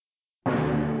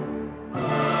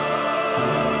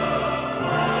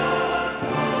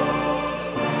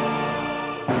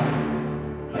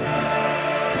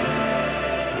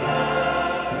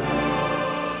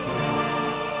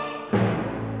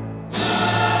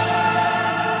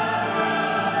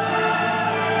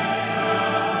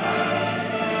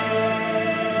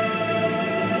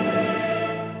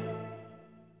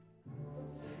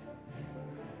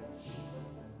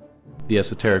the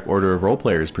Esoteric Order of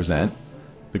Roleplayers present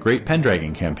The Great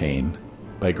Pendragon Campaign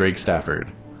by Greg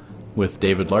Stafford, with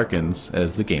David Larkins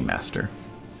as the Game Master.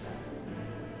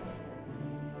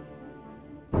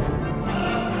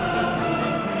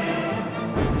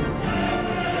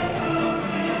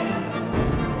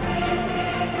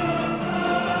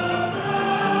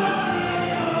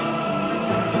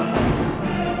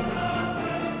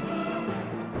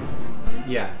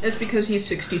 Yeah. It's because he's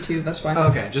 62, that's why.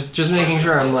 Okay, just making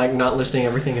sure I'm like not listing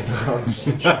everything in the wrong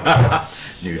section.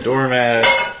 New doormats.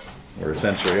 We're a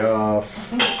century off.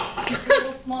 It's a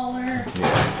little smaller.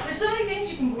 Yeah. There's so many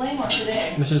things you can blame on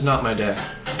today. This is not my day.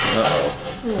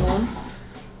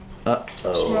 Uh-oh.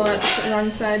 Smell that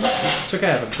wrong side. It's okay,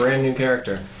 I have a brand new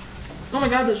character. Oh my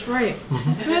god, that's right.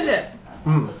 Who is it?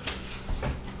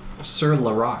 Sir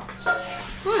Larocque.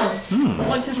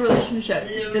 What's his relationship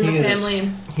in the family?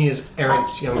 He is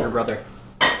Errant's younger brother.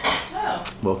 Oh.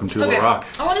 Welcome to Larocque.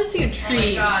 I want to see a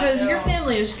tree, because your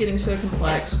family is getting so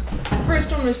complex. First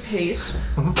one was Pace.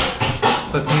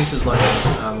 But Pace is like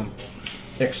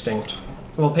extinct.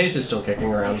 Well, Pace is still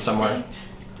kicking around somewhere.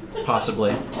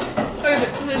 Possibly. Okay,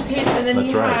 but so there's Pace, and then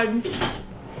you had...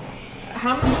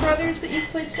 How many brothers that you've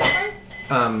played so far?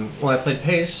 Well, I played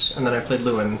Pace, and then I played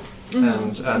Lewin.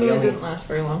 And Lewin didn't last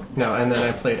very long. No, and then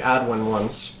I played Adwin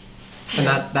once. And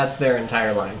that's their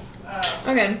entire line.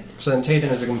 Okay. So then Tathan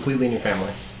is a completely new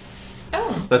family.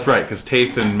 Oh. That's right, because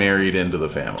Tathan married into the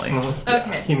family.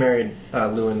 Okay. He married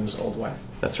Lewin's old wife.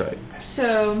 That's right.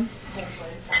 So,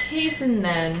 Tathan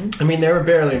then... I mean, they were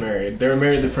barely married. They were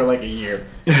married for like a year.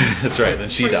 That's right, then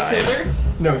she died.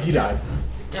 No, he died.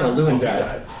 So Lewin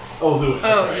died. Oh, Lewin.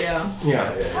 Oh, right.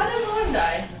 yeah. How did Lewin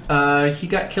die? He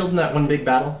got killed in that one big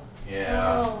battle.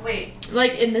 Yeah. Oh, wait.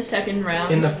 Like in the second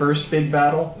round? In the first big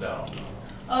battle? No.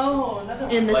 Oh, another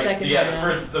one. In the second round.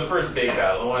 Yeah, the first big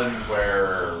battle, the one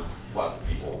where lots of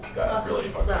people got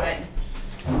really fucked up.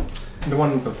 The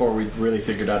one before we really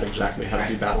figured out exactly how to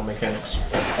do battle mechanics.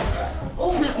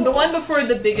 The one before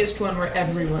the biggest one where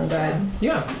everyone died.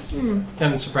 Yeah.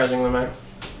 And surprisingly,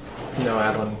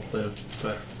 Adwin lived,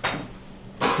 but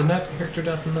didn't have character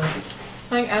death in that. I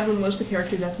think Adwin was the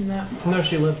character death in that. No,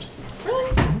 she lived.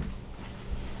 Really?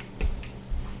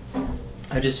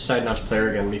 I just decided not to play her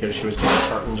again because she was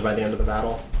disheartened by the end of the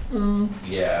battle.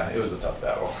 Yeah, it was a tough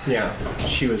battle. Yeah,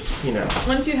 she was,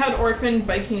 Once you had orphan,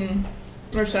 Viking,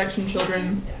 or Saxon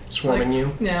children... Swarming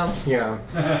you? Yeah.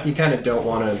 Yeah. You kind of don't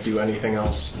want to do anything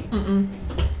else.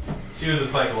 She was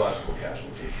a psychological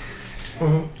casualty.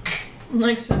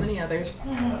 Like so many others.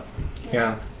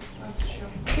 Yeah. That's true.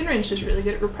 Kinrain's just really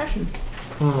good at repression.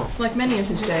 Like many of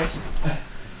his days.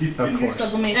 Of course.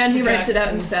 And he writes it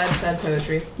out in sad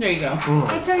poetry. There you go.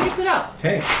 That's how he gets it out.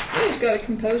 Hey. He's got it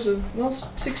composed of,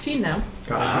 16 now.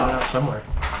 Gotta get it out somewhere.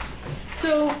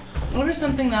 So, what is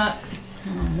something that...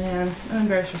 Oh man, I'm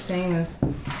embarrassed for saying this.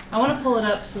 I want to pull it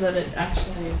up so that it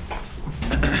actually...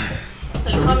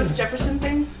 The Thomas Jefferson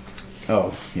thing?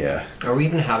 Oh, yeah. Are we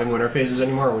even having winter phases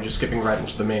anymore, or are we just skipping right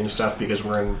into the main stuff because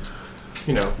we're in,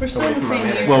 We're still away in the from our same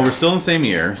mana? year. Well, we're still in the same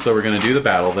year, so we're going to do the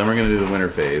battle, then we're going to do the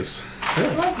winter phase, I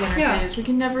love winter phase. We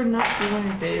can never not do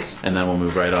winter phase. and then we'll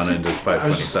move right on into I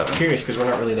was just 527. curious because we're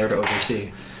not really there to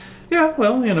oversee. Yeah,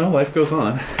 well, life goes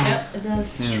on. Yep, it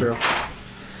does. It's true.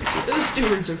 Those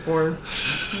stewards are for.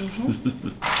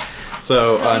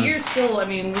 So, No, we're still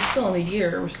in a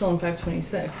year. We're still in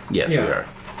 526. yes, we are.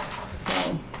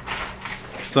 So.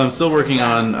 So I'm still working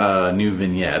on a new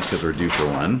vignette because we're due for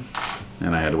one,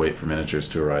 and I had to wait for miniatures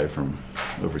to arrive from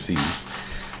overseas.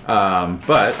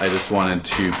 But I just wanted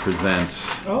to present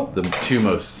the two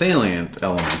most salient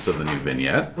elements of the new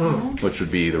vignette, which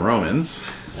would be the Romans.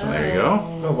 So there you go.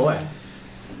 Oh boy.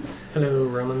 Hello,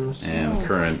 Romans. And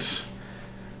current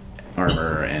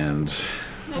armor and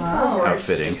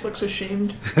outfitting. Just looks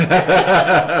ashamed.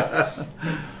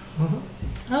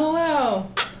 Oh wow.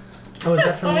 Oh, is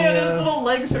that from his little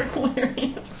legs are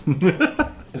hilarious.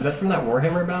 Is that from that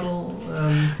Warhammer battle?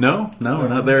 No, we're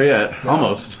not there yet. No?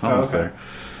 Almost okay. there.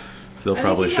 They'll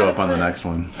probably show up on the next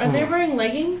one. Are they wearing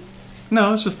leggings?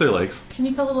 No, it's just their legs. Can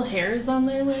you put little hairs on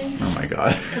their legs? Oh my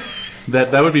god.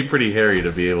 That would be pretty hairy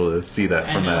to be able to see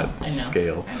that from that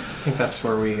scale. I think that's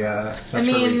where we,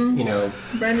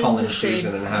 Brendan's call in a shade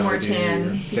Susan and have more her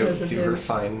tan because do of her his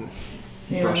fine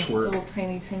brushwork. Little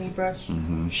tiny brush.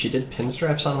 She did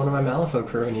pinstripes on one of my Malifaux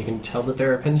crew, and you can tell that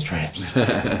there are pinstripes.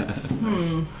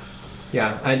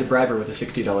 Yeah, I had to bribe her with a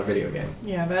 $60 video game.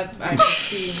 Yeah, that I could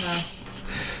see how.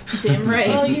 Damn right.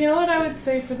 Well, you know what I would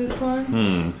say for this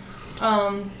one?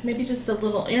 Maybe just a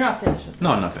little... You're not finished with this.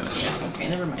 No, I'm not finished. Yeah, okay,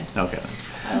 never mind. Okay.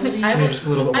 Just a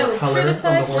little bit more color on the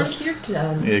criticize horse. once you're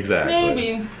done. Exactly.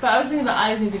 Maybe, but I was thinking the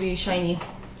eyes need to be shiny.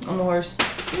 On the horse.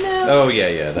 No. Oh,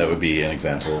 yeah. That would be an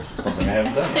example of something I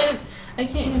haven't done. I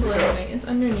can't handle anything. It's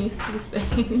underneath this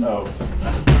thing. Oh.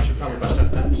 I should probably bust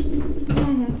out dice.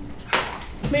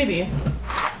 Maybe.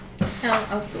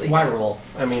 I'll still eat Why it. roll?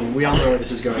 I mean, we all know where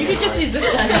this is going. You could just use this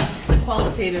dice, the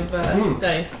qualitative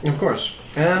dice. Of course.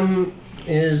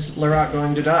 Is Larock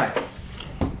going to die?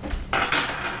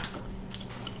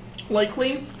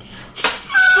 Likely.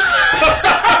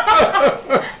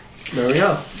 There we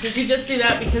go. Did you just do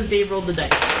that because Dave rolled the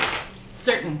dice?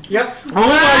 Certain. Yep. Oh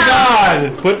my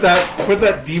God! Put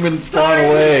that demon spawn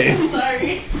away.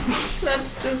 Sorry.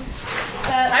 That's just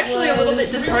That actually a little bit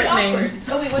was disheartening. really awkward.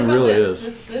 Oh, wait, It what about really this?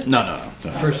 is. This? No.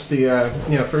 First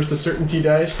the certainty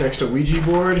dice, next a Ouija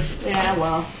board. Yeah,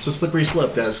 well. It's a slippery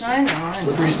slope, Des. I know.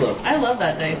 Slippery slope. I love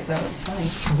that dice, though. It's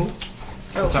funny.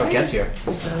 That's how it gets you. It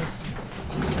does.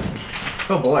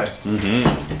 Oh boy.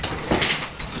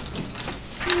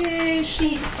 yay,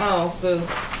 sheets. Oh, boo.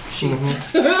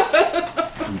 Sheets.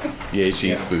 Yay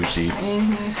sheets, boo sheets.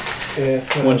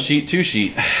 If, 1 sheet, 2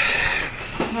 sheet.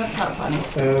 That's not funny.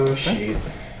 Oh, sheet.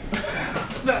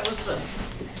 That was the...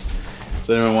 Does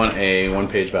anyone want a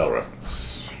 1-page battle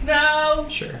reference? No!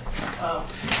 Sure. Oh.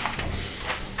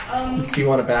 Do you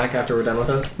want it back after we're done with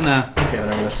it? Nah. Okay, then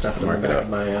I'm going to stuff it in the Mark it back up. of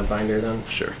my binder then.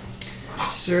 Sure.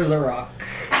 Sir Larock.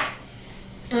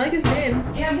 I like his name.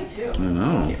 Yeah, me too. I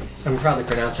know. I'm probably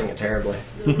pronouncing it terribly.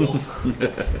 Well,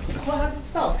 how's it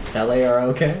spelled?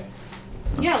 L-A-R-O-K?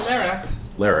 Yeah, Lara.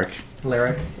 Lyric.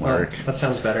 Lyric? Lyric. Oh, that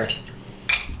sounds better.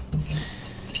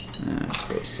 I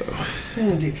suppose so.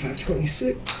 And deep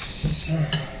 526.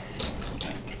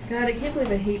 God, I can't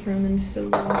believe I hate Romans so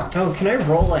much. Oh, can I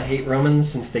roll a hate Romans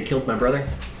since they killed my brother?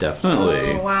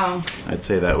 Definitely. Oh, wow. I'd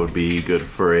say that would be good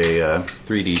for a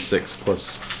 3d6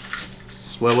 plus...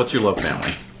 Well, what's your love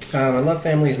family? My love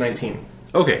family is 19.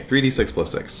 Okay, 3d6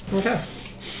 plus 6. Okay.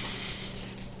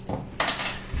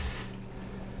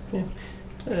 Yeah.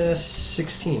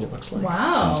 16, it looks like.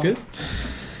 Wow. Sounds good.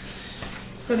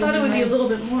 I thought it would be a little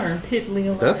bit more. Piddly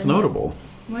 11. That's notable.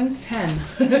 Mine's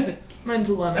 10. Mine's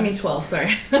 11. I mean 12,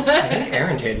 sorry. I think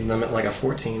Aaron hated them at like a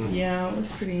 14. Yeah, it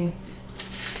was pretty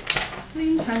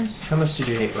intense. How much did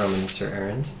you hate Romans, Sir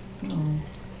Aaron? Oh.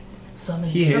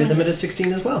 He hated them at a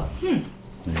 16 as well. There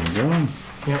you go.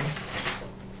 Yep.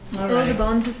 I love the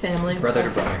bonds of family. Brother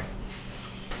to brother.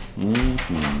 Bring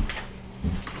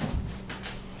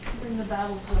the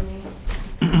battle pony.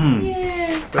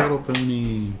 Yay. Battle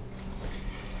pony.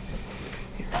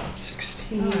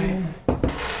 16. Alright.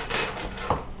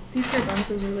 These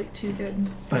garbanzos are like too good.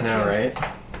 I know, right?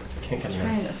 Can't get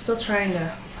enough. Still trying to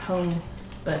hone,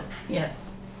 but yes.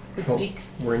 To Well, speak.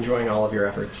 we're enjoying all of your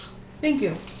efforts. Thank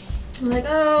you. I'm like,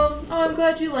 oh, I'm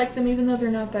glad you like them, even though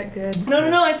they're not that good.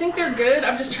 No, I think they're good.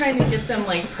 I'm just trying to get them,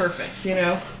 like, perfect, you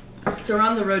know? So we're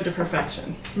on the road to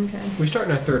perfection. Okay. We start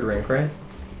in our third rank, right?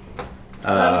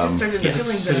 I just started the yes.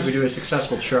 killing Because if we zone. do a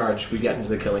successful charge, we get into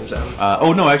the killing zone.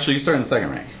 Oh, no, actually, you start in the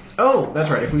 2nd rank. Oh, that's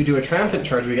right. If we do a triumphant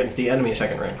charge, we get into the enemy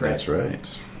second rank, right? That's right.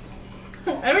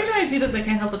 Every time I see this, I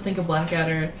can't help but think of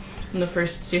Blackadder in the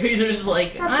first series. It was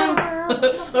like, I'm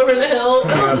over the hill.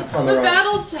 Yeah, on the The right.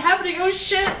 battle's happening. Oh,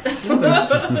 shit.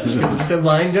 There's people just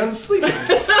lying down sleeping.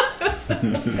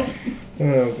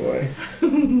 Oh, boy.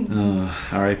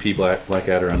 R.I.P.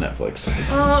 Blackadder on Netflix.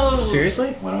 Oh.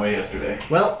 Seriously? Went away yesterday.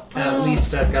 Well, at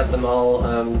least I've got them all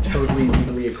totally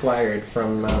legally acquired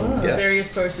from... Yes.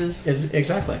 Various sources.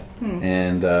 Exactly.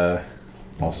 And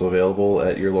also available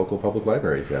at your local public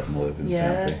library if you happen to live in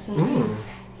Santa Yes.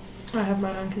 Fe. I have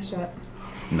mine on cassette.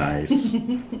 Nice.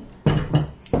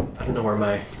 I don't know where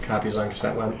my copies on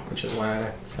cassette went, which is why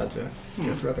I had to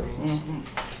go through other means.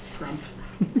 Trump.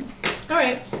 All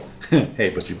right. Hey,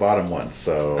 but you bought them once,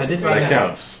 so I did buy that them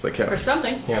counts. That For counts.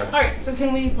 something. Yeah. All right. So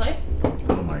can we play?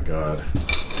 Oh my god.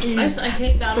 I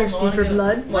hate battles. Thirsty for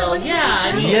blood? Well, yeah.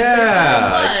 I mean,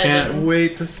 Yeah, it's I can't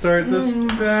wait to start this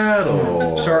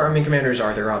battle. So our army commander is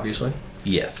Arthur, obviously.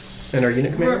 Yes. And our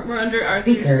unit commander? We're under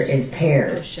Arthur's. Speaker is Oh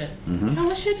paired. shit. Mhm. How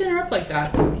much did you interrupt like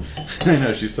that? I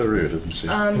know, she's so rude, isn't she?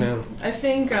 No. I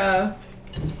think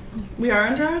we are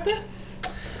under Arthur.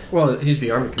 Well, he's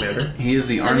the army commander. He is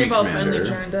the And army you've all commander.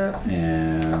 finally joined up.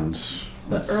 And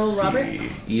let's Earl see. Robert?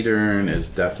 Edern is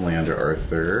definitely under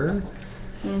Arthur.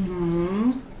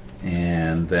 Mm-hmm.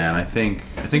 And then I think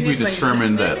we He's my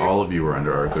determined that commander? all of you were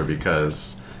under Arthur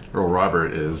because Earl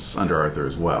Robert is under Arthur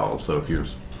as well. So if you're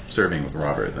serving with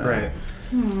Robert, then Right.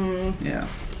 yeah.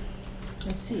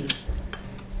 I see.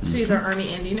 So he's our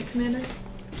army and unit commander?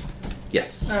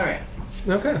 Yes. All right.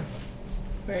 Okay.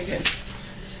 Very good.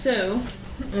 So,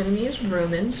 Enemy is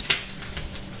Romans.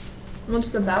 What's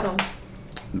the battle?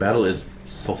 The battle is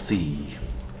Saucy.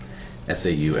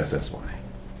 Saussy.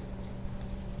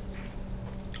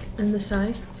 And the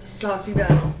size? It's a saucy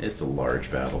battle. It's a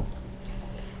large battle.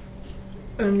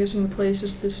 I'm guessing the place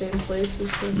is the same place as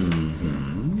the...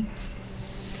 Mm-hmm.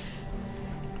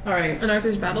 Alright. And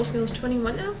Arthur's battle skill is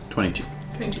 21 now? 22.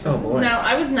 22. Oh boy. Now,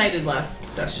 I was knighted last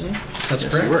session, That's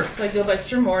Yes, correct. you were. so I go by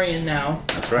Sir Morian now.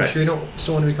 That's You right. sure you don't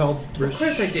still want to be called Of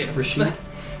course I do. Rashid?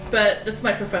 But that's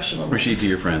my professional name. Rashid to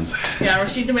your friends. Yeah,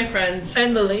 Rashid to my friends.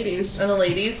 And the ladies. And the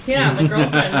ladies. Yeah, my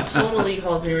girlfriend totally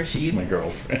calls me Rashid. My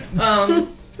girlfriend.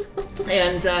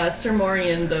 And Sir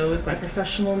Morian, though, is my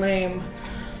professional name.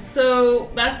 So,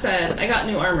 that said, I got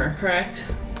new armor, correct?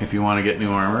 If you want to get new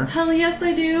armor. Hell yes,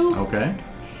 I do. Okay.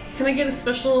 Can I get a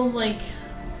special,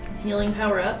 healing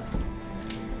power up?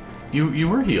 You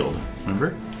were healed,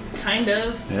 remember? Kind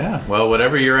of. Yeah. Well,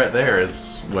 whatever you're at there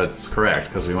is what's correct,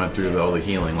 because we went through all the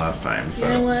healing last time. So. You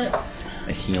know what?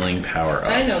 A healing power up.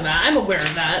 I know that. I'm aware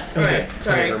of that. Okay. Alright,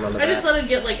 sorry. Remember I just that. thought I'd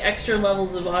get extra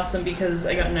levels of awesome because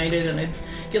I got knighted and I'd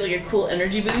get a cool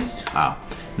energy boost.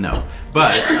 No.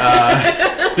 But,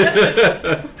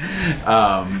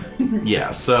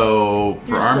 yeah, so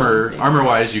for You're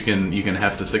armor-wise, you can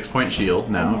heft a 6-point shield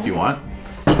now if you want.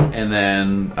 And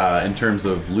then in terms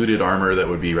of looted armor that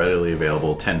would be readily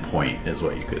available, 10-point is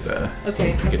what you could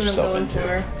Okay, that's get what I'm yourself going into.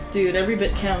 for. Dude, every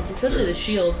bit counts, especially the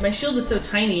shield. My shield is so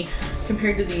tiny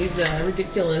compared to these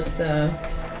ridiculous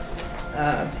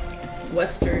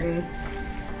Western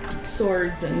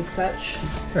swords and such.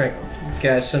 Alright,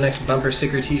 guys, so next bumper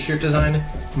sticker t-shirt design.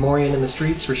 Morian in the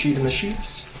streets, Rashid in the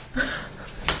sheets.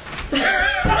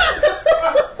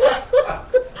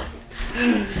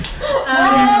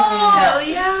 Hell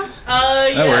yeah.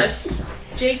 That Yes. works.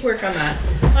 Jake, work on that.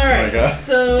 Alright, Oh my God.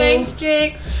 so... Thanks,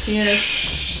 Jake.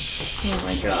 Yes. Oh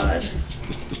my god.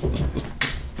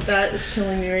 That is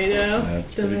killing me right now.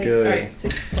 That's pretty good. Alright,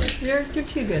 6 points. You're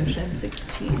too good, Shen.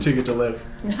 16. Too good to live.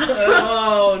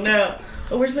 Oh no.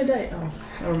 Oh, where's my die? Oh,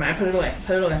 never mind. Put it away.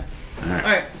 Alright.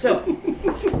 Alright, so.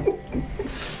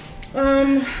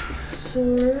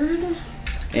 Sword.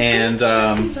 And Did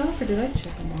I check these off or did I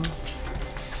check them off?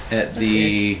 at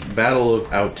the Battle of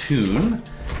Autun,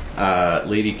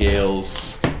 Lady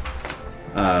Gale's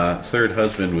third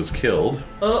husband was killed.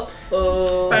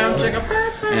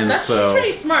 And That's so,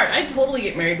 pretty smart. I'd totally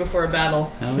get married before a battle.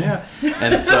 hell yeah.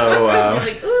 And so,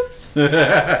 Oops.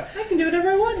 I can do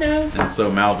whatever I want now. and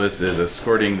so Malvis is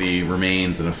escorting the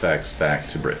remains and effects back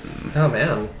to Britain. Oh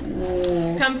man.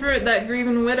 Comfort that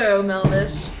grieving widow,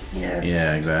 Melvis. Yes.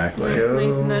 Yeah, exactly.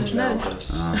 Wink, wink, nudge, nudge.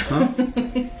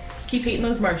 Malvis. Keep hating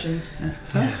those Martians.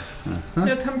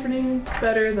 No comforting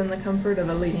better than the comfort of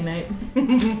a lady knight.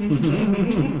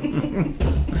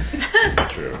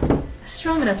 True.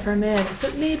 Strong enough for a man,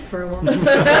 but made for a woman.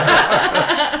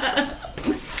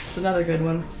 It's another good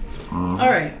one.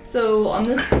 Alright, so on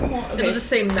this point... Okay. It'll just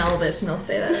say Melvis and they'll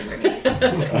say that underneath.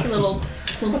 little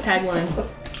tagline.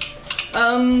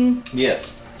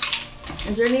 Yes.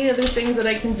 Is there any other things that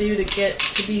I can do to get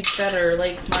to be better?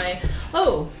 Like my...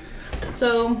 Oh!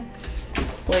 So...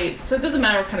 Wait, so it doesn't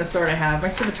matter what kind of sword I have.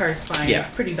 My scimitar is fine. Yeah.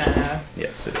 It's pretty badass.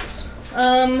 Yes, it is.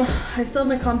 I still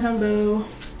have my compound bow.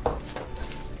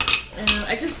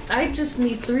 I just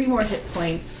need 3 more hit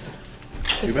points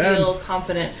to Too bad. feel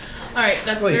confident. Alright,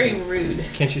 that's Well, you very can- rude.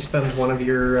 Can't you spend one of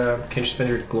your, can't you spend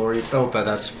your glory? Oh, but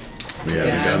that's We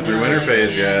haven't gone through winter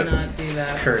phase I yet. not do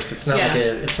that. curse. It's not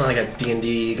like a D&D,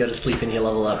 you go to sleep and you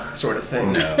level up sort of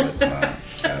thing. No, it's not.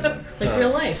 Sadly. Like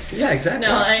real life. Yeah, exactly.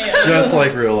 No, Just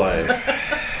like real life.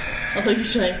 Although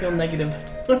usually I feel negative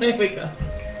when I wake up.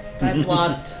 I've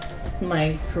lost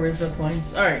my charisma points.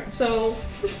 Alright, so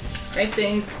I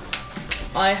think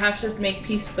I have to make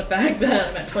peace with the fact that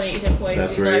I'm at 28 hit points.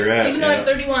 That's where you're at, Even though I have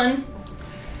yeah. 31.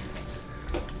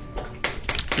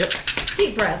 Yep.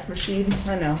 Deep breath, Rashid.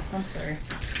 I know, I'm sorry.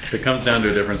 If it comes down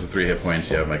to a difference of 3 hit points,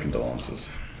 you have my condolences.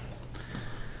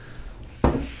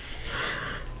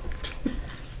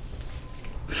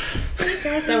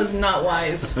 That was not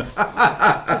wise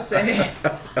to say.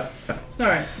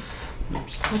 Alright.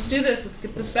 Let's do this. Let's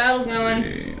get this battle going.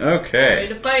 Ready Okay.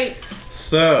 to fight.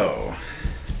 So,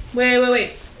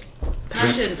 Wait.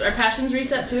 Passions. Are passions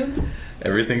reset too?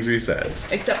 everything's reset.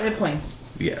 Except for hit points.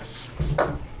 Yes.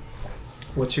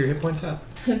 What's your hit points at?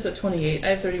 It's at 28. I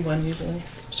have 31 usually.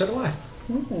 So do I.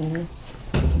 Ooh.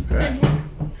 Okay.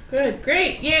 Good.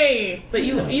 Great. Yay. But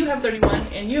you have 31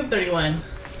 and you have 31.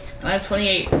 And I have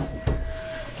 28.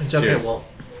 It's okay, Cheers. well,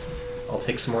 I'll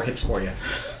take some more hits for you.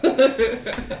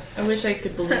 I wish I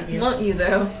could believe you. Won't you,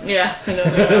 though? Yeah, I know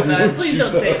that. Please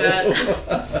don't say that.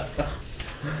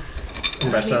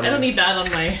 I don't need that on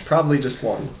my... Probably just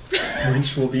one,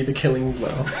 which will be the killing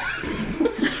blow.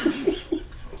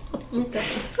 Okay.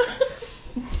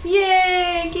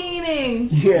 Yay, gaming! thing.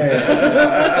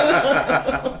 Yeah.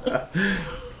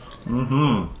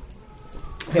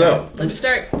 So, Let's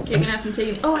start kicking ass and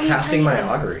taking. Oh, I casting have my tiny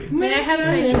augury. dice. May I have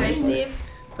tiny dice, Steve?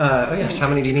 Oh yes. How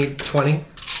many do you need? 20.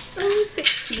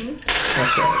 16.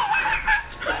 That's right.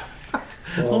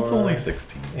 it's only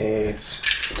 16. 8.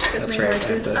 Because That's my right. horse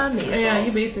is amazing. Yeah,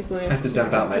 you basically. I have to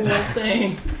dump out my whole dice.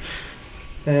 thing.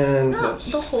 And Not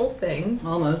that's the whole thing.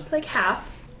 Almost. Like half.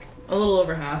 A little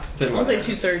over half. Bit more I'll say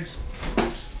than 2/3.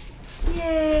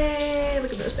 Yay!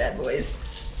 Look at those bad boys.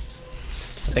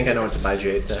 I think I know what to buy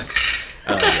Jade next.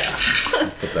 Oh, yeah.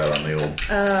 Put that on the old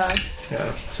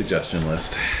Yeah. suggestion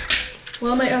list.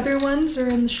 Well, my other ones are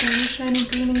in the shiny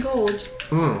green and gold.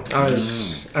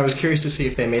 I was curious to see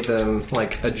if they made them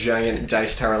like a giant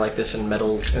dice tower like this in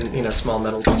metal and small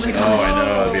metal pieces. Oh, I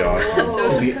know. That'd be awesome.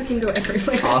 Those would fucking go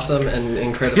everywhere. Awesome and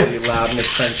incredibly loud and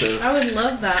expensive. I would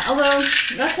love that. Although,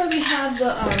 that's why we have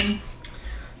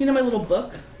the, my little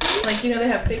book? Like, they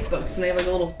have fake books and they have like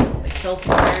a little felt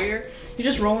carrier. You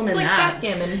just roll them in Like that.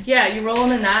 backgammon. Yeah, you roll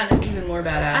them in that and it's even more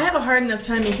badass. I have a hard enough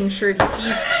time making sure that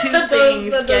these two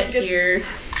things get here.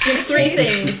 There's 3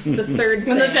 things. The third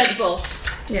thing. And the pencil.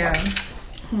 Yeah.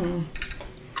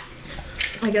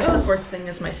 I guess the 4th thing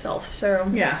is myself, so...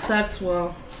 Yeah,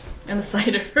 and the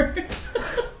cider.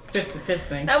 fifth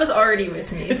thing. That was already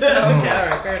with me, so... Okay,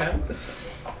 alright, fair enough.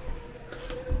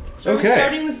 So we're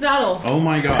starting this battle. Oh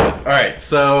my god. Alright,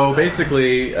 so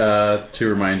basically, to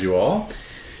remind you all,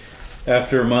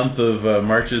 after a month of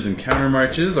marches and counter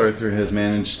marches, Arthur has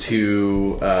managed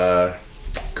to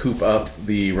coop up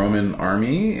the Roman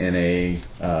army in a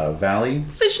valley.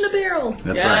 Fish in a barrel!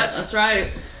 That's right. That's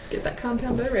right. Get that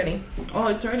compound bow ready. Oh,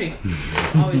 it's ready.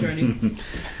 Always ready.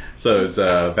 So it's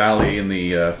a valley in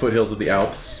the foothills of the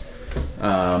Alps,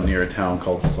 near a town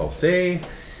called Salsay,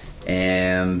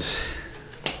 and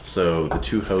so the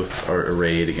two hosts are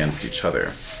arrayed against each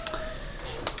other.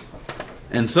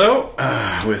 And so,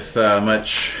 with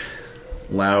much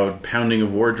loud pounding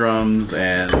of war drums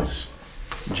and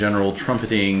general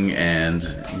trumpeting and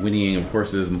whinnying of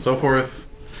horses and so forth,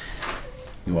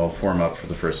 you all form up for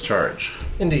the first charge.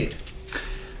 Indeed.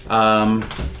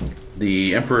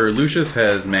 The Emperor Lucius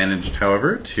has managed,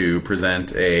 however, to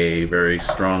present a very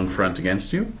strong front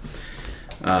against you,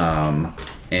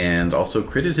 and also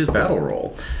critted his battle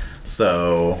roll.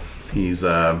 So he's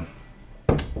bodes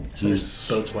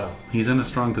well. He's in a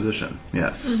strong position.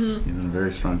 Yes, he's in a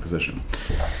very strong position.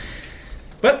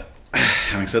 But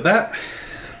having said that,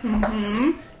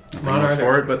 nothing else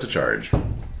for it but to charge.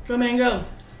 Go man, go.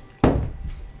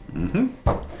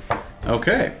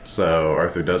 Okay, so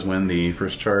Arthur does win the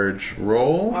first charge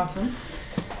roll. Awesome.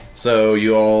 So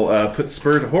you all put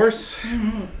spur to horse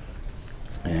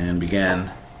and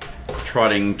began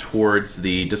trotting towards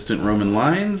the distant Roman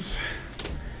lines,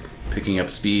 picking up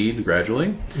speed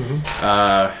gradually.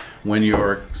 When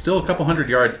you're still a couple hundred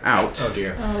yards out, oh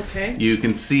dear, okay, you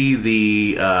can see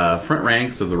the front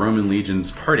ranks of the Roman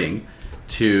legions parting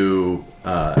to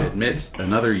admit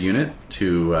another unit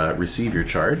to receive your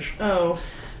charge. Oh.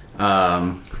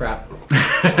 Crap.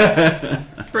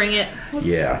 Bring it.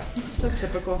 Yeah. This is so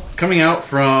typical. Coming out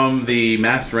from the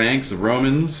massed ranks of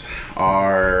Romans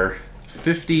are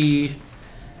 50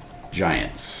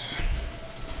 giants.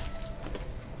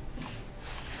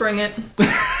 Bring it.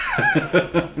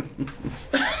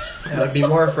 I'd be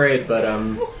more afraid, but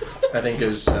I think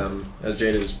as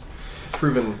Jade has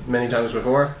proven many times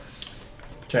before,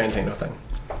 giants ain't nothing.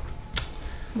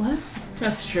 What?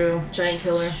 That's true. Giant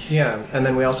killer. Yeah, and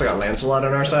then we also got Lancelot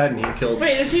on our side, and he killed...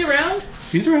 Wait, is he around?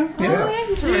 He's around. Oh, Yeah. yeah,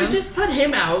 he's Dude, around. Just put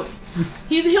him out.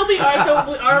 He'll be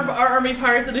our army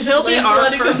part, and He'll be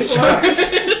our first forward.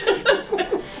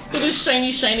 With his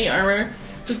shiny armor,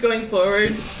 just going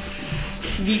forward,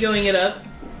 Vigoing it up.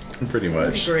 Pretty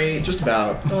That'd be much. great. Just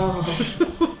about. Oh.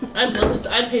 I'd love this.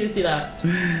 I'd pay to see that.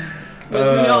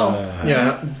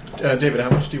 Yeah, David, how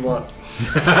much do you want?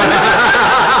 I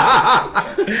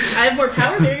have more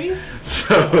power berries.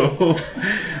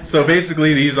 So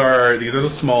basically these are the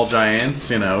small giants,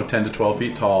 10 to 12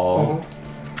 feet tall.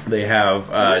 They have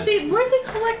Where'd they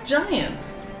collect giants?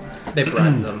 They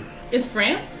bribe them. In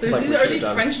France? Like Are these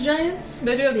French giants?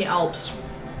 They do have the Alps.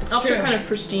 Alps true. are kind of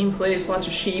pristine place, lots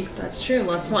of sheep. That's true.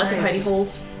 Lots of hidey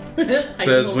holes.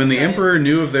 says, when the emperor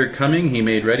knew of their coming, he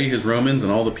made ready his Romans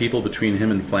and all the people between him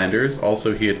and Flanders.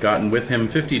 Also he had gotten with him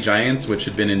 50 giants, which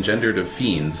had been engendered of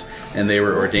fiends, and they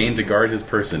were ordained to guard his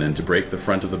person and to break the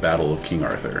front of the battle of King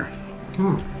Arthur.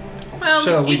 Well,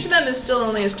 So each of them is still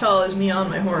only as tall as me on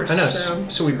my horse. I know. So.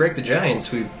 So we break the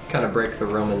giants. We kind of break the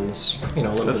Romans. You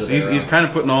know, a little bit of He's kind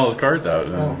of putting all his cards out.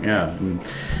 Yeah.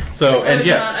 So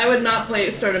I would not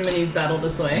start a minis battle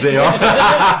this way. They are.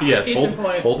 Yes.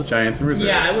 Point. Hold the giants in reserve.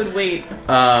 Yeah, I would wait.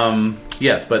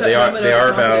 Yes, but they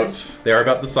are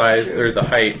about the size or the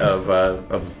height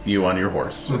of you on your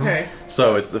horse. Okay.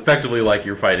 So it's effectively like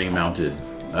you're fighting mounted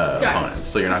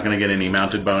opponents. So you're not going to get any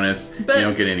mounted bonus. But you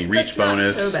don't get any reach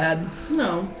bonus. Not so bad.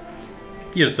 No.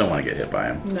 You just don't want to get hit by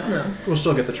him. No. We'll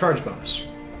still get the charge bonus.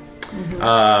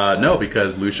 Mm-hmm. No,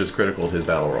 because Lucius criticaled his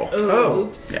battle roll. Oh.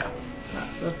 Oops. Yeah.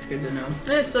 That's good to know.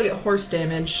 And I still get horse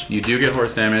damage. You do get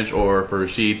horse damage, or for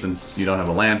Rashid, since you don't have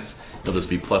a lance, it'll just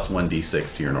be plus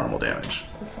 1d6 to your normal damage.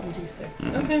 Plus 1d6.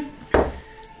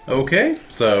 Mm-hmm. Okay,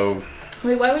 so...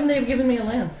 Wait, why wouldn't they have given me a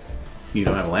lance? You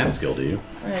don't have a lance skill, do you?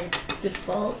 I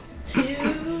default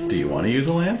to... Do you want to use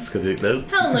a lance? Because you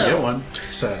Hell no. get one.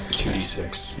 It's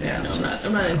 2d6. Yeah, no,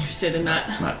 I'm not interested in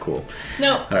that. Not cool.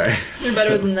 No. All right. You're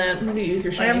better than that. Look at you with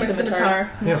your I have shiny my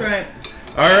scimitar. That's right.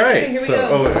 All right. Okay, here we so,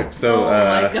 go. Oh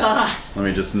my god. Let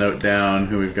me just note down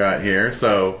who we've got here.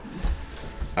 So,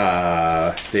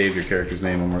 Dave, your character's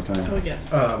name one more time. Oh, yes.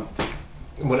 How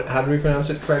do we pronounce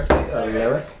it correctly?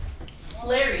 Lyric?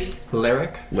 Larry.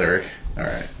 Lyric? Lyric. All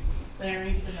right.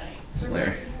 Larry the Knight.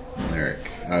 Lyric.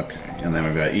 Okay. And then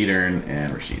we've got Edern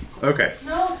and Rashid. Okay.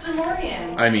 No, Sir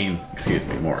Morian. Excuse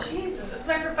me, Mor. Jesus, it's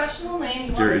my professional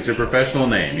name. It's your professional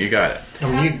name. You got it.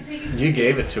 You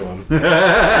gave it to him.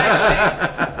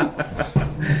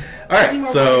 All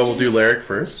right. So we'll do Lyric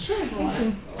first.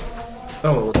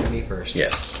 Oh, we'll do me first.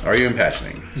 Yes. Are you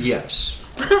impassioning? Yes.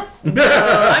 I'm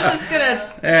just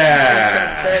gonna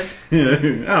Yeah. trust this.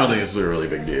 I don't think it's a really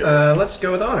big deal. Let's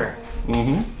go with honor.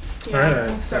 Mm-hmm. Yeah,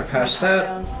 alright, so pass that.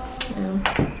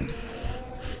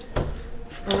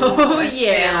 Oh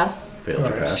yeah. Failed your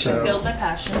Alright, passion. so Build my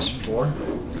passion. plus 4.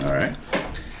 All right.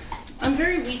 I'm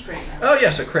very weak right now. Oh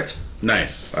yes, a crit.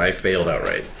 Nice. I failed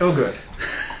outright. Oh good.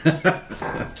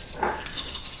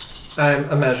 I'm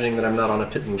imagining that I'm not on a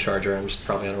Pittman charger. I'm just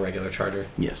probably on a regular charger.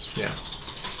 Yes. Yeah.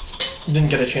 Didn't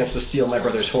get a chance to steal my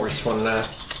brother's horse when.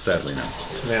 Sadly, no.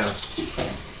 Yeah.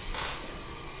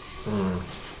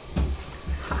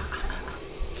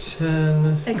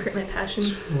 10. I crit my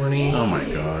passion. 20. Oh my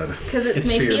god. Because it's It's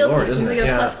made for your field lord, touch, isn't I it? get a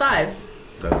Yeah. plus 5.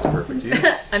 That's perfect use.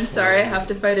 I'm sorry, I have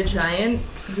to fight a giant.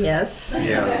 Yes.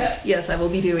 Yeah. Yes, I will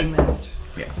be doing this.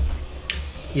 Yeah.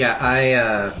 Yeah,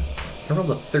 I rolled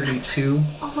a 32.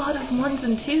 A lot of 1s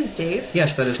and 2s, Dave.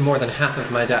 Yes, that is more than half of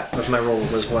my roll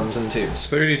was 1s and 2s.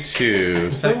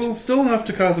 32. Still enough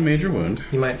to cause a major wound.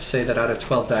 You might say that out of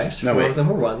 12 dice, No, 4 wait. of them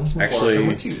were 1s and 4 of Actually- them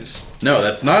were 2s. No,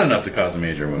 that's not enough to cause a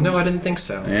major wound. No, I didn't think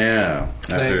so. Yeah.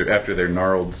 After their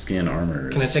gnarled skin armor.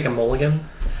 Can I take a mulligan?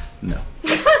 No.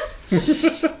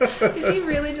 Did you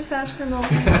really just ask for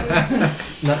multiple?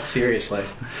 Not seriously.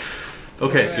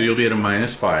 Okay, so you'll be at a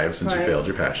 -5 since you Right. failed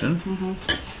your passion.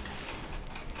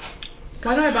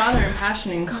 Why do I bother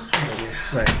impassioning?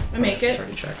 Right. I make it.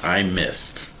 Already checked. I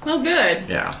missed. Oh, good.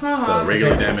 Yeah. Uh-huh. So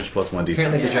regular damage plus 1d6.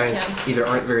 Apparently the giants Yeah. either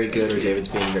aren't very good or David's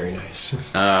being very nice.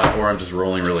 Or I'm just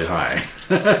rolling really high.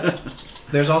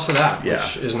 There's also that, Yeah.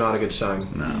 which is not a good sign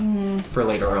No. for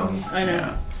later on. I know.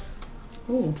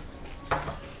 Yeah. Ooh.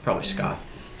 Probably Scott.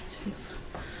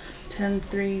 10,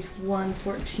 3, 1,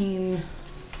 14.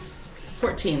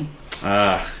 14.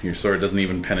 Your sword doesn't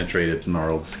even penetrate its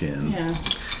gnarled skin. Yeah.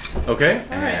 Okay,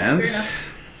 All right, and fair enough.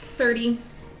 30.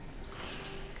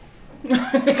 see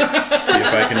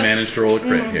if I can manage to roll a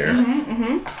crit here.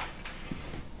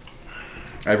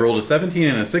 I've rolled a 17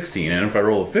 and a 16, and if I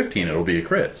roll a 15, it'll be a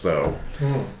crit, so...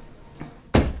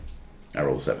 I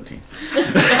rolled a 17.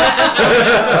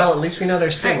 Well, at least we know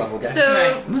their skill level, guys. So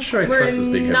Right. I'm not sure I we're trust this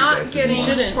big heavy not dice getting anymore.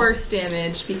 Shouldn't. horse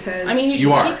damage because. I mean, you should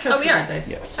You are. keep trusting Oh, we are. that dice.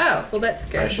 Yes. Oh, well, that's I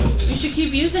good. should. You should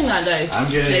keep using that dice. I'm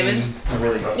getting... David. I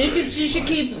really don't. You should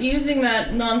keep using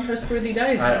that non-trustworthy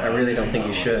dice. I really don't think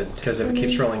you should, because if it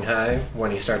keeps rolling high,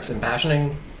 when he starts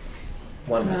impassioning,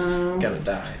 one of us is gonna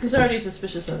die. He's already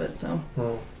suspicious of it, so.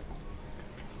 Well,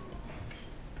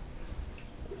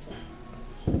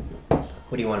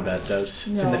 what do you want to bet, Does?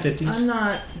 No, In the 50s? I'm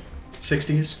not.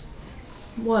 60s?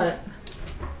 What?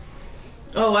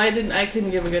 Oh, I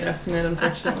couldn't give a good estimate,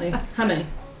 unfortunately. How many?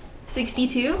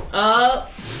 62? Oh.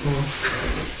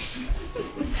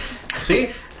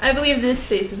 See? I believe this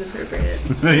face is appropriate.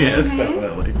 Yes,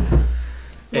 definitely.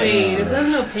 Wait, Yeah. is that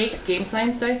an opaque game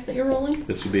science dice that you're rolling?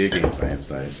 This would be a game science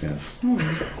dice, yes.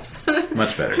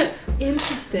 Much better.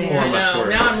 Interesting. Or I much know. worse.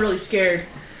 Now I'm really scared.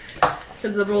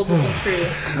 Because the rolls will be true.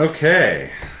 Okay.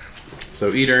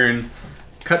 So Edern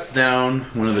cuts down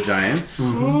one of the giants.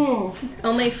 Ooh.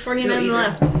 Only 49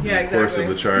 left. Yeah, In the course of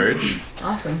exactly. the charge.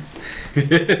 Awesome.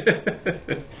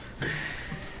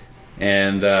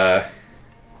 And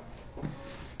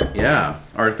yeah,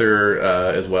 Arthur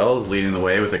as well is leading the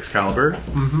way with Excalibur.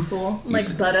 Mm-hmm. Cool. Like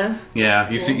butter. Yeah,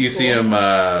 you see him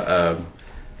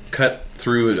cut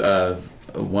through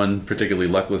one particularly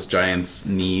luckless giant's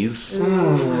knees,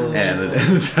 and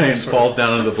the giant falls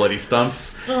down into the bloody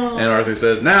stumps. Oh. And Arthur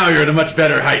says, "Now you're at a much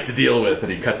better height to deal with,"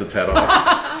 and he cuts its head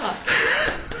off.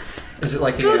 Is it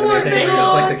like the anime thing where he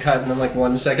does like the cut and then like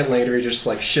 1 second later he just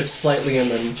like shifts slightly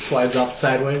and then slides off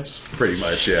sideways? Pretty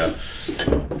much, yeah.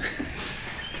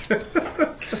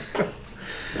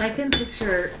 I can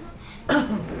picture. How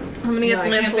many No, I can't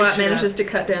Lancelot picture manages to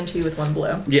cut down to with one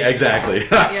blow? Yeah, exactly.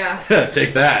 Yeah.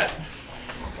 Take that.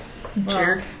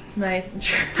 Jerk. Nice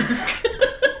jerk.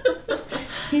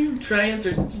 You giants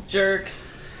are jerks.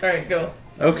 Alright, go.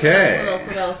 Okay.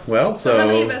 What else? Well, So how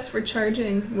many of us were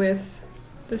charging with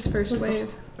this first wave?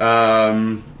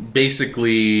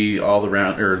 Basically all the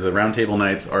round table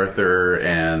knights, Arthur,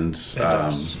 and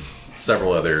us.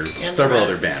 several other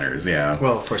banners. Yeah.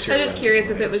 Well, of course you're I was just curious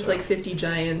if it was so. like 50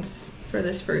 giants for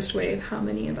this first wave. How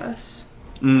many of us?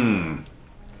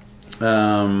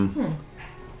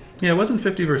 Yeah, it wasn't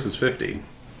 50 versus 50.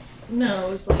 No,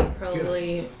 it was like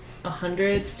probably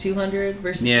 100, 200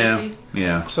 versus 50.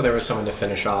 Yeah. So there was someone to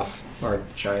finish off our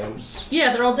giants.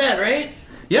 Yeah, they're all dead, right?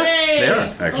 Yep, Yay! they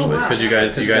are actually Oh, wow. because you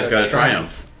guys got a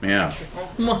triumph. Yeah.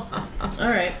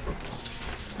 Alright.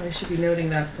 I should be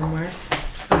noting that somewhere.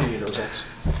 How do you know results?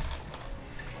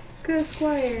 Good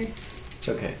squire. It's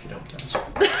okay if you don't tell us.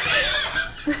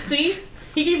 See?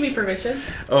 He gave me permission.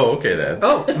 Oh, okay then.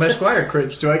 Oh, my squire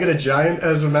crits. Do I get a giant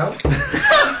as a mount?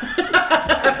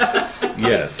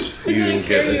 Yes, We're you gonna get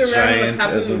carry you a around giant with a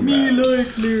as a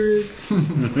papoose.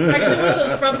 mount. Actually, one of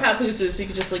those front papooses, so you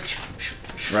could just like.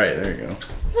 Right, there you go.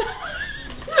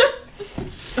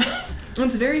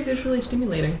 It's very visually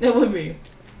stimulating. It would be.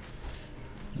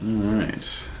 Alright.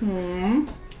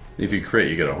 If you crit,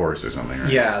 you get a horse or something, right?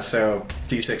 Yeah, so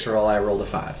D6 roll, I rolled a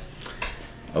 5.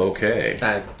 Okay.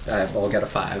 I will get a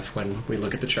 5 when we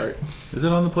look at the chart. Is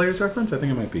it on the player's reference? I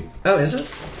think it might be. Oh, is it?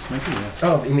 Might be, yeah.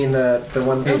 Oh, you mean the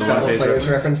one page the level one-page player's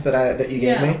reference? reference that you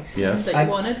gave me? Yes. That you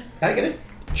wanted? I get a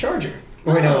charger.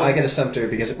 Wait, no, I get a sumpter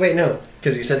because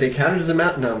you said they counted as a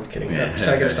mount. No, I'm kidding. No,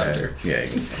 so I get a sumpter. Yeah,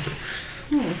 you get a sumpter.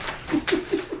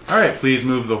 Alright, please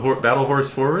move the battle horse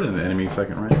forward and the enemy's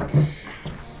second rank.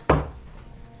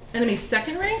 Enemy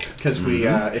second rank? Because if you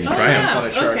triumph triumph on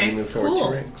a charge, okay. you move forward Cool.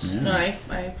 2 ranks. Yeah. No,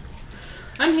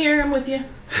 I'm here. I'm with you.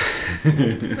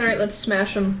 Alright, let's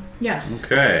smash them. Yeah.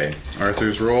 Okay.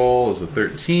 Arthur's roll is a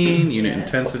 13. Unit Yes.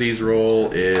 intensity's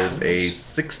roll is a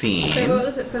 16. Okay, what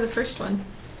was it for the first one?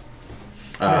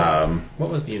 What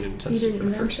was the unit You intensity didn't for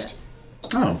the announce first? it.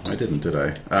 Oh, I didn't, did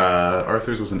I?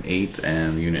 Arthur's was an 8,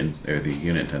 and the unit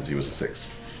intensity was a 6.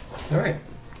 All right.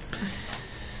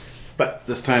 But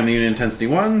this time the unit intensity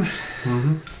won.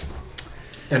 Mm-hmm.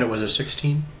 And it was a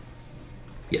 16?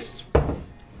 Yes.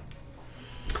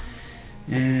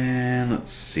 And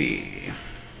let's see.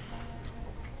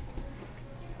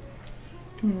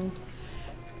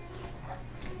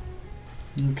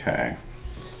 Okay.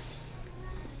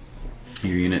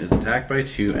 Your unit is attacked by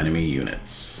 2 enemy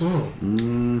units.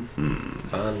 Fun.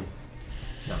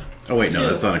 Oh wait, no,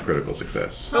 that's on a critical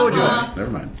success. Oh, Never joy. mind, Never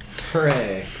mind.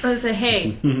 Hooray. I was say,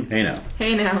 hey. Hey now.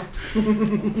 Hey now.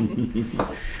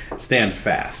 Stand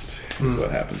fast is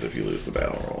what happens if you lose the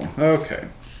battle roll. Okay.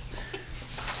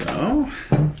 So,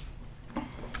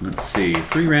 let's see.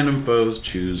 3 random foes,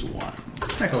 choose 1.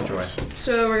 Excellent. Oh, joy.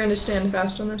 So we're going to stand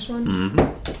fast on this one? Mm-hmm.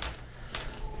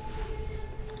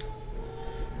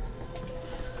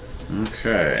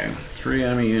 Okay. 3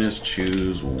 enemy units,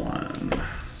 choose 1.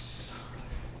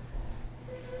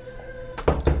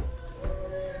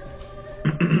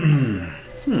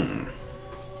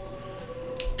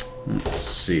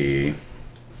 Let's see.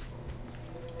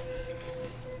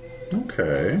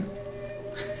 Okay.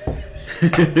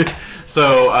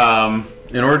 So,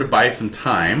 in order to buy some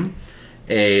time,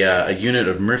 a unit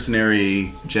of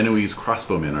mercenary Genoese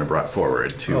crossbowmen are brought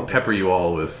forward to pepper you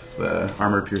all with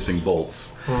armor-piercing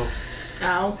bolts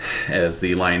Ow. as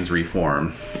the lines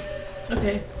reform.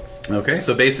 Okay. Okay,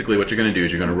 so basically what you're going to do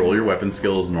is you're going to roll your weapon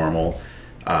skill as normal,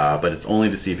 but it's only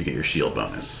to see if you get your shield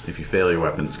bonus. If you fail your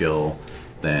weapon skill,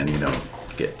 then you don't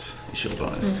get a shield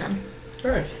bonus. Okay.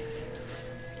 All right.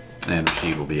 And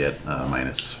she will be at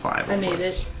 -5. I made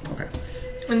it. Okay.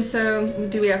 And so,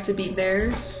 do we have to beat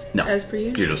theirs? No. As per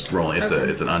usual? You're just rolling.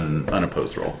 It's an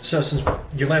unopposed roll. So since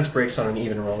your lance breaks on an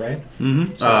even roll, right?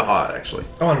 Mm-hmm. Odd, actually.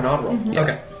 Oh, on an odd roll. Mm-hmm.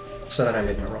 Okay. So then I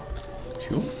made my roll.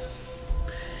 Cool.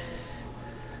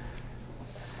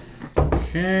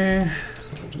 Okay.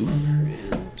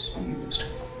 Used.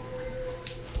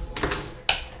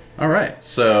 Alright,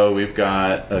 so we've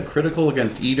got a critical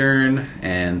against Edern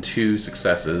and 2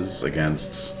 successes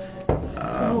against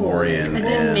Morian. I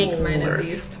didn't and make mine at Lurk.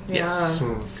 least. Yes.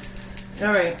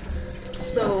 Alright.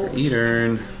 So. For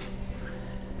Edern,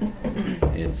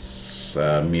 it's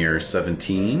mere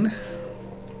 17.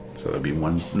 So that'd be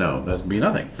 1. No, that'd be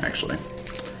nothing, actually.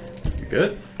 You're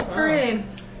good. Hooray.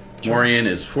 Morian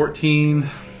is 14.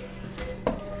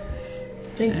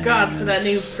 Thank God for that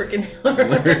new freaking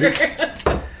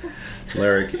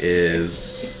Lyric is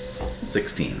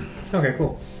 16. Okay,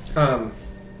 cool.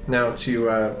 Now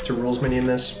to rules mini in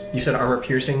this, you said armor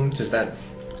piercing. Does that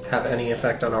have any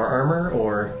effect on our armor,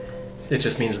 or it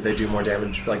just means that they do more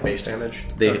damage, like base damage?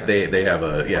 They have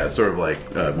a sort of like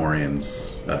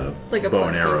Morian's like a bow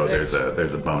and plus arrow. D6.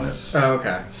 There's a bonus. Oh,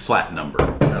 okay. Flat number.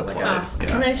 Like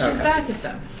Can I shoot back at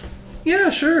them?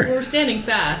 Yeah, sure. Well, we're standing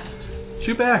fast.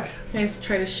 Shoot back. Can I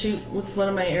try to shoot with one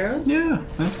of my arrows? Yeah,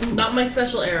 absolutely. Not my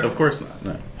special arrow. Of course not.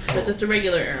 No. But just a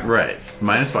regular arrow. Right.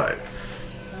 -5.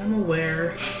 I'm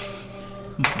aware.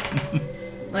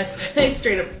 I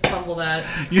straight up fumble that.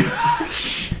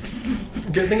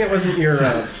 Good thing it wasn't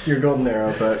your golden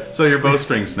arrow, but So your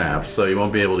bowstring snaps, so you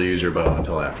won't be able to use your bow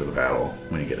until after the battle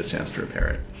when you get a chance to repair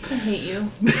it. I hate you.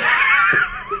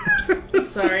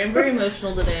 Sorry, I'm very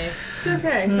emotional today. It's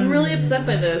okay. I'm really upset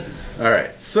by this. All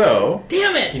right, so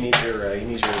Damn it! you need your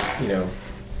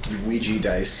Ouija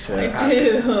dice. I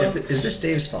do. Is this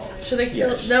Dave's fault? Should I kill?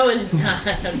 Yes. No, it's not.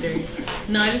 How dare you?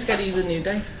 No, I just got to use a new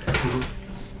dice.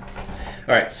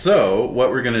 all right, so what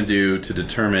we're gonna do to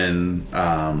determine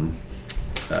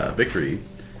victory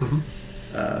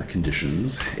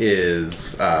conditions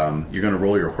is you're gonna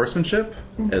roll your horsemanship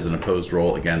as an opposed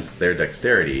roll against their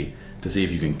dexterity to see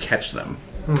if you can catch them.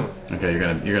 Okay, you're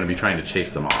gonna be trying to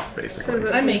chase them off, So basically. is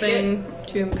that I make something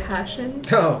to impassion?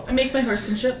 Oh, I make my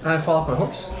horsemanship. I fall off my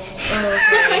horse. Oh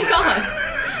my god.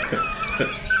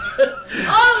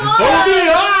 Oh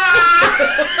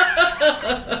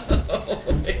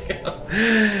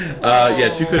my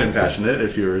Yes, you could impassion it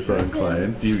if you were so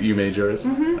inclined. You made yours?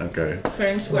 Okay. Fair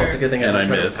and square. It's a good thing And I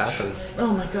tried missed. passion. Oh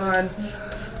my god.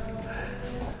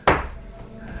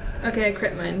 Okay, I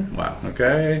crit mine. Wow,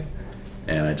 okay.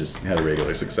 And I just had a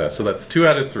regular success. So that's 2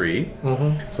 out of 3.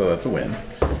 So that's a win.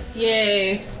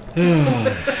 Yay.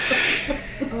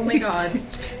 Oh my god.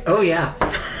 Oh yeah.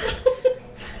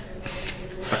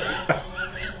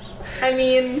 I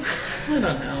mean, I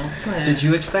don't know. Did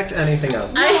you expect anything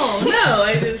else? No,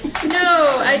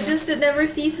 it never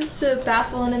ceases to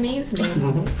baffle and amaze me.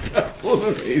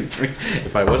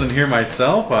 If I wasn't here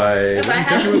myself, If I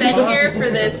hadn't been here for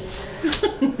possible.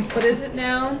 this, what is it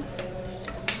now?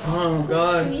 Oh 2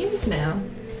 god. years now.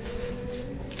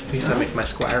 At least I make my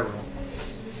squire roll.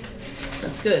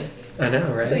 That's good. I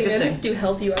know, right? So you Good managed to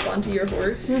help you up onto your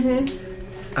horse?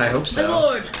 I hope so. My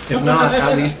lord. If not,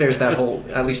 at least there's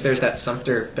that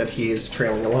sumpter that he is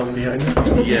trailing along behind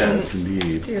me. Yes,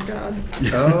 indeed. Dear God.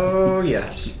 Oh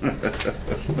yes.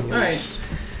 Alright.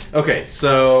 Okay,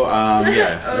 so Oh,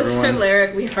 everyone. Sir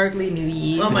Lyric, we hardly knew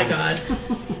ye. Oh my god.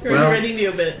 You're Well, ready to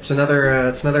a bit. It's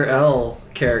another L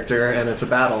character, and it's a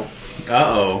battle.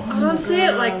 Uh-oh. Oh, don't say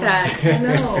it like that. I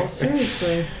know,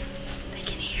 seriously. They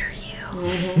can hear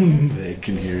you. They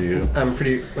can hear you. I'm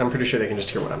pretty sure they can just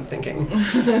hear what I'm thinking.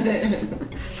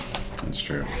 That's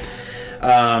true.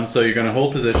 So you're going to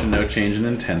hold position, no change in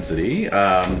intensity.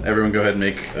 Everyone go ahead and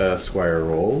make squire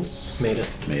rolls. Made it.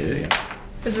 Made it, yeah.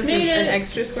 Is this Made an it.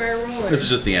 extra square roll? Or? This is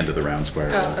just the end of the round squire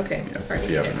roll. Oh, okay. Yeah, Alright. if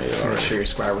you haven't made it So make already. sure your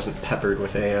squire wasn't peppered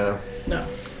with a No.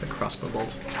 crossbow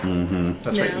bolt. Mm-hmm.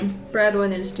 That's no, right.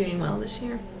 Bradwin is doing well this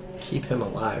year. Keep him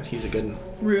alive. He's a good one.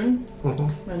 Rune?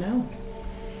 Mm-hmm. I know.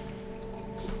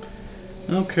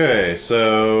 Okay,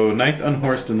 so knights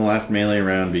unhorsed in the last melee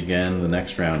round begin the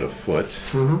next round afoot.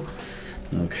 Mm-hmm.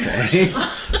 Okay.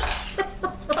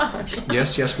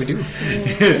 Yes, we do.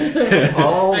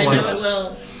 All I one know of it us.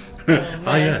 will.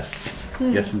 Ah, yes.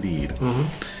 Yes, indeed. Mm-hmm.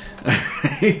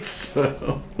 Alright,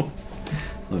 so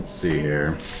let's see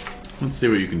here. Let's see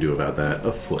what you can do about that.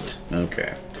 Afoot.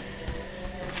 Okay.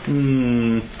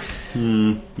 Good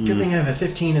thing I have a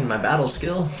 15 in my battle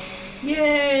skill.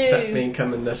 Yay! That may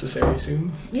come in necessary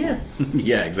soon. Yes.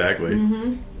 Yeah, exactly.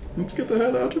 Mm-hmm. Let's get the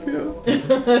head out of here.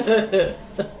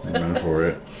 Run for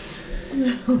it.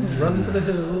 Run for the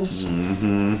hills.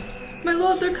 Mm-hmm. My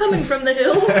lord, they're coming from the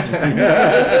hills.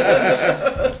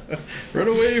 Run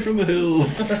away from the hills.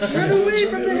 Run away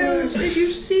from the hills. If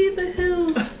you see the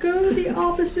hills, go the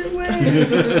opposite way.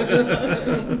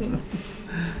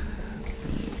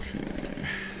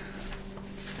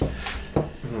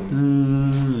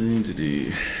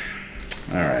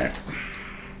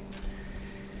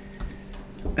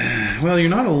 Well, you're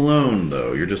not alone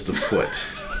though. You're just afoot.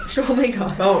 Oh my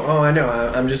god. Oh, I know.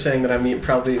 I'm just saying that I'm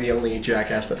probably the only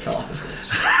jackass that fell off his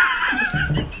horse.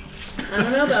 I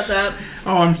don't know about that.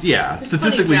 Oh, yeah.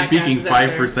 Statistically speaking,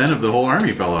 5% of the whole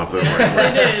army fell off their horse.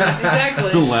 They did,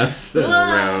 exactly. Last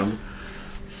round.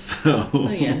 So. Oh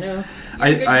yeah, no.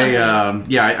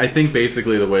 I think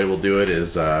basically the way we'll do it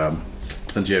is,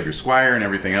 since you have your squire and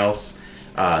everything else,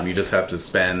 you just have to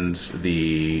spend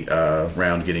the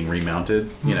round getting remounted.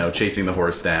 You know, chasing the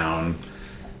horse down.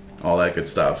 All that good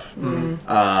stuff.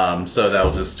 So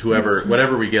that'll just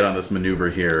whatever we get on this maneuver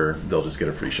here, they'll just get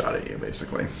a free shot at you,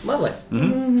 basically. Lovely.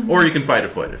 Or you can fight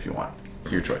afoot if you want.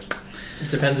 Your choice. It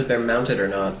depends if they're mounted or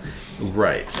not.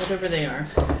 Right. Whatever they are.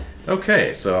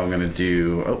 Okay, so I'm gonna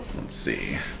do. Oh, let's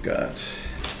see. Got.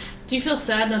 Do you feel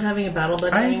sad not having a battle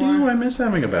buddy I anymore? do. I miss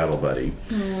having a battle buddy.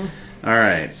 All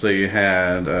right. So you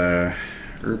had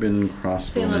urban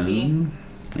crossbowmen.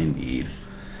 Indeed.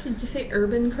 Did you say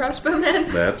urban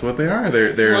crossbowmen? That's what they are.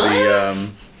 They're the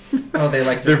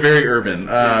they're very urban.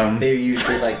 They're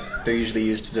usually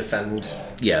used to defend.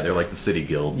 Yeah, they're like the city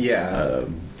guild. Yeah.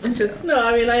 I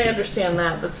understand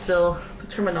that, but still, the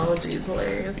terminology is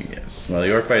hilarious. Yes. Well,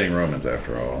 you are fighting Romans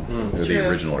after all. They're the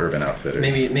original urban outfitters.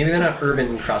 Maybe they're not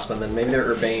urban crossbowmen. Maybe they're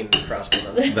urbane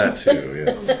crossbowmen. That too.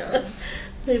 Yes. Oh my god.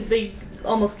 They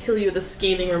almost kill you with a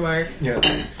scathing remark. Yeah.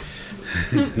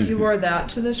 You wore that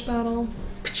to this battle?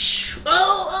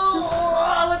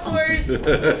 Oh, that's worse.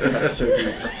 That's so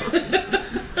deep.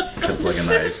 Cuts like a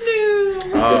knife.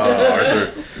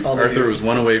 Oh, Arthur was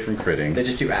one away from critting. They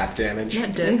just do app damage.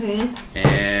 That did.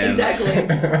 And exactly.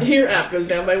 Your app goes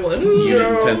down by 1. Unit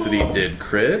intensity did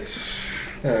crit.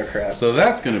 Oh crap. So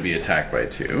that's going to be attacked by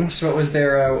 2. So what was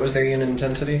their unit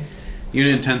intensity?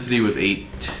 Unit intensity was 8.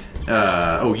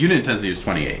 Unit intensity was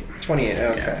 28. 28.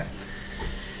 Okay. Yeah.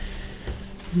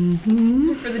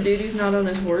 For the dude who's not on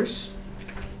his horse.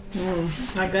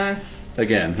 My guy.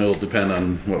 Again, it'll depend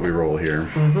on what we roll here.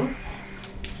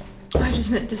 I just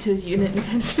meant, does his unit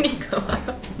intensity go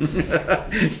up?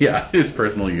 Yeah, his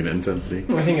personal unit intensity.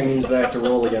 I think it means that I have to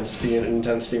roll against the unit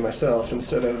intensity myself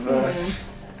instead of.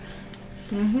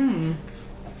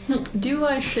 Do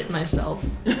I shit myself?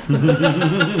 The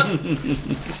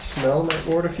smell might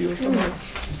ward a few of them.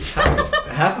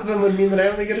 Half of them would mean that I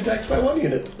only get attacked by 1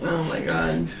 unit. Oh my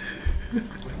god.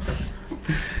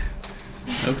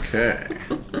 Okay.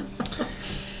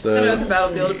 So I know it's a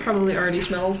battlefield. It probably already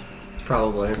smells.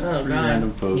 Probably. Oh god.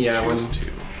 random foes. Yeah, when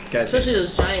guys. Especially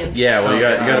those giants. Yeah, well, you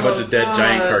got a bunch Oh, of dead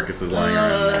giant God. carcasses lying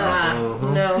around now.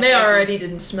 No. They already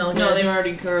didn't smell good. No, they were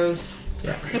already gross.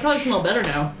 Yeah. They probably smell better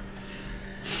now.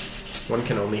 One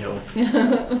can only hope.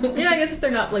 Yeah, I guess if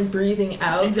they're not like breathing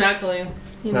out. Exactly.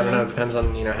 You I don't know. It depends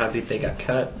on how deep they got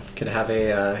cut. Could have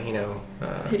a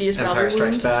hideous Empire battle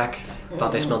Strikes wound. Back.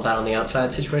 Thought they smelled bad on the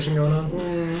outside situation going on.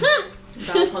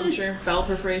 Bowel puncture, bowel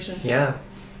perforation. Yeah.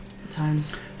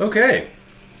 Times. Okay.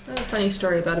 I have a funny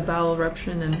story about a bowel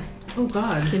eruption and Oh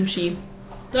god. kimchi.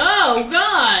 Oh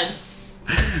god.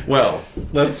 Well,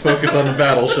 let's focus on the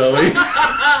battle, shall we?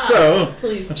 So,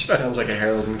 Please. Just sounds like a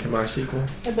Harold and Kumar sequel.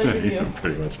 I beg of you.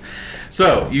 pretty much.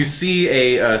 So you see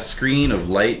a screen of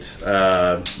light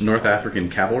North African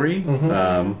cavalry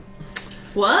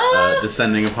What?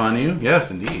 descending upon you. Yes,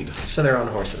 indeed. So they're on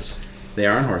horses. They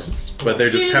are on horses, but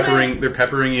they're just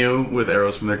peppering you with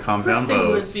arrows from their compound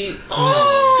bows. Would be,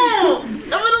 oh! I'm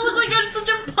gonna look like I'm such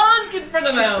a punk in front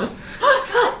of them.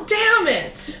 God damn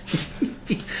it!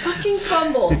 Fucking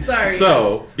fumble. Sorry.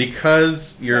 So,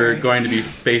 because you're going to be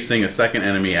facing a second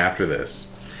enemy after this,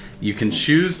 you can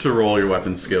choose to roll your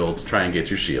weapon skill to try and get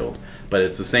your shield, but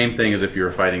it's the same thing as if you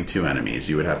were fighting 2 enemies.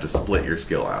 You would have to split your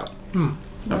skill out.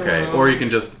 Okay, or you can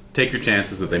just take your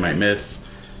chances that they might miss,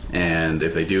 and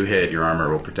if they do hit, your armor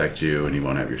will protect you, and you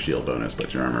won't have your shield bonus,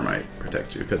 but your armor might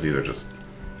protect you, because these are just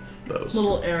bows.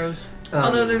 Little arrows.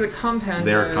 Although they're the compound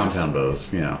They're bows. compound bows,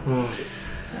 yeah.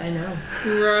 I know.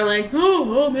 We were like,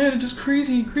 oh man, it does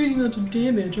crazy amounts of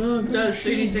damage. It does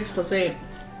 36 plus 8.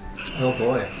 Oh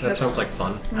boy, that sounds like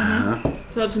fun.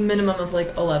 So it's a minimum of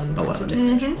like 11 points of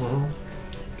 11. damage.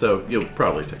 So you'll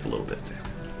probably take a little bit too.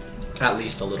 At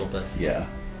least a little bit. Yeah.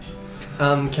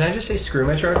 Can I just say screw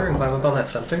my charger and climb up on that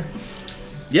sumpter?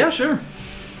 Yeah, sure.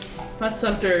 That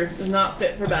sumpter is not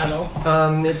fit for battle.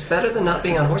 It's better than not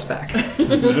being on horseback. That's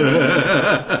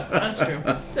true.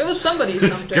 It was somebody's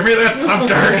sumpter. Give me that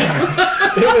sumpter!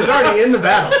 It was already in the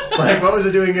battle. Like, what was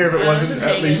it doing here if it wasn't just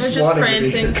at hanging. least It was just wanting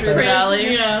prancing to be? through the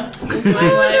valley. Yeah. With my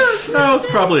life. No, it's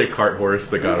probably a cart horse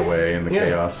that got away in the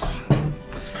chaos.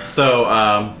 So,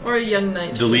 Or a young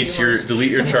knight. delete your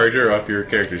charger off your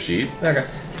character sheet. Okay.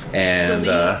 And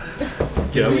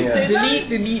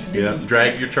delete.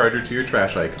 drag your charger to your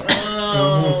trash icon.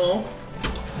 Oh.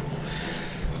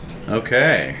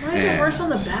 Okay. Why is your horse on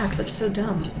the back? That's so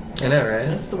dumb. I know, right?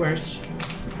 That's the worst.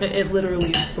 It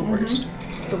literally is the worst.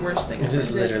 The worst thing It ever.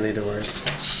 is literally the worst.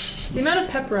 The amount of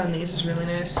pepper on these is really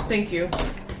nice. Thank you.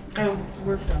 I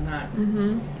worked on that.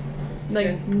 Like,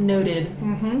 good. noted.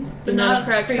 But not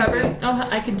cracked crazy. pepper. Oh,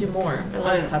 I could do more. I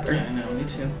love pepper. Yeah, I know, me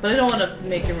too. But I don't want to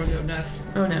make everyone go nuts.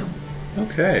 Oh no.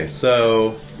 Okay,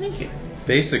 so Thank you.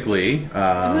 basically,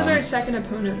 Who's our second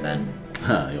opponent then?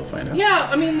 you'll find out. Yeah,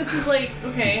 I mean, this is like,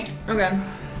 okay. Okay.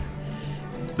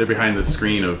 They're behind the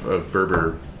screen of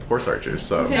Berber horse archers.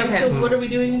 So Okay, so what are we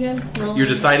doing again? Rolling? you're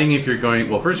deciding if you're going.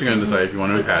 Well, first you're going to decide if you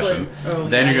want to Split. impassion. Oh,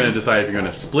 Then yeah. you're going to decide if you're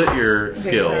going to split your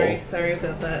skill. Sorry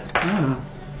about that. Oh,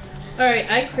 Alright,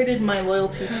 I created my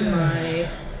loyalty to my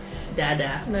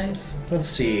dada. Nice. Let's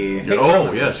see. Hate oh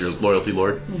Romans. yes, your loyalty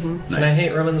lord. Can I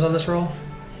hate Romans on this roll?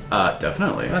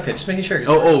 Definitely. Okay, just making sure.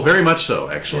 Oh, very much so,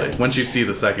 actually. Yeah. Once you see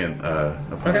the second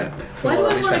opponent. Okay. Why do Well,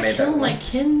 at I least I want made to that kill roll. my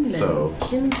kinsmen?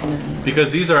 So-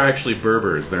 Because these are actually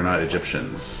Berbers, they're not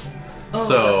Egyptians. Oh,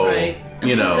 so, that's right.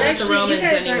 you know. Actually, Romans you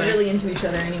guys anyway. aren't really into each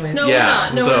other anyway. No, Yeah, we're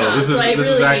not. No, so we're not. this is- Like, this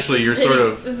is really, actually your it's sort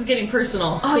getting- of- This is getting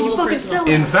personal. Oh, It's a you little fucking personal.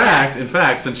 silly. In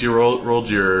fact, since you rolled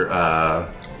your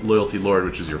loyalty lord,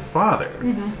 which is your father,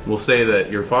 we'll say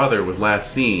that your father was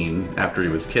last seen after he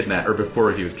was kidnapped, or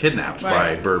before he was kidnapped by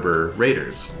Right. Berber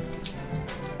raiders.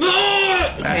 Okay.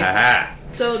 Ah-ha-ha.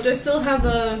 So, do I still have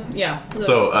a... Yeah.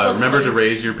 So plus remember 20. to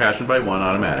raise your passion by 1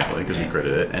 automatically because you Okay.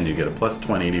 critted it, and you get a plus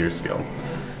 20 to your skill.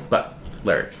 But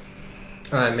Larry,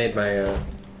 I made my.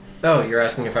 Oh, you're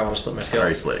asking if I want to split my skill? are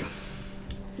you splitting?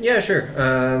 Yeah, sure.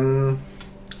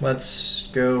 Let's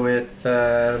go with.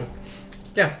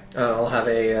 Yeah, I'll have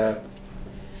a.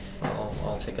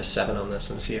 I'll take a 7 on this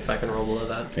and see if I can roll below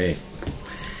that. Hey,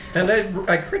 And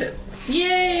I crit it.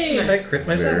 Yay! I crit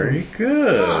my 7. very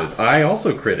good. Huh. I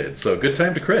also critted, so good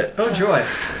time to crit. Oh joy!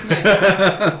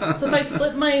 So if I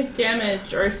split my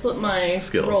damage, or I split my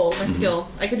Skill. roll, my skill,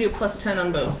 I could do a plus 10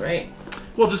 on both, right?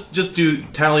 Well, just do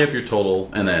tally up your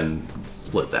total and then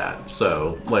split that.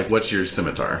 So, like, what's your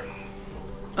scimitar?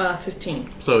 15.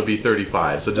 So it'd be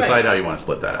 35. So decide Right. how you want to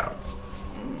split that out.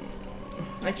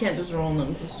 I can't just roll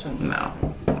them plus 10. No.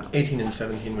 18 and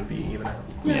 17 would be even out.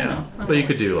 Yeah. But you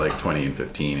could do like 20 and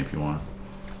 15 if you want.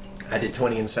 I did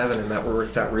 20 and 7, and that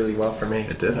worked out really well for me.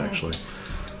 It did actually.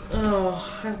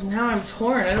 Oh, now I'm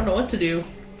torn. I don't know what to do.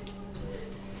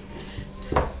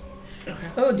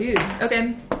 Okay. Oh, dude.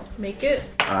 Okay. Make it.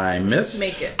 I missed.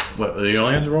 Make it. Well, you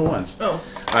only have to roll once. Oh,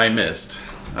 I missed.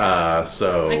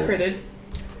 So I critted.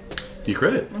 You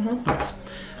critted. Nice.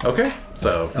 Okay.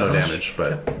 So no How much? damage,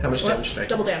 but How much What? damage did I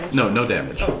Double damage. no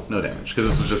damage. Oh. No damage because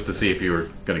this was just to see if you were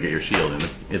going to get your shield in the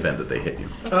event that they hit you.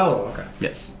 Oh, okay.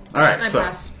 Yes. All right. I so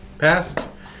pass. passed.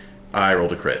 I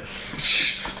rolled a crit.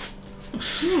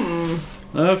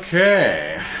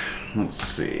 Okay. Let's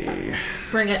see.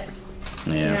 Bring it.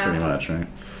 Yeah, pretty much, right?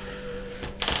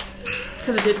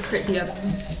 Because I did crit the other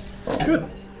one.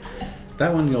 Good.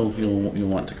 That one you'll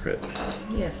want to crit.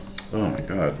 Yes. Oh my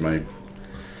god, my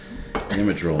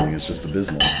damage rolling is just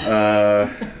abysmal.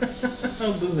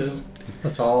 Oh, boo-hoo.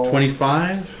 That's all.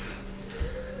 25.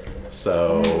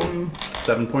 So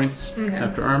 7 points Okay.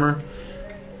 after armor.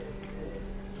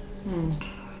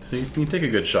 So you can take a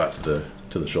good shot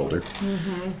to the shoulder.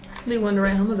 They wonder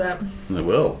right home of that. And it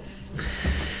will.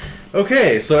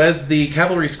 Okay, so as the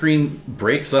cavalry screen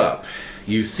breaks up,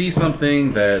 you see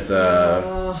something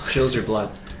that Chills your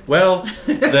blood. well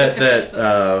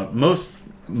that most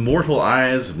mortal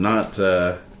eyes have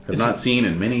not seen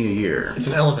in many a year. It's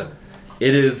an elephant.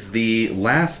 It is the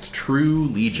last true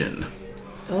legion.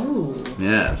 Oh.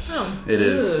 Yes, Oh. it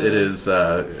is. It is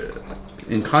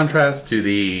in contrast to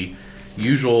the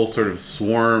usual sort of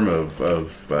swarm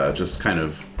of just kind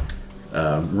of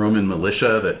Roman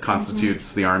militia that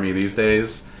constitutes the army these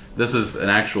days. This is an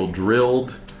actual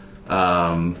drilled,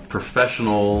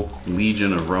 professional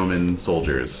legion of Roman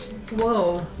soldiers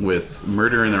Whoa. with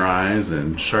murder in their eyes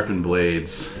and sharpened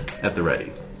blades at the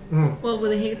ready. Well,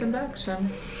 they hate them back, so.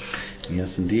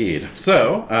 Yes, indeed.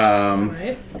 So,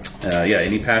 Right. yeah,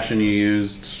 any passion you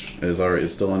used is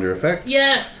still under effect.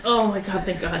 Yes. Oh my god,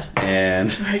 thank god. And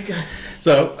My god.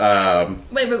 so,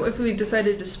 Wait, but if we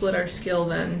decided to split our skill,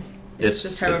 then it's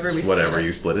just however we split whatever it.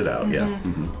 you split it out. Yeah.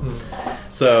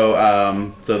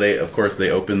 So, so they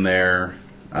open their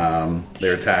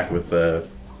attack with the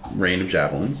rain of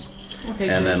javelins, Okay.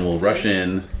 and good. then we'll rush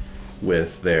in with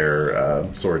their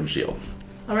sword and shield.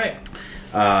 All right.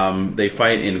 They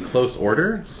fight in close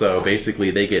order, so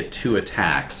basically they get 2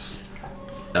 attacks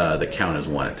that count as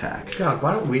one attack. God,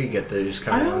 why don't we get these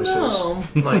kind of bonuses? I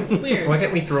don't know. Like, Weird. Why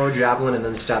can't we throw a javelin and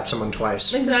then stab someone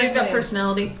twice? Exactly. They've got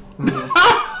personality.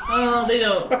 Oh, they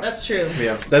don't. That's true.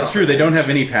 Yeah, That's true. They don't have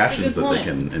any passions That's a that good they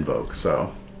can invoke.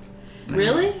 So.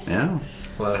 Really? Yeah.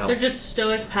 Well, that helps. They're just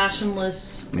stoic,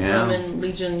 passionless Yeah. Roman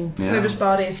legion. Yeah. They're just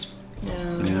bodies.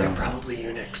 Yeah. They're probably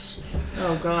eunuchs.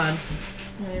 Oh God.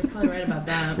 Yeah, you're probably right about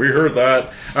that. We heard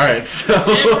that. All right, so.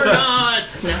 And we're not.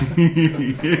 No.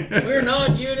 We're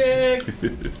not eunuchs.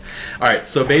 All right,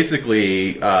 so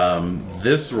basically,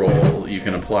 this roll you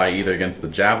can apply either against the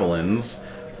javelins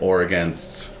or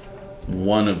against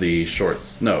one of the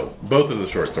both of the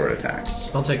short sword attacks.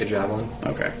 I'll take a javelin.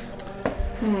 Okay.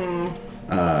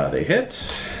 They hit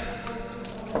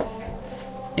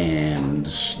and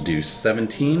do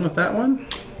 17 with that one.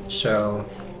 So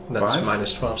that's 5?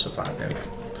 minus 12, so 5. Yeah.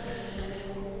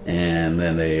 And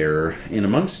then they are in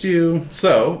amongst you.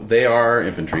 So they are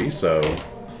infantry, so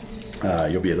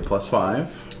you'll be at a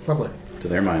 +5 Lovely. to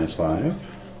their -5.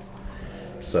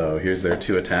 So here's their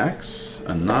 2 attacks,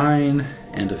 a 9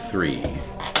 and a 3.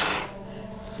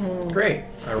 Great.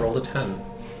 I rolled a 10.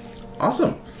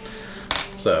 Awesome.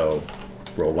 So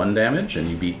roll 1 damage and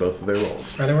you beat both of their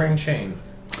rolls. Are they wearing chain?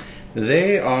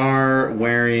 They are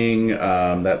wearing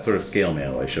that sort of scale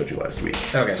mail I showed you last week.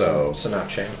 Okay, so not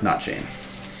chain. Not chain.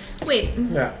 Wait.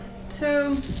 Yeah.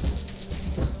 So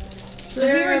we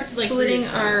They're were splitting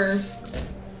our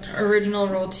original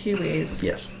roll 2 ways.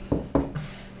 Yes.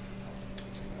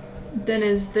 Then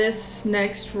is this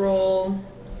next roll?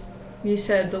 You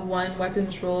said the 1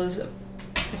 weapons roll is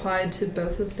applied to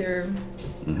both of their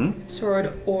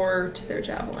sword or to their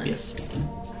javelin. Yes.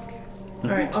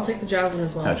 Alright, I'll take the javelin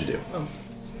as well. How'd you do? Oh.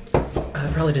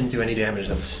 I probably didn't do any damage.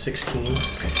 That was 16.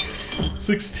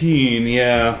 16,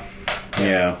 yeah.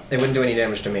 Yeah. It wouldn't do any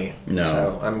damage to me. No.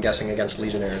 So I'm guessing against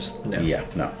legionnaires. No. Yeah,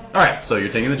 no. Alright, so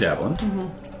you're taking the javelin.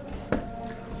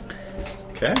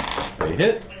 Okay, they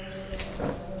hit.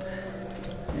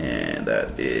 And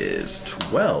that is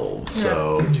 12,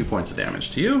 so 2 points of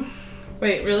damage to you.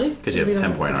 Wait, really? Because you have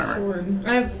 10-point armor. Sword.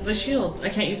 I have a shield. I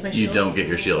can't use my shield. You don't get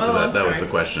your shield, Oh, because that was sorry.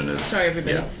 the question. Sorry,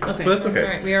 everybody. Yeah. Okay. But that's okay.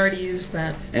 Alright, we already used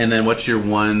that. And then what's your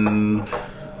one...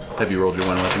 Have you rolled your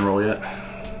 1 weapon roll yet?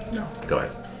 No. Go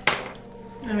ahead.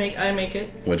 I make it.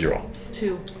 What'd you roll?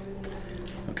 2.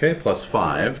 Okay,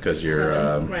 +5, because you're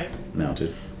 7, right.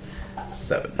 mounted.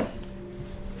 7.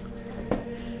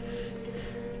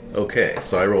 Okay,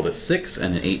 so I rolled a 6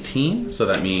 and an 18, so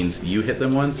that means you hit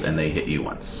them once and they hit you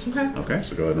once. Okay. Okay,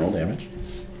 so go ahead and roll damage.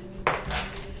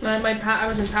 I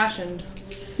was impassioned.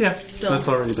 Yeah, Still. that's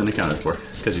already been accounted for,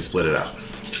 because you split it out.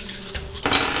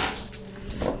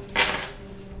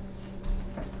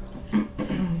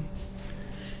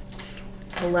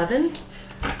 $11.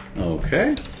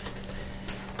 Okay.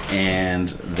 And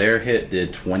their hit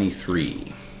did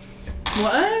 23.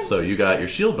 What? So you got your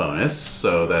shield bonus,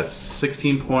 so that's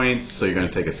 16 points, so you're going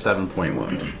to take a 7-point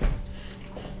wound.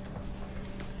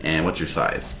 And what's your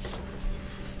size?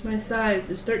 My size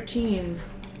is 13.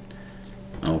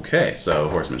 Okay, so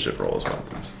horsemanship roll as well,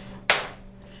 please.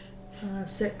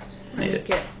 6. I Made make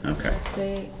it. it. Okay.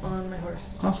 Stay on my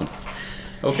horse. Awesome.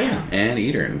 Okay, and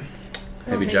Edern.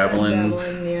 Heavy take javelin. that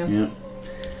javelin, yeah. Yep.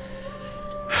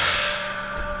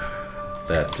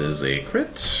 That is a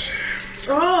crit.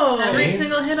 Oh! Every See?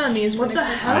 single hit on these. What the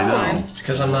hell? I know. It's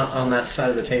because I'm not on that side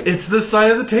of the table. It's the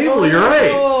side of the table, you're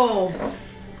right. Oh!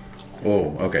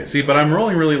 Oh, okay. See, but I'm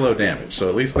rolling really low damage, so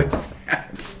at least there's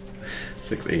that.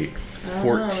 6, 8,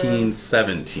 14,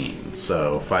 17.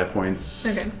 So 5 points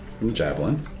Okay. from the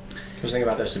javelin. I was thinking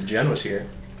about this if Jen was here.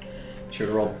 She would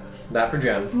have rolled that for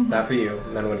Jen, that for you,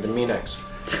 and then it would have been me next.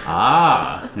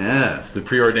 Ah, yes, the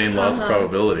preordained laws of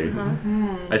probability.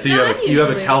 I see No, you have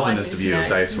a usually Calvinist the one view of who's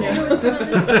dice next. roll.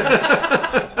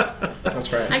 That's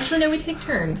right. Actually, no, we take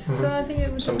turns, so I think it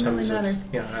would doesn't really Sometimes matter.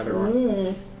 it's, either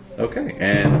or. Okay,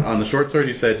 and on the short sword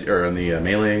you said, or on the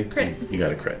melee, Crit. you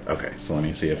got a crit. Okay, so let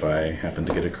me see if I happen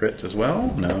to get a crit as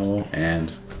well. No,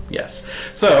 and yes.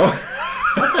 So,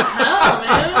 What the hell,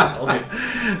 man? Told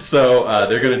you. so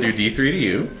they're going to do D3 to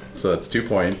you, so that's 2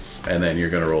 points, and then you're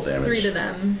going to roll damage. 3 to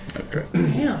them. Okay.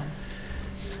 Damn.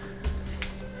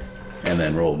 And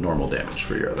then roll normal damage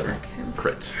for your other Okay.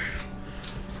 crit.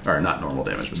 Or not normal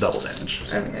damage, but double damage.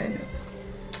 Okay.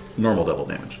 Normal double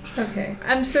damage. Okay.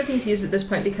 I'm so confused at this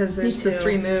point because there's Me the too.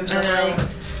 3 moves. I I'm know. like,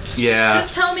 Yeah.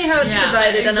 just tell me how it's Yeah,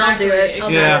 divided and I'll do it. exactly,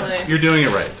 I'll Yeah, do it. you're doing it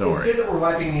right. Don't It's worry. good that we're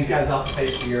wiping these guys off the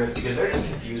face of the earth because they're just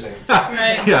confusing.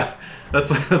 Right. Yeah,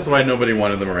 that's why nobody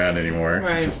wanted them around anymore.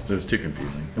 Right. It was too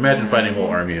confusing. Imagine fighting a whole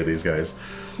army of these guys.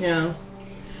 Yeah.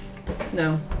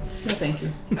 No. No, thank you.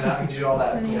 I do all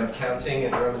that, counting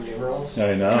and Roman numerals.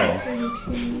 I know.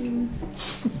 32.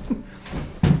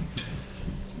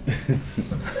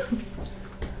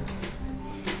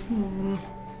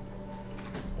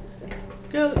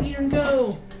 Go, Eden,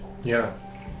 go. Yeah.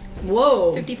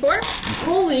 Whoa. 54?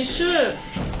 Holy shit.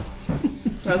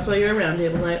 That's why you're a round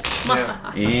table knight.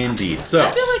 Yeah. Indeed. So.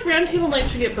 I feel like round table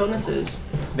knights should get bonuses.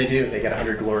 They do. They get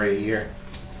 100 glory a year.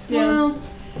 Yeah. Well,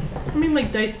 I mean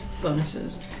like dice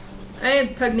bonuses.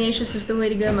 Pugnacious is the way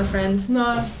to go, my friend. No,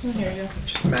 I hear you.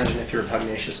 Just imagine if you were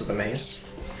pugnacious with a mace.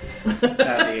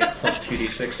 That'd be plus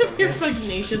 2d6 on You're hits.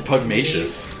 pugnacious.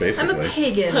 Pugnacious, basically. I'm a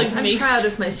pagan. I'm Pugnacious. proud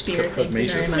of my spirit. Thank you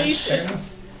very much.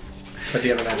 But do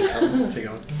you have a magic helmet to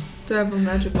go with it? Do I have a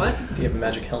magic what? Do you have a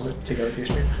magic helmet to go with your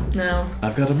spear? No.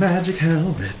 I've got a magic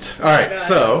helmet. Alright,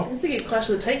 so. I think it's Clash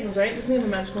of the Titans, right? Doesn't he have a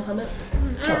magical helmet?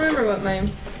 I don't remember what my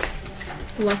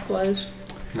luck was.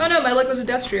 Oh no, my luck was a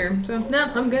destrier. So no,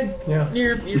 I'm good. Yeah.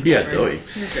 You're Yeah, totally.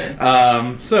 You're good.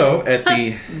 So at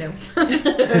the No.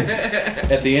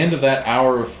 at the end of that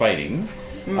hour of fighting,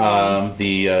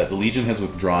 the Legion has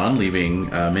withdrawn, leaving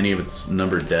many of its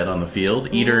numbered dead on the field.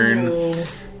 Edern, Ooh.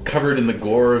 covered in the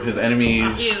gore of his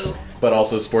enemies, Ew. but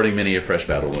also sporting many a fresh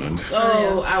battle wound.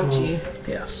 Oh, yes. ouchie.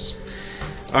 Yes.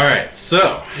 All right,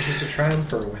 so Is this a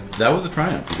triumph or a win? that was a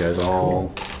triumph. You guys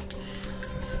all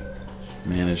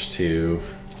managed to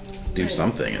do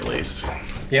something at least.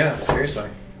 Yeah, seriously.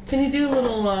 Can you do a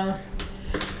little,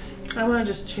 I want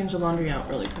to just change the laundry out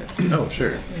really quick. Oh,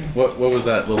 sure. What was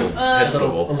that little head A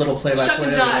swivel? little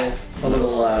play-by-play, a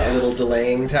little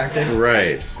delaying tactic.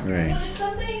 Right. It's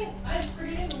something, I'm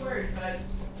forgetting the word, but...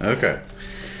 Okay.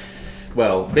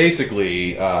 Well,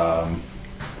 basically,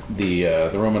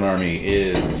 the Roman army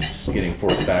is getting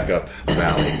forced back up the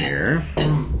valley here.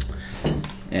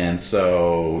 And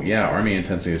so, yeah, army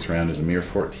intensity this round is a mere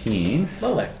 14.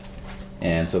 Lovely.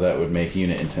 And so that would make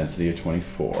unit intensity of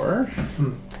 24.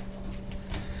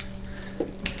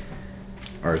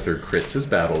 Arthur crits his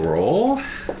battle roll.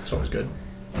 It's always good.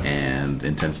 And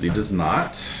intensity does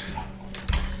not.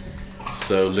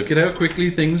 So look at how quickly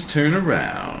things turn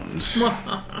around.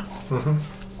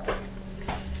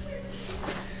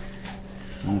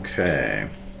 Okay.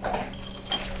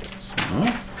 So,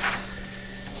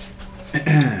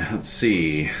 let's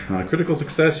see. On a critical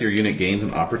success, your unit gains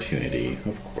an opportunity.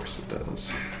 Of course it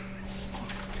does.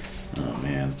 Oh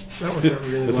man, that worked out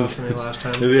really well for me last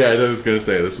time. Yeah, I was going to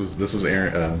say this was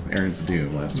Aaron's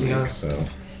doom last week. So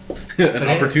an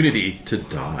opportunity to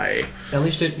die. At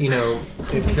least it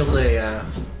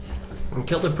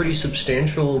killed a pretty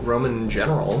substantial Roman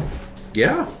general.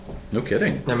 Yeah, no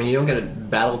kidding. I mean, you don't get a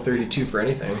battle 32 for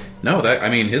anything. No,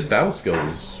 his battle skill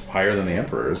is higher than the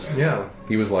Emperor's. Yeah.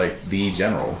 He was like the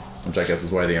general, which I guess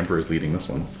is why the Emperor is leading this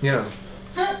one. Yeah.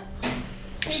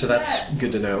 So that's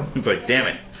good to know. It's like, damn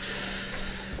it.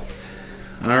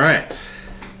 All right.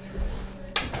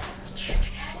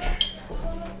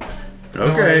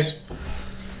 Okay.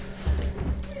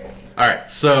 All right.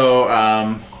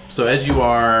 So as you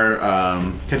are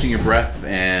catching your breath,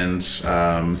 and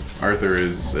Arthur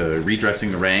is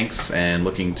redressing the ranks and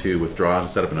looking to withdraw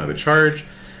to set up another charge,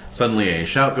 suddenly a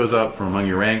shout goes up from among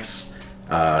your ranks.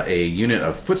 A unit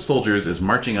of foot soldiers is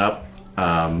marching up,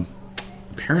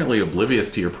 apparently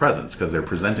oblivious to your presence because they're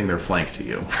presenting their flank to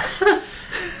you.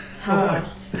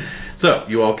 So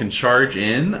you all can charge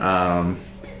in.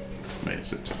 Wait,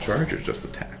 is it charge or just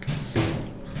attack? Let's see.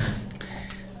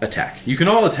 Attack. You can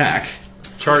all attack.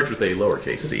 Charge with a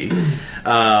lowercase c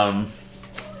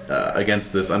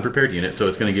against this unprepared unit, so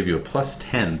it's going to give you a plus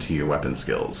 10 to your weapon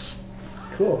skills.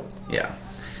 Cool. Yeah.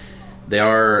 They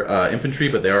are infantry,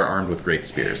 but they are armed with great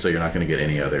spears, so you're not going to get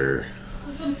any other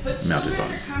mounted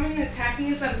bones. Are coming and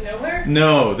attacking us out of nowhere?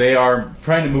 No, they are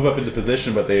trying to move up into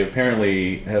position, but they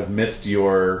apparently have missed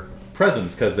your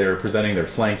presence because they're presenting their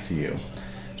flank to you.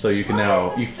 So you can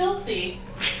now... filthy.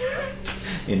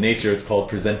 In nature, it's called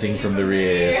presenting from the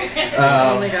rear.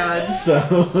 Oh my god. So...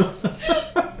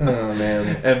 oh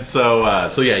man. And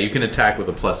so yeah, you can attack with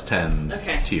a plus 10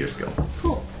 to your skill.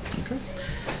 Cool. Okay.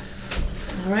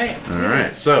 All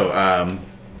right. So,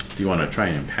 do you want to try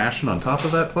and impassion on top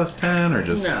of that plus 10, or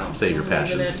just save your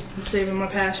passions? I'm saving my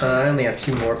passion. I only have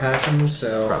 2 more passions,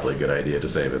 so... Probably a good idea to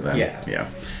save it then. Yeah.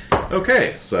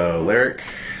 Okay, so Lyric,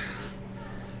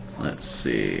 let's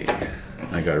see.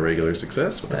 I got a regular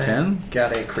success with a 10.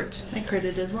 Got a crit. I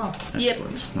critted as well.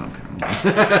 Excellent. Okay.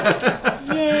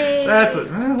 Yay! That's it.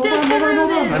 Hold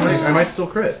on. I might still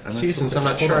crit. See, since I'm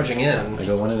not charging in, I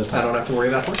go one at a time. I don't have to worry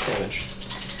about force damage.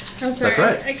 I'm sorry.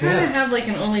 That's right. I kind of have like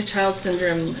an only child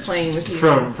syndrome playing with you.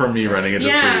 From me running it just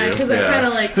for you. Because I'm kind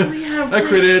of like, oh yeah. I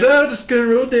critted. Oh, just gonna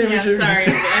roll damage. Yeah, sorry.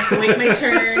 I have to wait my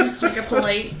turn like a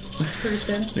polite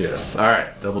person. Yes. All right.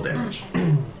 Double damage.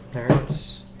 All right.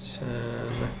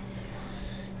 10,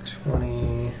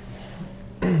 20,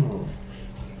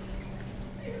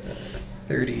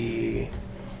 30,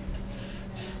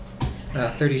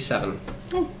 37.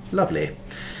 Lovely.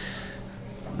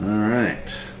 All right.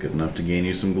 Good enough to gain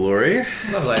you some glory.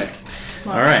 Lovely.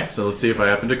 All right. So let's see if I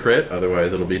happen to crit.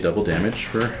 Otherwise, it'll be double damage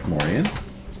for Morian.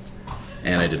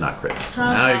 And I did not crit. So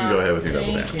now you can go ahead with your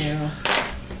double damage. Thank you.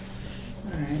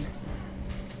 Alright.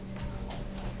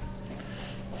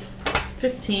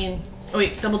 15. Oh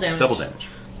wait, double damage. Double damage.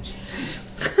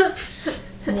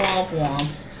 Womp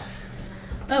womp.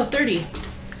 Oh, 30.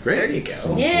 Great. There you go.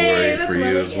 Some Yay, glory that's for what I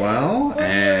you like as it. well.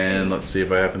 And let's see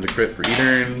if I happen to crit for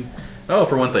Etern. Oh,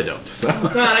 for once I don't. So. Oh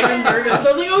god, I got nervous. I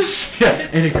was like, oh shit. Yeah,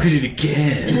 and it critted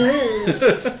again.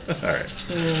 Alright.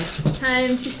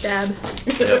 Time to stab.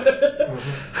 Yep.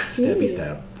 Stabby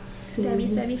stab. Stabby,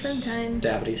 stabby, fun time.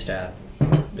 Stabbity stab.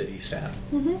 Bitty stab.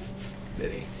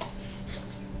 Bitty.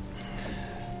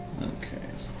 Okay.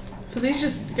 So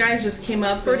these guys just came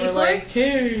up and were 44? like,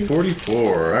 hey.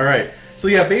 44. Alright. So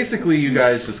yeah, basically you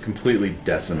guys just completely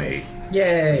decimate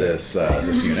Yay! this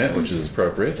unit, which is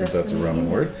appropriate since that's a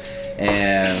Roman word.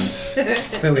 And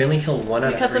Wait, we only killed 1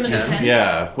 out of cut every them into 10? 10?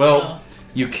 yeah, well,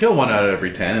 you kill 1 out of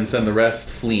every 10 and send the rest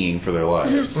fleeing for their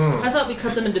lives. I thought we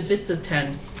cut them into bits of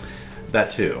 10.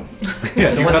 That too.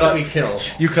 Yeah, The ones that we kill.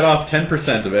 You cut off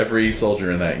 10% of every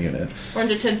soldier in that unit. Or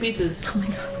into 10 pieces. Oh my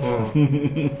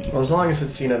god. Well, as long as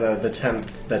it's the 10th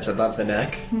that's above the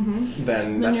neck,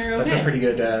 then that's you're that's okay. a pretty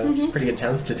good that's a pretty good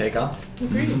 10th to take off.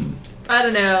 Mhm. I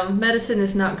don't know. Medicine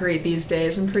is not great these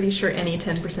days. I'm pretty sure any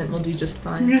 10% will do just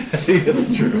fine.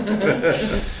 It's true.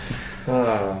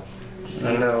 I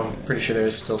don't know. I'm pretty sure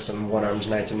there's still some one-armed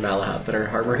knights in Malahat that are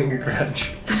harboring a grudge.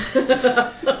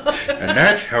 And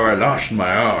that's how I lost my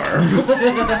arm.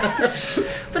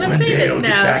 But I'm One day I'll famous get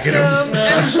now, back at so 'em.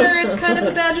 I'm sure it's kind of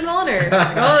a badge of honor.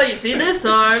 Like, oh, you see this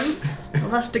arm? I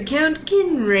lost to Count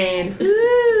Kinraid.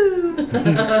 Ooh.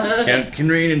 Count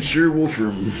Kinraid and Sir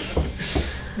Wolfram.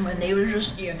 When they were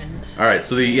just youngins. All right,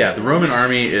 so the Roman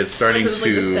army is starting This was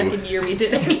like the to. second year we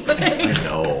did I anything.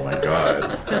 know, oh my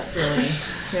God. That's silly.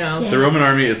 Yeah. The Roman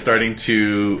army is starting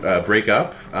to break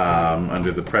up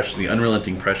under the pressure, the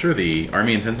unrelenting pressure. The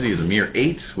army intensity is a mere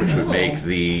 8, which would make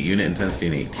the unit intensity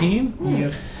an 18.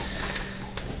 Yep.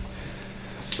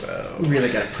 So We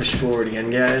really gotta push forward again,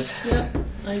 guys. Yep,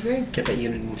 I agree. Get that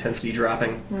unit intensity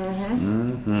dropping.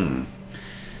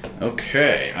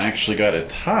 Okay, I actually got a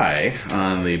tie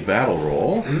on the battle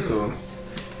roll, Ooh.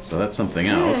 so that's something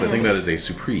else. I think that is a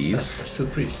surprise. That's a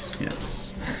surprise.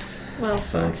 Yes. Well,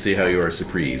 So let's see how you are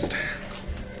surprised.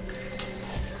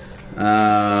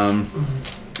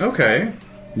 Okay.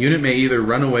 Unit may either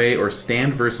run away or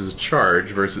stand versus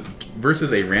charge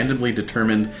versus a randomly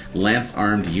determined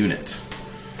lance-armed unit.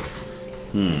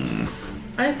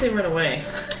 I say run away.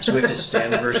 So we have to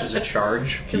stand versus a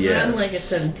charge. Because Yes. I'm like at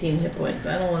 17 hit points.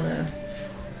 I don't want to.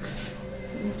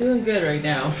 I'm doing good right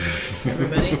now,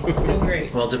 everybody. Doing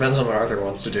great. Well, it depends on what Arthur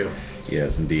wants to do.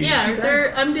 Yes, indeed. Yeah,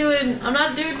 Arthur, I'm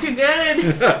not doing too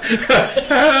good.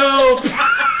 Help!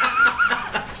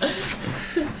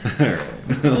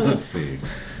 Alright, let's see.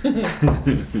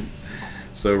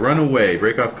 So run away,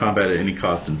 break off combat at any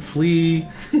cost and flee.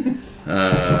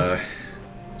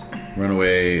 Run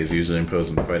away is usually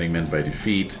imposed on fighting men by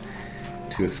defeat.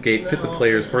 To escape, pit the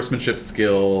player's horsemanship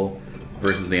skill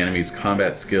versus the enemy's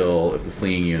combat skill if the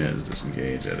fleeing unit is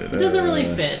disengaged. It doesn't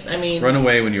really fit. I mean, Run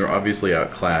away when you're obviously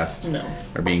outclassed, No.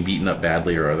 are being beaten up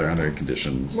badly, or other under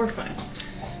conditions. We're fine.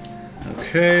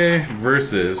 Okay,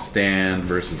 versus stand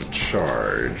versus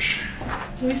charge.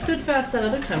 We stood fast that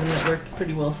other time, and that worked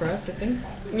pretty well for us, I think.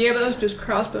 yeah, but that was just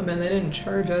crossbowmen. They didn't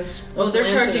charge us. Oh, they're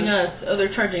Lances. charging us. Oh, they're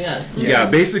charging us. Yeah,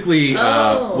 basically,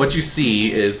 Oh. what you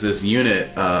see is this unit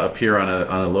appear on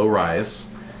a low rise,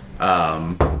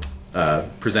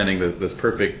 presenting this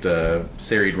perfect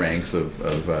serried ranks of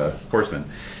horsemen.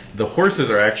 The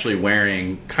horses are actually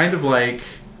wearing kind of like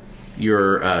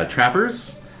your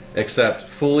trappers, except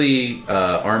fully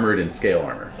armored in scale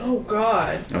armor. Oh,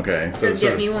 God. Okay, so Could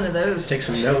get me one of those. Let's take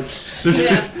some notes.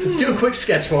 Yeah. Let's do a quick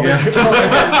sketch while Yeah. we're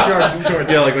charging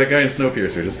towards yeah, like that guy in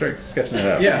Snowpiercer. Just start sketching it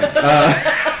out. Yeah.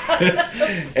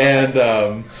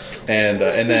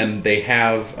 And then they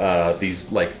have these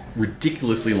like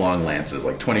ridiculously long lances,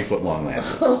 like 20-foot long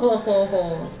lances.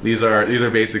 These are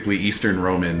basically Eastern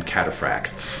Roman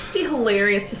cataphracts. It'd be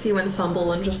hilarious to see one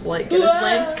fumble and just like get his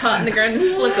lance caught in the ground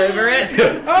and flip over it.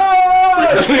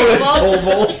 Pole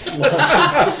vaults.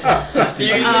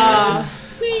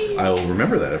 I will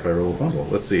remember that if I roll a fumble.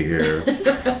 Let's see here.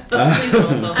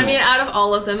 I mean, out of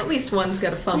all of them, at least one's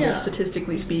got a fumble,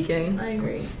 statistically speaking. I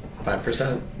agree.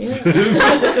 5%.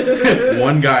 Yeah.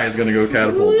 One guy is going to go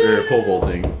pole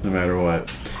vaulting, no matter what.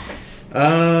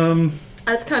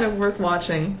 That's kind of worth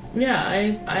watching. Yeah,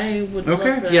 I would. Okay.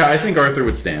 Love that. Yeah, I think Arthur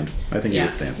would stand. I think he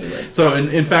would stand. He would. So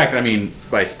in fact, I mean,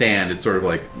 by stand, it's sort of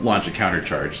like launch a counter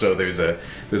charge. So there's a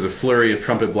flurry of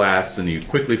trumpet blasts, and you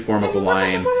quickly form up a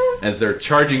line as they're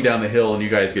charging down the hill, and you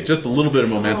guys get just a little bit of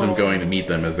momentum going to meet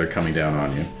them as they're coming down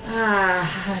on you.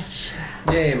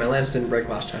 Yay! My lance didn't break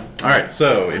last time. All right.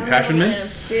 So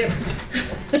impassionments. Yep.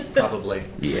 Probably.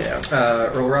 Yeah.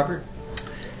 Roll Robert.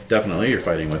 Definitely, you're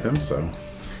fighting with him, so.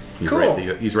 Cool.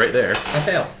 He's right there. I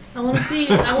fail. I want to see.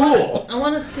 I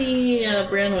want to see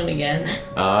Branwyn again.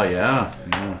 Oh yeah.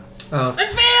 Oh. I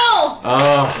fail.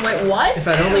 Oh. Wait, what? If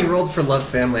I'd only rolled for Love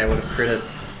Family, I would have critted.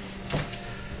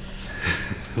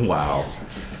 Wow.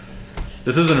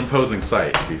 This is an imposing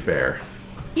sight, to be fair.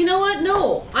 You know what?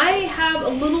 No, I have a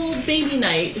little baby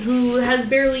knight who has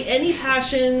barely any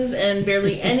passions and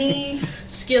barely any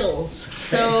skills.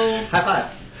 So High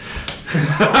five.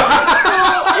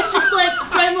 it's just like,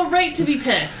 so I have a right to be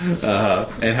pissed.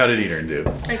 And how did Eatern do?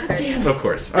 Okay. Of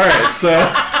course. All right. So.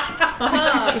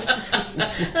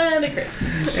 And a crit.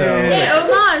 So, Hey,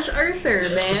 homage, Arthur,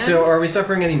 man. so are we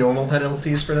suffering any normal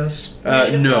penalties for this?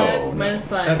 No.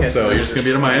 -5. Okay. So you're just gonna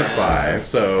be at a -5.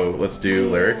 So let's do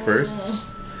Lyric first.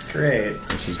 Great.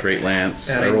 Which is Great Lance.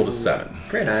 And I rolled a 7.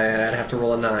 Great. I'd have to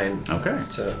roll a 9. Okay.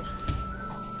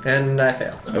 And I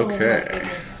fail. Okay.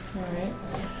 All right.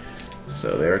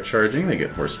 So they are charging. They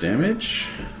get force damage.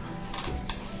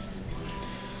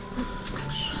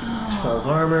 12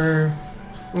 armor.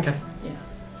 Okay. Yeah.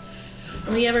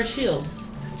 And we have our shields.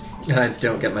 I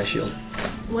don't get my shield.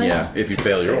 What? Yeah, if you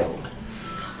fail your roll. Oh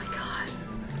my god.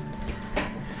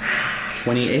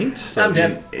 28. So I'm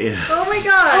dead. Yeah. Oh my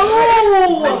god.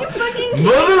 Oh! Are you fucking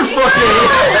Motherfucker!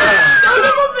 Son of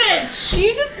a bitch!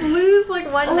 You just lose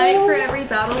like one night for every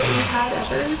battle that you've had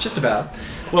ever? Just about.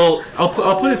 Well,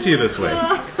 I'll put it to you this way.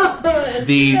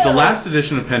 The last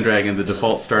edition of Pendragon, the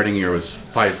default starting year was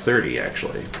 530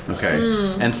 actually. Okay,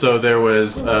 and so there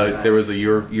was a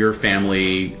your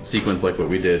family sequence like what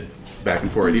we did back in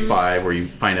 485, where you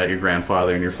find out your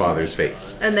grandfather and your father's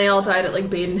fates. And they all died at like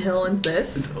Baden Hill and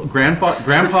this?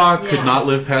 Grandpa could not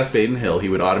live past Baden Hill. He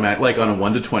would automatically, like on a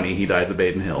 1 to 20, he dies at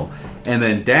Baden Hill. And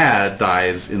then Dad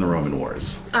dies in the Roman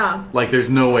Wars. Ah. Like there's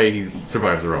no way he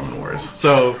survives the Roman Wars.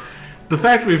 So the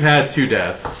fact we've had 2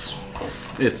 deaths,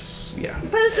 it's, yeah.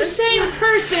 But it's the same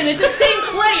person. It's the same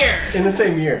player. In the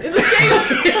same year. It's the same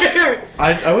player.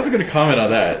 I wasn't going to comment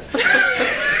on that.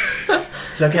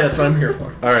 It's okay, that's what I'm here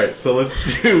for. All right, so let's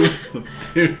do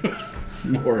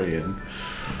Morian.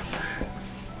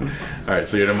 All right,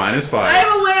 so you're at a -5.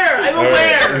 I'm aware. I'm All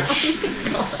aware. right.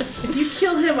 If you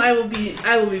kill him, I will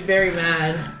be very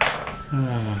mad.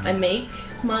 I make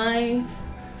my.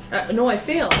 No, I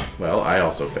fail. Well, I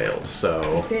also failed,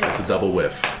 so You failed. it's a double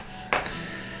whiff.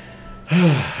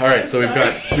 All right, so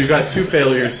we've got 2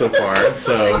 failures so far.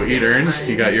 So Eatern,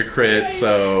 you got your crit.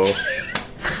 So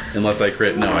unless I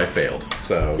crit, no, I failed.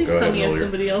 So Please go tell ahead me and you roll have your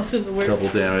somebody else in the work. double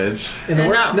damage. In the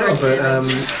And works, not no, horse but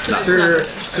damage.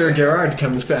 Sir Gerard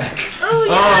comes back.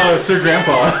 Oh, Sir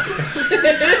Grandpa.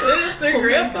 Their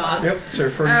grandpa. Yep,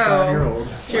 Sir 45-year-old.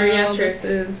 Sure, yeah, Wow, sure. This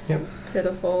is Yep.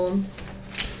 pitiful.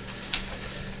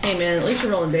 Hey man, at least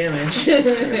you're rolling damage.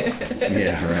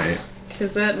 Yeah, right.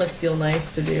 Because that must feel nice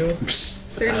to do.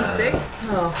 36?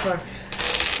 Oh fuck.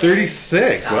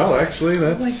 36. Well, actually,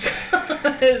 Oh my that's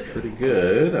god. pretty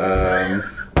good.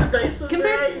 The dice was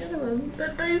Compared to right. the other ones. The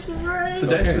dice was right. The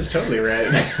dice was totally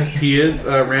right. He is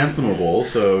ransomable,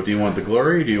 so do you want the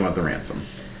glory or do you want the ransom?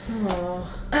 Oh.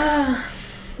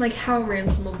 Like how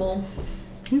ransomable?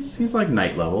 He's like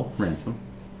knight level ransom.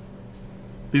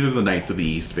 These are the knights of the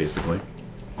east, basically.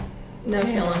 No,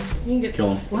 kill him. You can get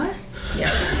Kill him. What?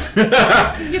 Yeah. You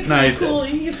can get Nice. some cool.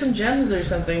 You can get some gems or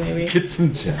something maybe. Get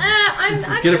some gems. I'm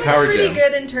Get a doing power pretty gem.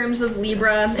 good in terms of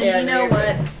Libra, and Yeah, you know you're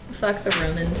what? Fuck the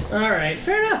Romans. All right.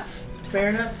 Fair enough. Fair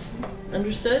enough.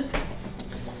 Understood.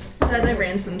 Besides, I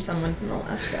ransomed someone from the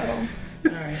last battle.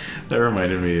 All right. That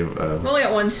reminded me of I've only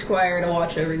got one squire to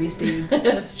watch over these dudes.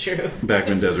 That's true. back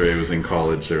when Desiree was in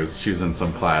college. She was in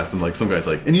some class, and like some guy's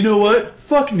like, and you know what?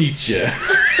 Fuck Nietzsche. Yeah,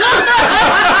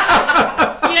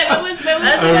 that was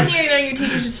That's when your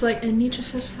teacher's just like, and Nietzsche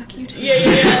says fuck you too. Yeah.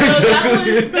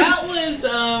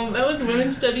 No, that was women's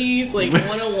women's studies, like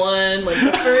 101, like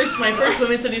my first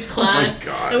women's studies class. Oh my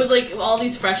God. It was like all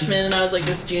these freshmen, and I was like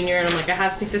this junior, and I'm like, I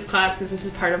have to take this class because this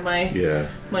is part of my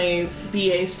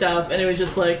BA stuff, and it was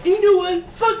just like, you know what?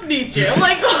 Fuck Nietzsche. I'm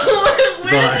like,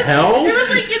 where the hell? It was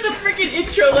like in the freaking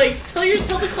intro, like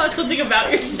tell the class something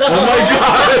about yourself. Oh my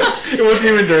God! It wasn't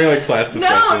even during like class discussion.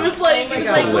 No, it was like,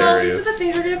 well, hilarious. these are the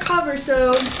things we're gonna cover.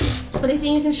 So,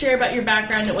 anything you can share about your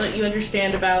background and what you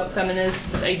understand about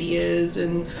feminist ideas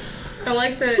and. I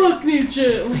like that. Fuck Nietzsche.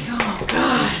 I'm like, oh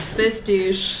God. This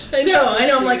douche. I know.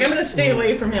 I'm like, I'm gonna stay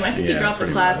away from him. I think he dropped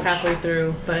the class much. halfway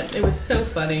through, but it was so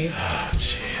funny. Oh,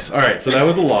 jeez. All right, so that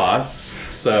was a loss.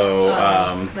 So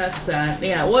that's that.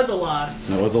 Yeah, it was a loss.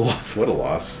 That was a loss. What a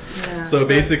loss. Yeah. So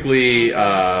basically,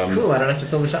 cool. I don't have to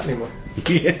fill this out anymore.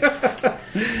 Yeah.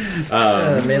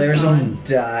 Melee results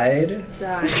died.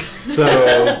 So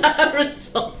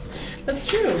that's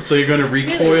true. So you're going to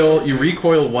recoil. You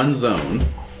recoil one zone.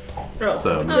 Oh,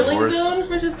 So killing zone?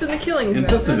 We're just in the killing zone.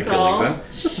 Just in the That's killing all. zone.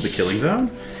 Just in the killing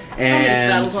zone. And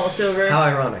battle's almost over. How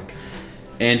ironic.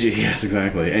 And yes,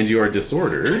 exactly. And you are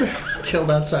disordered.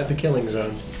 Killed outside the killing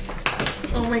zone.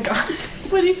 Oh my God.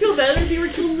 Would you feel better if you were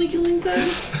killed in the killing zone?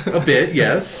 A bit,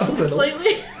 yes. A little.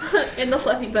 Slightly. In the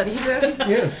fluffy buddy zone.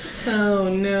 Yeah. Oh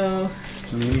no.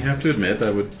 I mean, you have to admit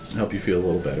that would help you feel a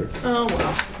little better. Oh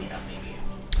well. Yeah, maybe.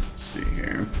 Let's see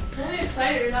here. Only a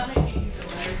cider, that might make you feel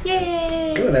better.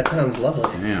 Yay! Ooh, that sounds lovely.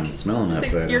 Damn, smelling that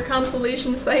cider. Your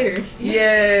consolation cider.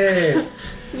 Yay!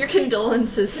 Your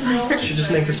condolences cider. Should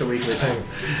just make this a weekly thing.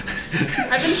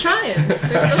 I've been trying.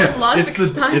 There's little lots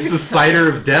expired. It's the cider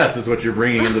of death is what you're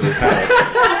bringing into this house.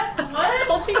 What?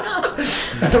 Holding up.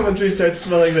 Once we start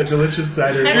smelling that delicious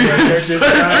cider, That's our characters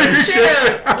die.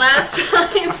 true.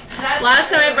 Last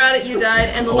time I brought it, you died,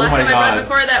 and the last time I brought it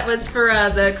before that was for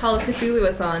the Call of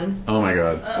Cthulhu-a-thon. Oh my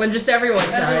God. When just everyone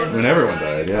died. When everyone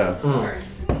died, yeah.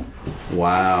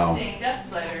 Wow. Death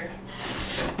cider.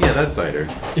 Yeah, that's cider.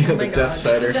 Yeah, Oh my the God. death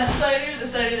cider. Death cider,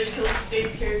 the cider that kills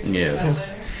State's character. Yes. Death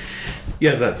cider.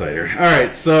 Yeah, that's cider.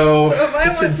 Alright, so... So if I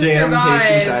It's a want to damn survive,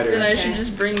 tasty cider. then I should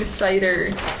just bring cider.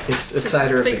 It's a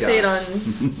cider of the Fixate gods.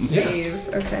 on Dave.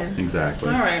 Okay. Exactly.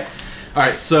 Alright.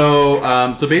 Alright,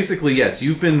 so basically, yes,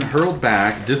 you've been hurled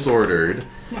back, disordered.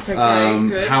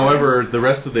 Good. However, the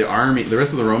rest of the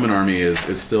Roman army is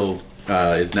still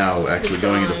is now actually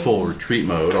going into full retreat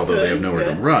mode, although they have nowhere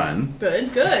to run.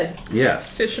 Good.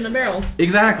 Yes. Fish in a barrel.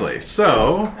 Exactly.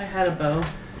 So, I had a bow.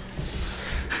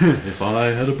 if I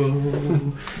had a bow.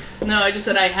 No, I just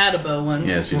said I had a bow once.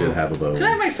 Yes, you did have a bow. Could I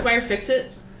have my squire fix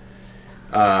it?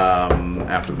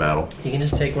 After the battle. You can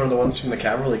just take one of the ones from the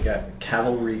cavalry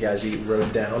guys you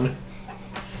rode down.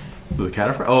 The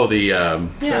Cataphr? Oh, the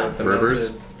The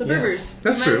Berbers? mounted- The yeah. Berbers.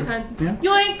 That's You true. might have Yeah.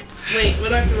 Yoink! Wait, what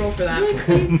do I have to roll for that?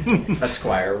 A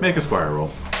squire. Make a squire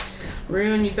roll.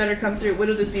 Rune, you better come through. Would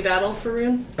this be battle for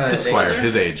Rune? His squire.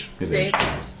 His age. His age.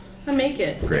 I make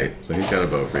it. Great. So he's got a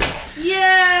bow for you.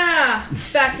 Yeah!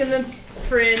 Back in the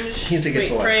fringe. He's a good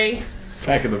boy. Pray.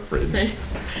 Back in the fridge.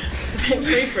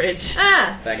 Pray fridge.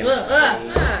 Back in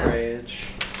the fridge.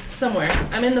 Somewhere.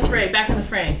 I'm in the fray. Back in the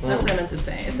fray. That's what I meant to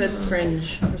say. It said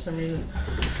fringe for some reason.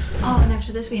 Oh, and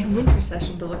after this we have winter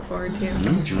session to look forward to.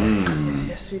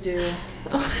 Yes, we do.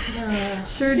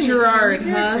 Sir Gerard,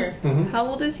 huh? Mhm. How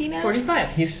old is he now? 45.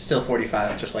 He's still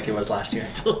 45, just like he was last year.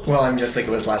 Well, I'm just like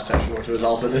it was last session, which was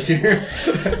also this year.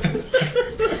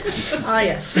 Ah,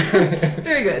 yes.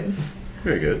 Very good.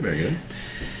 Very good. Very good.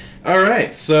 All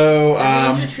right. So.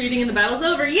 Everyone's retreating and the battle's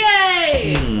over.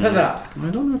 Yay! Huzzah! I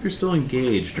don't know if you're still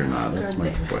engaged or not. That's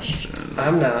my question.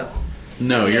 I'm not.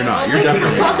 No, you're not. You're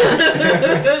definitely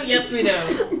not. Yes, we know.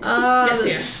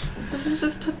 Yes. This is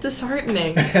just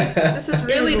disheartening. This is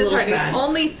really It is a little disheartening. sad. It's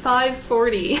only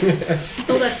 5:40.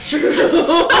 Oh, that's true.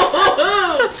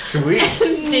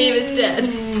 Sweet. Dave is dead.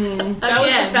 That was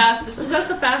Again. the fastest. Was that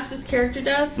the fastest character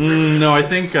death? No, I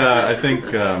think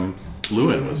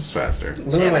Lewin was faster.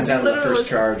 Lewin went down in the Literally first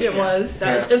charge. It was.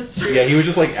 That's true. Yeah, he was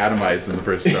just like atomized in the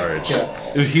first charge.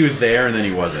 He was there and then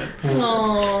he wasn't.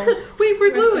 Aww. Wait,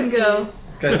 where'd Lewin go?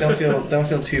 Guys, don't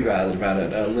feel too bad about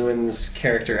it. Lewin's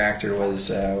character actor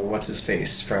was what's his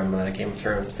face from Game of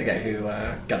Thrones, the guy who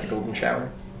got the golden shower.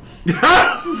 What?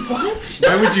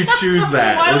 Why would you choose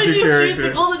that? Why as would your you character? choose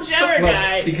the golden shower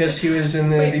guy? Because he was in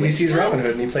the BBC's Robin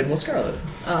Hood and he played Will Scarlet.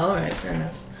 Oh, alright, fair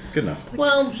enough. Good enough.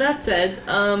 Well, that said,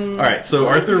 All right, so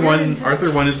Arthur won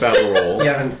his battle roll. You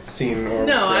haven't seen or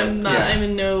No, I'm not. Yeah. I'm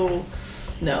in no.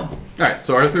 All right,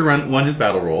 so Arthur won his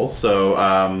battle roll. So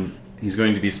he's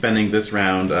going to be spending this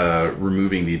round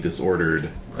removing the disordered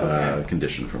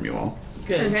condition from you all.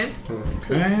 Good. Okay.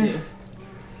 Okay.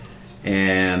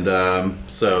 And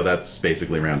so that's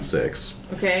basically round 6.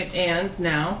 Okay, and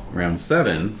now? Round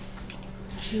 7.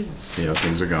 Jesus. See how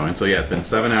things are going. So yeah, it's been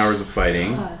 7 hours of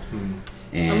fighting. God.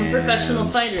 And I'm a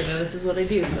professional fighter, though. This is what I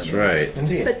do. That's right.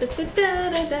 Indeed.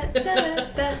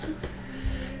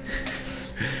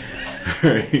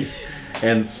 Right.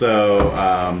 And so,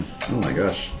 oh my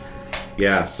gosh.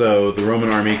 Yeah, so the Roman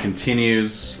army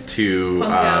continues to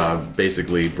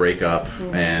basically break up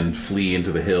and flee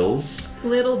into the hills.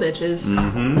 Little bitches.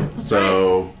 Mm-hmm.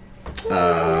 So,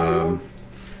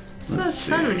 It's not as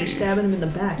fun when you're stabbing them in the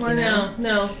back, you know?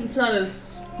 No, it's not as...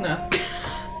 No.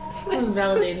 It's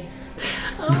validating.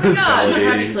 Oh my god. It's a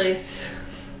happy place.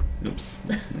 Oops,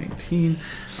 that's 19.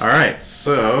 Alright,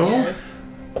 so... Yes.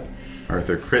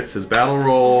 Arthur crits his battle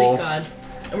roll. Thank God.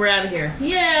 And we're out of here.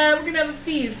 Yeah, we're gonna have a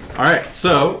feast. Alright,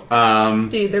 so...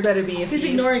 Dude, there better be a He's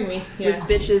feast ignoring me. with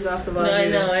bitches off the No, bottom. I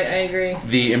know, I agree.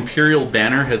 the Imperial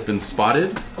banner has been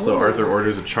spotted, so Oh. Arthur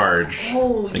orders a charge.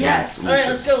 Oh, yes. against Alright,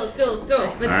 Lucius. let's go.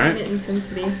 What's Alright. unit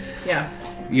intensity? Yeah.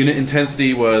 Unit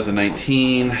intensity was a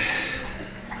 19.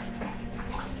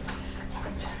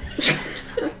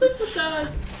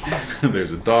 God.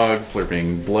 There's a dog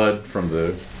slurping blood from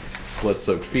the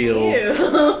blood-soaked fields.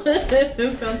 Ew.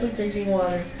 It sounds like drinking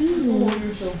water. Oh,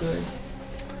 you're so good.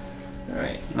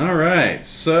 Alright. Alright,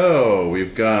 so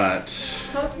we've got...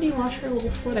 How often do you wash her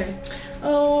little sweater?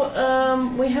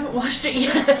 Oh, we haven't washed it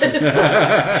yet.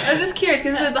 I was just curious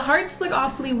because the hearts look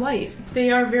awfully white. They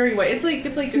are very white. It's like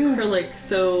acrylic,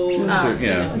 so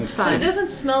yeah, it's so fine. it doesn't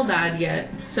smell bad yet.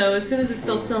 So as soon as it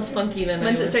still smells funky, then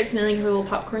Once it starts smelling her little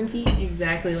popcorn feet.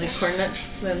 exactly like corn nuts,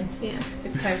 then Yeah.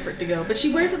 it's time for it to go. But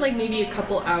she wears it like maybe a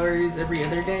couple hours every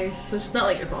other day, so it's not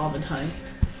like it's all the time.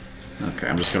 Okay,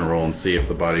 I'm just going to roll and see if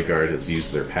the bodyguard has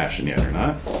used their passion yet or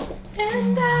not.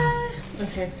 And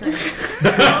okay, sorry.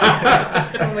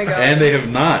 Oh my god. And they have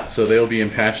not, so they'll be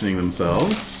impassioning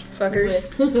themselves. Fuckers.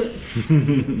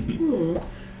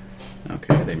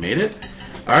 Okay, they made it.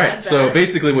 Alright, so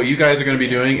basically what you guys are going to be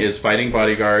doing is fighting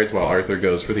bodyguards while Arthur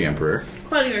goes for the Emperor.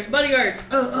 Bodyguards.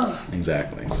 Oh.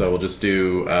 Exactly. So we'll just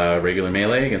do regular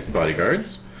melee against the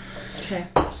bodyguards. Okay.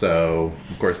 So,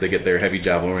 of course, they get their heavy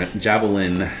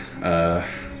javelin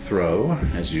throw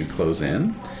as you close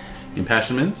in.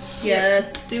 Impassionments?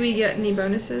 Yes. Do we get any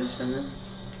bonuses from them?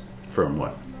 From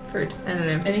what? For, I don't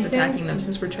know, just Anything? attacking them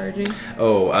since we're charging?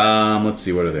 Oh, let's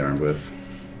see, what are they armed with?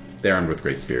 They're armed with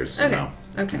great spears, so Okay. no.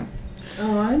 Okay.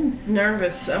 Oh, I'm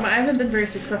nervous. I haven't been very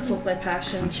successful with my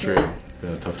passion. That's true.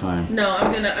 Been a tough time. No,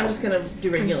 I'm just gonna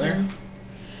do regular.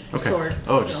 Okay. Sword.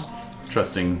 Oh, still. just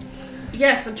trusting.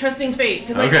 Yes, I'm trusting fate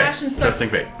because my Okay, passion sucks. trusting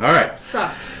fate. Alright.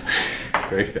 Sucks.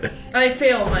 Very good. I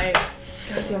fail my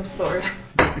goddamn sword.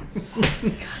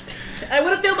 I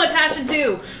would have failed my passion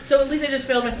too. So at least I just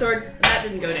failed my sword. That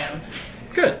didn't go down.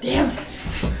 Good. Damn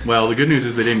it. Well, the good news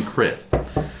is they didn't crit.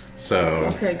 So,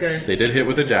 Okay, good. they did hit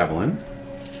with a javelin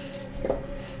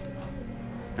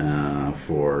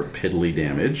for piddly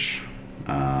damage.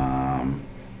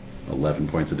 11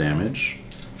 points of damage.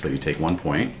 So you take 1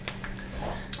 point.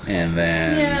 And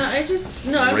then Yeah, I just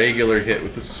no. regular hit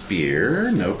with the spear,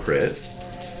 no crit.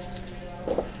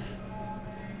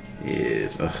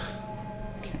 Is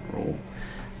can't roll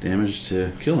damage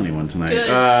to kill anyone tonight. Good.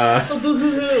 Oh, boo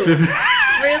hoo hoo.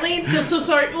 Really? I feel so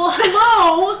sorry. Well,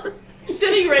 hello. He's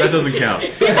sitting right. That doesn't count. Oh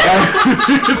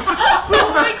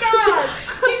my god.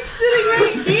 He's sitting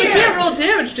right here. You can't roll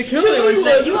damage to kill anyone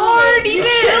tonight. You already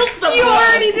did! You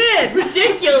already did!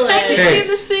 Ridiculous. Hey, in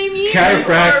the same year.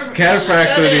 Cataphracts Shut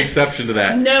are the it. exception to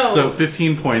that. No. So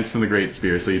 15 points from the great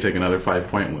spear, so you take another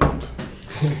 5-point wound.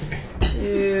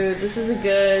 Dude, this isn't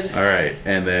good. All right,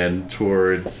 and then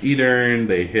towards Edern,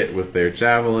 they hit with their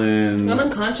javelin. I'm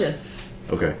unconscious.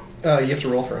 Okay. You have to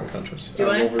roll for unconscious. Do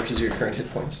I? Roll versus your current hit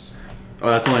points. Oh,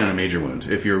 that's only on a major wound.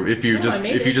 If you I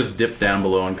made it. just dip down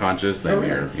below unconscious, then Oh,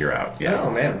 really? you're out. Yeah.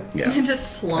 Oh man, Yeah. You just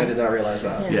I slump. did not realize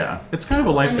that. Yeah. It's kind of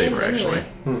a lifesaver I made it anyway.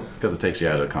 actually, because it takes you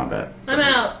out of combat. So I'm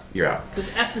out. You're out. Because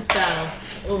F this battle.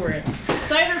 Over it.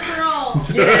 Cider for all. All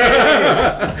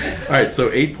right,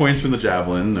 so 8 points from the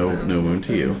javelin, no wound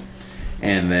to you,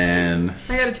 and then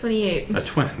I got a 28. a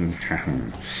 20.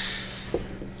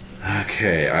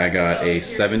 Okay, I got a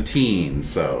 17,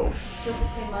 so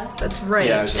That's right.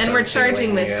 Yeah, I was just and we're untangling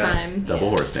charging this the, time. double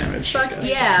horse damage. Fuck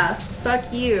yeah.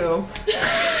 Fuck you.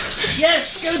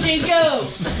 Yes, go Jade, go.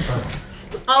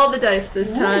 All the dice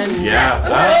this time. Yeah.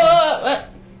 Oh,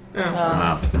 Oh.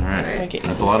 Wow. All right. Alright.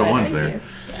 That's a lot of ones Thank there. you.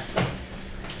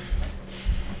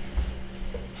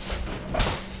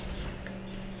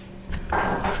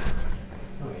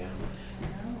 Oh yeah.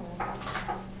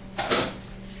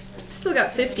 Still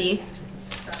got 50.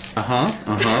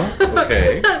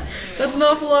 Okay. That's an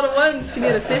awful lot of ones to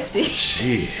get a 50.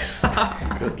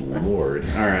 Jeez. Good lord.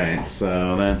 Alright,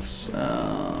 so that's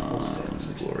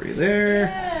glory there.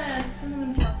 Yeah,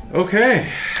 cinnamon toast.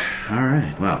 Okay.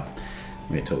 Alright, well.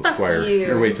 Wait till the squire. you.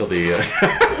 Or wait till the.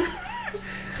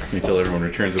 Wait till everyone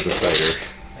returns with the cider.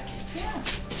 Yeah.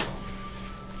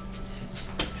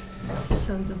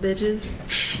 Sons of bitches.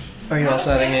 Are you also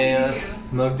having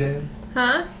a mug, Dave?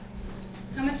 Huh?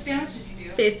 How much damage did you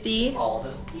do? 50. All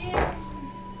of it. Yeah.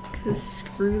 Cause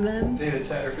screw them. David,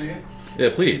 cider for you? Yeah,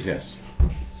 please, yes.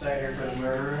 Cider for the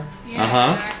murderer. Yeah,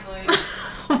 exactly.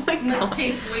 Oh my It must god.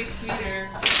 taste way sweeter.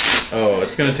 Oh,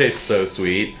 it's gonna taste so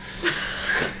sweet.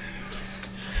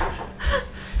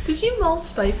 Did you mull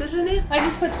spices in it? I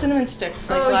just put cinnamon sticks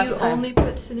like Oh, last you time. only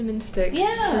put cinnamon sticks. Yeah,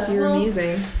 Because you're well-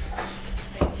 amazing.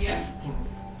 Yeah.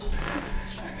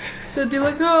 They'd be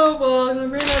like, oh, well, I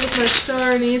ran out of my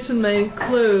star anise and my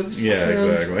cloves. Yeah, so-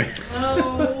 exactly.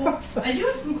 Oh, I do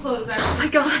have some clothes Oh actually.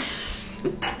 my god.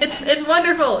 It's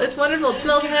wonderful. It's wonderful. It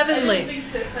smells heavenly.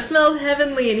 It smells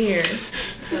heavenly in here.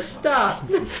 Stop.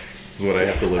 This is what I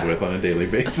have to live with on a daily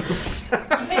basis.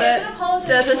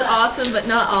 That is awesome, but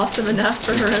not awesome enough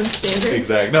for her own standards.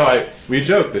 Exactly. No, we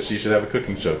joked that she should have a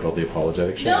cooking show called The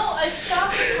Apologetic Chef. No, I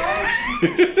stopped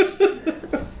apologizing.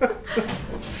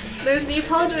 There's the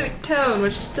apologetic tone,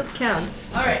 which still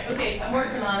counts. Alright, okay, I'm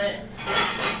working on it.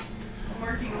 I'm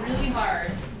working really hard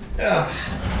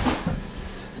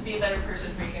to be a better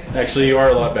person for you guys. Actually, you are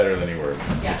a lot better than you were.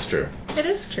 Yeah. It's true. It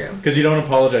is true. Because you don't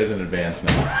apologize in advance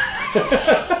now.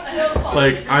 I don't apologize.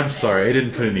 Like, I'm sorry, I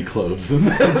didn't put any cloves in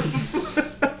this.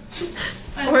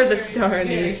 I'm Or the very, star very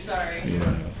anise. sorry.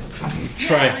 Yeah.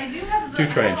 Yeah, and I do have the,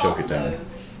 try and I have choke all it down. of those.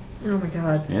 Oh my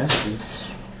god. Yeah,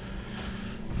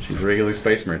 she's a regular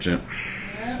spice merchant.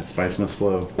 Yeah. The spice must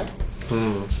flow.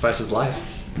 Spice is life.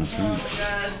 That's Oh right. my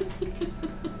god.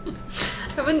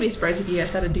 I wouldn't be surprised if you guys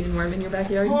had a dune worm in your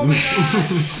backyard. Oh my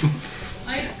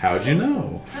god. How'd you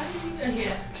know? How did you get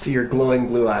here? See your glowing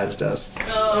blue eyes, does.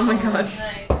 Oh my god.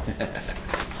 Nice.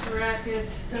 Arrakis,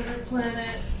 Desert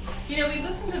Planet. You know, we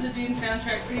listened to the Dune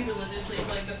soundtrack pretty religiously for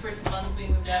like the first month we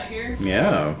moved out here.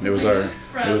 Yeah, it was We our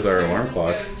moved from alarm San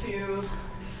clock. Francisco To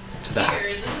to that.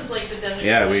 here. This is like the Desert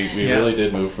Yeah, Planet. we really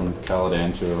did move from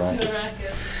Caladan to To Arrakis.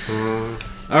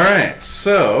 Arrakis. All right,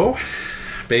 so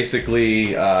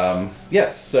basically,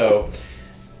 yes. So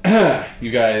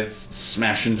you guys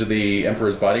smash into the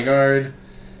Emperor's bodyguard,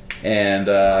 and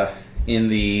in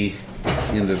the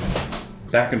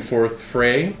back and forth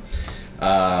fray,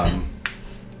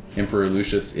 Emperor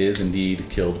Lucius is indeed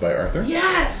killed by Arthur.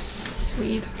 Yes!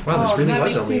 Sweet. Wow, this really that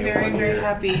was makes only me a very, 1 very year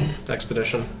happy.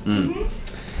 expedition.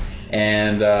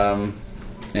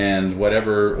 And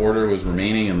whatever order was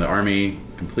remaining in the army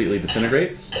completely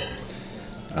disintegrates.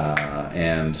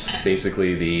 And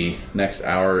basically the next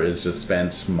hour is just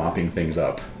spent mopping things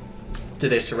up.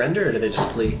 Did they surrender or did they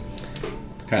just flee?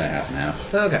 Kind of half and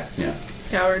half. Okay. Yeah.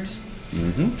 Cowards.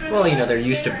 Mm-hmm. Well, you know, they're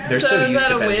used to. They're So so is used that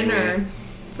to a bending win or knee.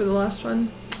 for the last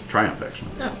one? Triumph,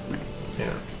 actually. Oh.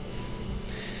 Yeah.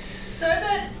 So I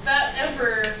bet that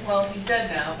Emperor, well, he's dead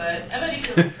now, but I bet he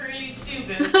feels pretty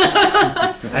stupid.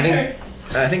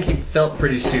 I think he felt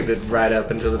pretty stupid right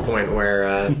up until the point where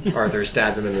Arthur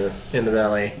stabbed him in the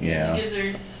belly, Yeah.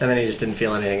 Gizzards. and then he just didn't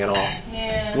feel anything at all.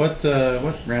 Yeah. What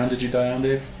round did you die on,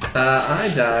 Dave?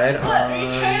 I died What? Are you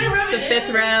trying to on. rub The it fifth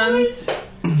in? round.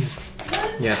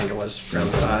 Yeah, I think it was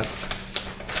round 5.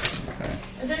 Okay.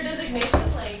 Is there a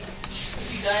designation, like,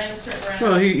 if you die in a certain round?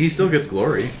 Well, he still gets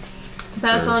glory.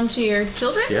 Pass Sure. on to your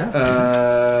children?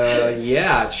 Yeah.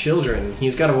 Yeah, children.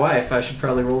 He's got a wife. I should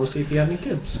probably roll to see if he had any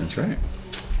kids. That's right.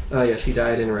 Yes, he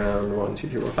died in round 1, 2,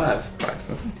 3, 4, 5. 5.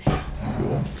 Okay.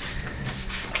 Cool.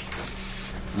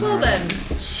 Well then.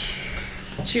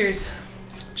 Cheers.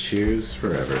 Cheers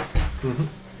forever.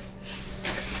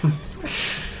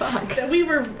 Fuck.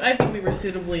 I think we were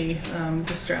suitably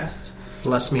distressed.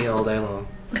 Bless me all day long.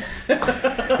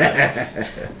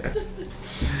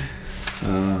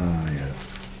 Yes.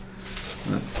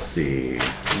 Let's see.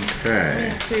 I Okay.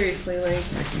 mean, seriously, like,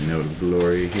 Making note of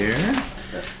glory here.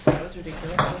 that was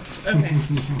ridiculous. Okay.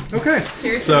 Okay.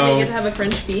 Seriously, do we get to have a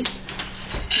French feast?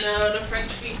 No, no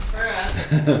French feast for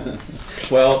us.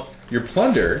 Well, your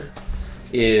plunder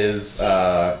is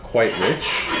quite rich.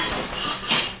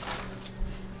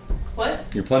 What?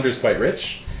 Your plunder is quite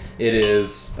rich. It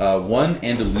is one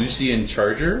Andalusian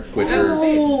charger, which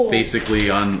Oh. are basically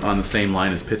on the same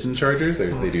line as pigeon chargers. They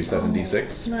do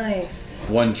 7d6. Nice.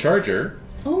 One charger,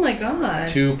 Oh my god.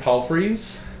 2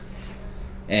 palfreys,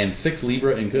 and 6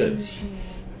 libra in goods.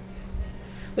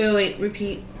 Wait,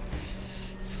 repeat.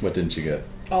 What didn't you get?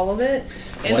 All of it?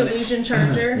 And One- illusion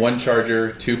charger? 1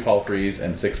 charger, 2 palfreys,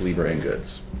 and 6 libra in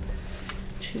goods.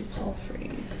 2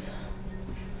 palfreys.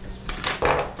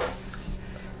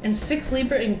 And 6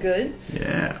 libra in goods?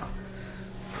 Yeah.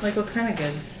 Like what kind of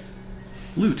goods?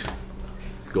 Loot.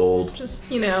 Gold. Just,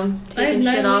 I have taking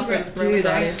 9 shit off libra. of Roman Dude,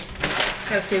 bodies.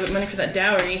 Gotta save up money for that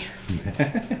dowry.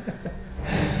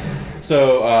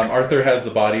 So Arthur has the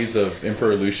bodies of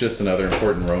Emperor Lucius and other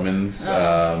important Romans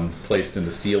Oh. placed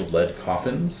into sealed lead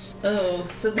coffins Oh,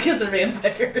 so because they're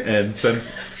vampires.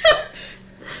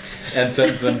 and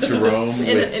sends them to Rome.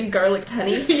 In garlic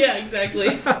honey. Yeah, exactly.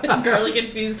 Garlic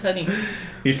infused honey.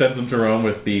 He sends them to Rome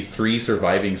with the 3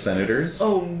 surviving senators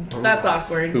Oh, that's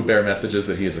awkward. who bear messages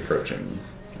that he is approaching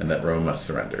and that Rome must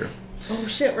surrender. Oh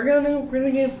shit, we're gonna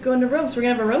go into Rome, so we're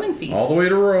gonna have a Roman feast. All the way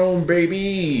to Rome,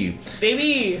 baby!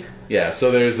 Baby! Yeah,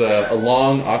 so there's a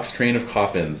long ox train of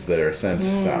coffins that are sent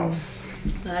south.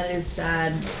 That is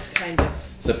sad, kind of.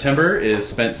 September is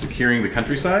spent securing the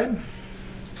countryside.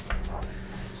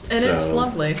 And it's So-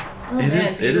 lovely. Oh, It man,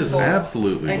 is. It is beautiful.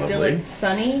 absolutely Idyllic, lovely.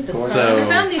 sunny, the Gorgeous. sun. So- I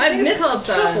found these I things missed called the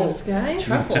truffles. suns, guys.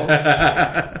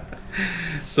 Truffles.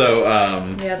 So,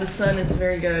 Yeah, the sun is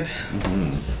very good.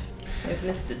 mhm. I've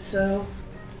missed it so.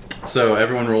 So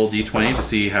everyone roll d20 to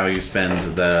see how you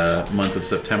spend the month of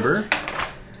September.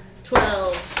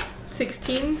 12.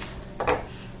 16.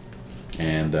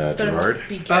 And Better Gerard.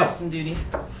 be garrison duty.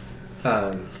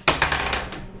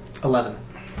 11.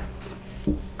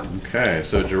 Okay,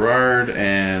 so Gerard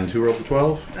and who rolled the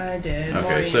 12? I did. Okay,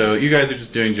 Maureen. so you guys are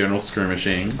just doing general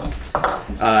skirmishing.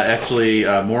 Actually,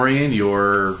 Maureen,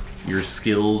 your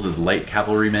skills as light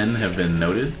cavalrymen have been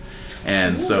noted.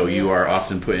 And so you are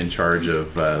often put in charge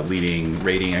of leading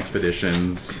raiding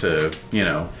expeditions to,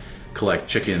 collect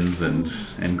chickens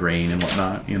and grain and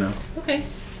whatnot, Okay.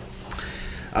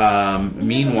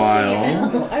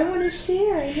 Meanwhile, I want to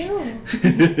share, I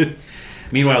know.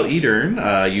 meanwhile, Edern,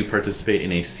 you participate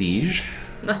in a siege.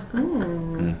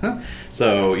 Uh-huh.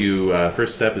 So you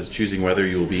first step is choosing whether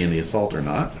you will be in the assault or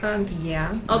not.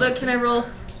 Yeah. Although, can I roll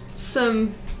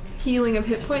some healing of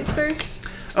hit points first?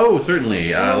 Oh,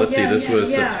 certainly. Let's see. yeah, This was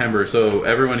yeah. September. So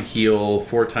everyone heal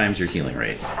 4 times your healing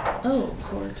rate, Oh,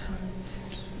 4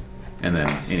 times. and then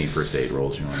any first aid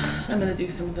rolls you want. I'm gonna do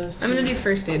some of those. I'm gonna do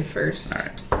first aid first. All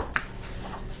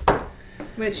right.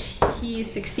 Which he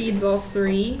succeeds all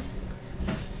 3.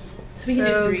 So we can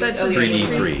do 3. that's Oh, a yeah,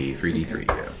 3d3. 3d3.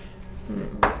 Yeah.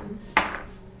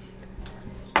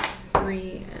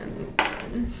 3 and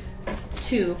 1.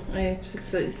 2. I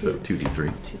succeeded. So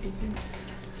 2d3.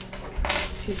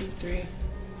 2d3.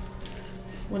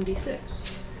 1d6.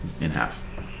 In half.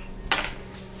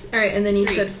 Alright, and then you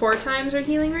 3. said 4 times our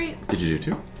healing rate? Did you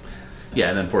do 2? Yeah,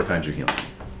 and then 4 times your healing.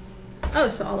 Oh,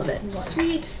 so all of it.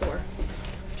 Sweet. 4.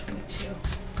 22.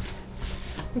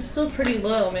 It's still pretty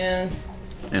low, man.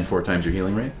 And 4 times your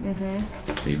healing rate?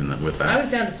 Mm-hmm. Even with that? I was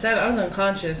down to 7. I was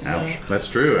unconscious. So. Ouch. That's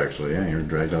true, actually. Yeah, you were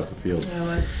dragged off the field. I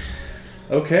was.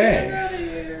 Okay. Get out of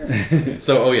here.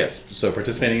 So, yes. So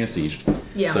participating in a siege.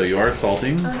 Yeah. So you are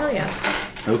assaulting. Oh, hell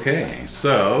yeah. Okay.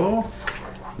 So.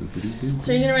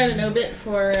 So you're gonna write an obit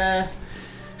for,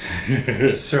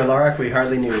 Sir Lark, we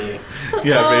hardly knew you.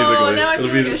 Yeah, Oh, basically. now I'm it'll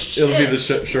giving be a it'll be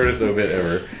the shortest obit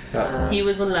ever. he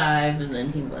was alive and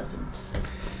then he wasn't.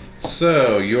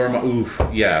 So you're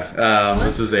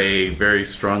this is a very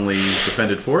strongly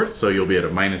defended fort, so you'll be at a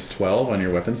 -12 on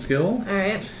your weapon skill.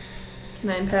 Alright. Can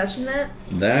I passion that?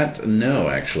 That no,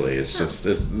 actually, it's just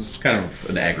it's kind of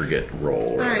an aggregate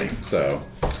roll, really. Alright. So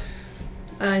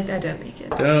I don't make it.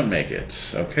 don't make it.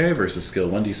 Okay, versus skill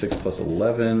 1d6 plus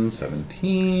 11,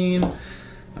 17.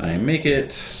 I make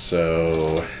it,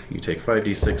 so you take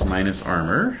 5d6 minus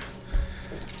armor.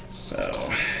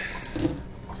 So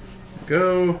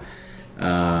go.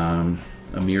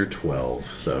 A mere 12,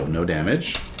 so no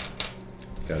damage.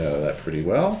 Got out of that pretty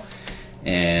well.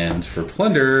 And for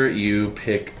plunder, you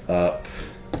pick up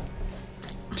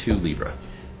 2 libra.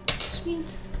 Sweet.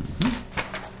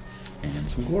 And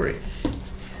some glory.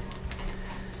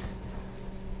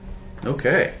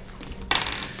 Okay.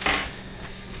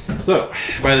 So,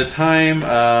 by the time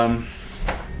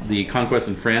the conquests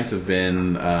in France have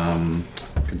been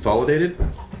consolidated,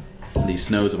 the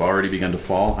snows have already begun to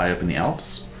fall high up in the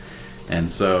Alps. And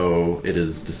so it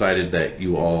is decided that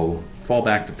you all fall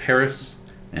back to Paris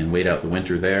and wait out the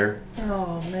winter there.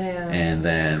 Oh man. And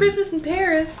then... Christmas in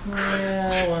Paris.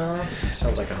 Yeah, well.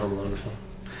 Sounds like a Home Alone film.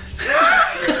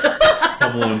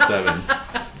 Home Alone 7.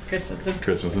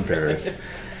 Christmas in Paris.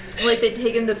 Like they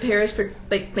take him to Paris for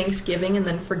like Thanksgiving and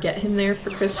then forget him there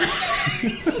for Christmas.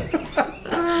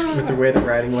 With the way the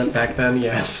writing went back then,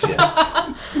 yes. Yes.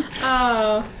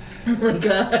 Oh. Oh my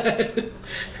god.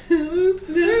 Oops.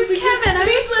 Where's Kevin? I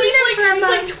haven't seen him for a He's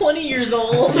month. like 20 years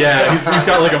old. Yeah, he's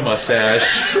got like a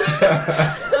mustache.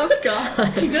 Oh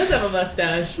God. He does have a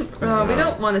mustache. Oh, we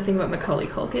don't want to think about Macaulay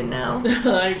Culkin now.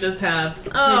 I just have.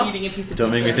 Oh. I'm eating a piece of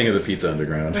Don't make me pizza. think of the Pizza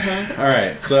Underground. Uh-huh. All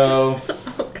right, so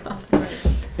Oh God.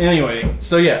 anyway,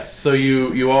 so yes, so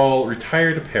you all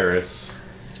retire to Paris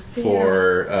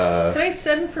for Can I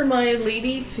send for my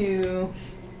lady to...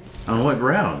 on what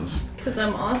grounds? Because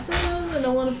I'm awesome and I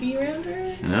want to be around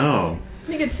her? No.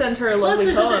 You could send her a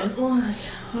lovely poem.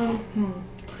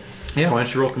 Yeah, why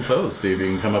don't you roll compose? See if you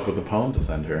can come up with a poem to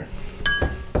send her.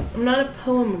 I'm not a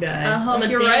poem guy. I'll help I'm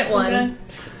a you write dancing one. guy.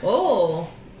 Oh.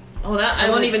 Oh, that I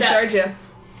won't even charge you.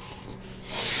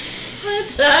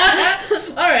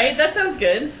 Alright, that sounds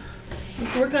good.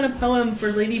 Let's work on a poem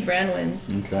for Lady Branwyn.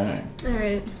 Okay.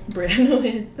 Alright.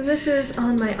 Branwyn. And this is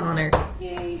On My Honor,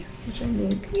 Yay. which I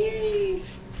make. Yay.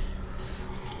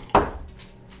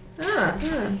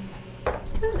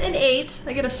 An 8.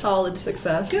 I get a solid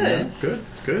success. Good. Yeah,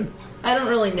 good. I don't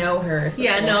really know her. So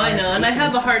Yeah, no, I know. And I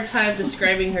have a hard time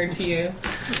describing her to you.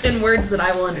 in words that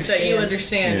I will understand. That you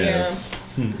understand, Yes.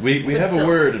 We But have a still.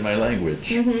 word in my language.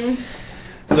 yeah.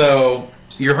 Mm-hmm. So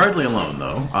you're hardly alone,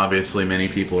 though. Obviously, many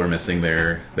people are missing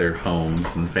their homes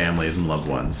and families and loved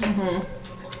ones.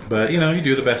 Mm-hmm. But you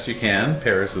do the best you can.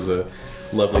 Paris is a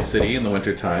lovely city in the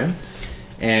wintertime.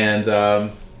 And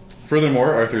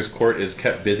furthermore, Arthur's court is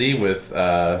kept busy with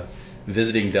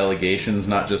visiting delegations,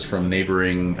 not just from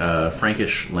neighboring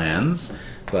Frankish lands,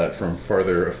 but from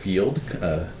farther afield.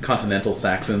 Continental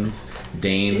Saxons,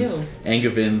 Danes, Ew.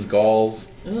 Angevins, Gauls,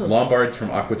 Ew. Lombards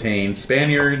from Aquitaine,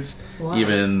 Spaniards, Wow.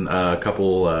 even a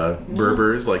couple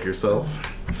Berbers like yourself.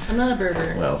 I'm not a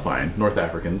Berber. Well, fine. North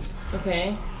Africans.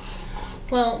 Okay.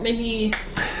 Well, maybe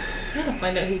I gotta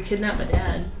find out who kidnapped my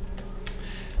dad.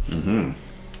 Mm-hmm.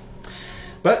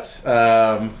 But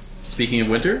speaking of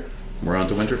winter, we're on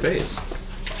to winter phase.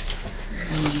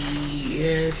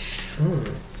 Yes.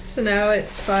 So now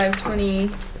it's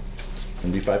 5:20.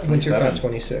 It'll be 5:27. Winter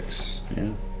 526.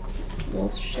 Yeah.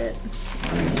 Well, shit.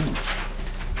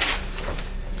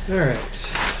 Alright.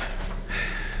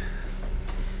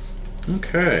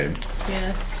 Okay.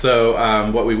 Yes. So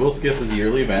what we will skip is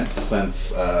yearly events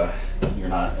since you're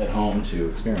not at home to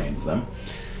experience them.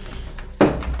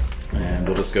 And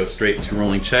we'll just go straight to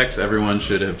rolling checks. Everyone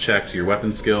should have checked your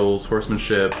weapon skills,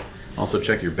 horsemanship. Also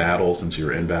check your battles since you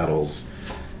were in battles.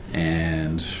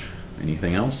 And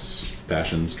anything else?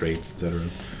 Passions, traits, etc.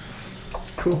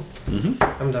 Cool. Mm-hmm.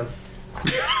 I'm done.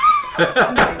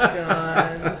 Oh my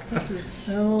god. This is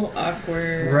so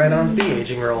awkward. Right on to the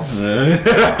aging roll.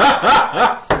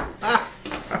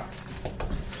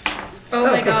 Oh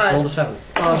my cool. God. Rolled a 7.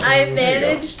 Awesome. I There you go.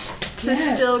 managed to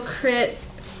Yes. still crit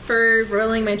for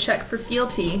rolling my check for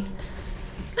fealty.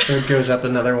 So it goes up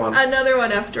another one. Another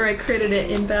one after I critted it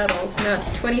in battle. So now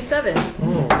it's 27.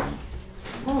 Oh.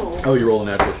 Oh. Oh, you rolled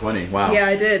a natural 20. Wow. Yeah,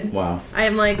 I did. Wow. I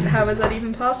am like, how is that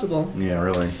even possible? Yeah,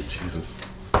 really. Jesus.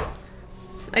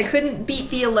 I couldn't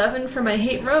beat the 11 for my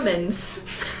hate Romans.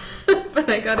 But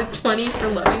I got a 20 for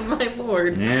loving my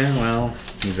lord. Yeah, well,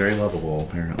 he's very lovable,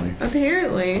 apparently.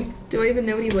 Apparently. Do I even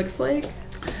know what he looks like?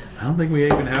 I don't think we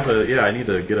even have a... Yeah, I need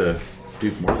to get a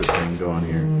Duke Mortis thing going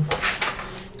here.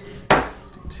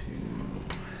 62.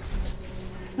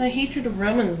 My hatred of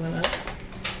Romans went up.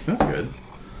 That's good.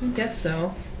 I guess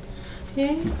so.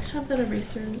 Yeah, you have that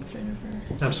eraser that's right over.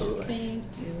 Absolutely. Thank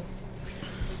you.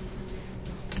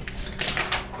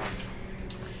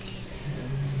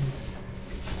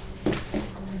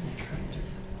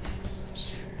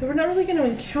 But we're not really going to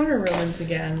encounter Romans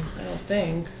again, I don't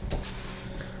think.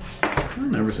 I'll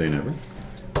never say never.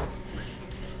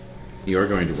 You are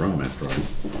going to Rome after all.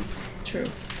 True.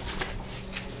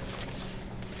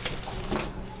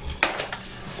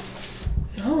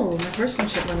 Oh, my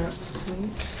horsemanship went up.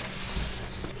 Sweet.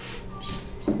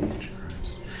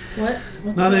 What?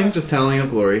 What's Nothing, that? just tallying up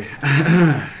glory.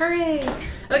 Hooray!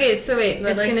 Okay, so wait, So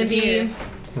I'd it's like gonna to be hear.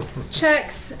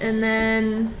 checks and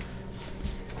then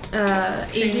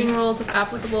aging rules if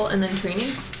applicable and then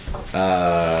training.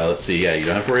 Let's see, yeah, you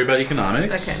don't have to worry about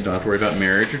economics. Okay. You don't have to worry about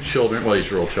marriage or children. Well, you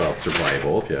should roll child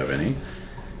survival if you have any.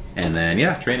 And then,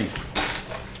 yeah, training. Do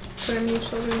I have any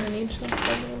children? I need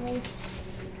children rules.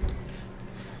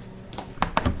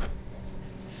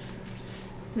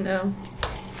 No.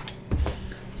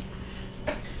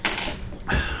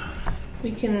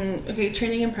 We can. Okay,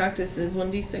 training and practice is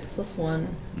 1d6 plus 1.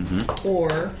 Mm-hmm.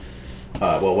 Or.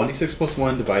 Well, 1d6 plus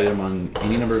 1 divided among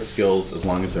any number of skills as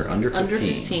long as they're under 15. Under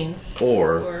 15.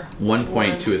 Or 1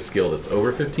 point one. to a skill that's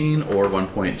over 15, or 1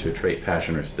 point to a trait,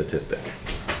 passion, or statistic.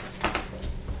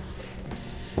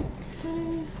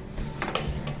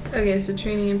 Okay, so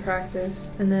training and practice,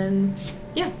 and then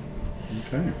yeah.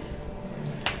 Okay.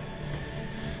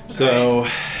 So.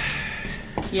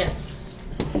 Yes.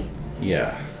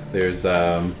 Yeah, there's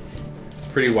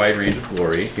pretty wide range of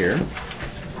glory here.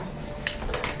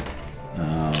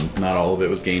 Not all of it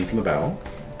was gained from the battle,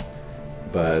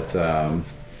 but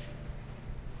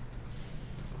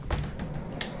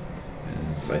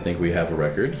I think we have a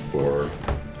record for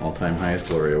all-time highest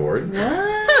glory award. What?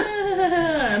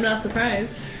 I'm not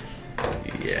surprised.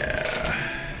 Yeah.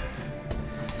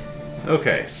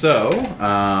 Okay, so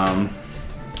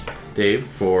Dave,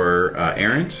 for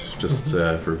Errant, just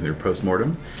for your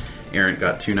post-mortem, Errant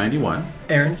got 291.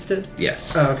 Aaron's did?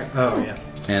 Yes. Oh, okay. Oh, yeah.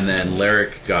 And then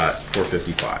Lyric got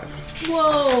 455.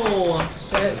 Whoa.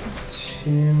 So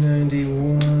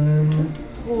 291.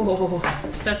 Whoa.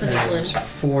 That's an And England.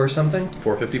 4 something?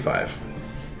 455.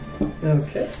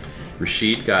 Okay.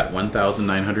 Rashid got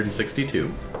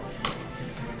 1,962.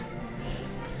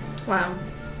 Wow.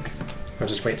 I'll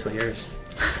just wait till yours.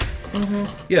 Mm-hmm.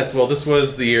 Yes, well, this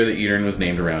was the year that Eatern was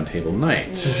named a Round Table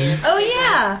Knight. Oh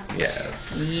yeah.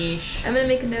 Yes. Yeesh. I'm gonna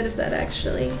make a note of that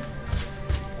actually,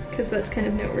 because that's kind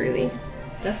of noteworthy.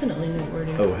 Definitely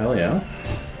noteworthy. Oh, hell yeah.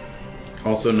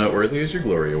 Also noteworthy is your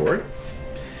Glory Award.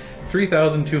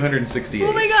 3,268.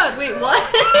 Oh my god! Wait, what?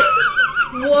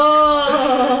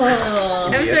 Whoa.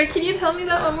 I'm sorry. Can you tell me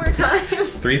that one more time?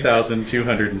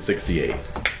 3,268.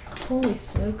 Holy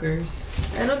smokers.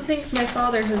 I don't think my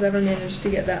father has ever managed to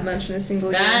get that much in a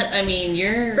single year. I mean,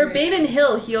 you're... For Baden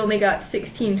Hill, he only got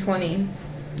 1620.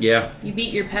 Yeah. You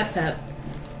beat your Pep.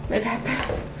 My papa.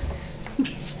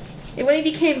 And when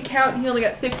he became Count, he only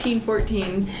got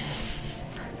 1514.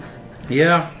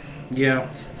 Yeah.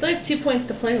 So I have 2 points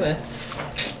to play with.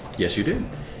 Yes, you did.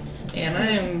 And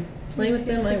I'm playing with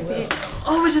them, I will.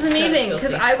 Oh, which is amazing, Sounds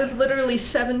because guilty. I was literally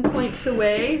 7 points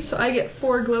away, so I get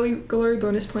 4 glory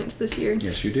bonus points this year.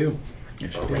 Yes, you do.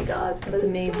 Yes, you Oh do. my god, That's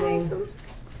amazing. So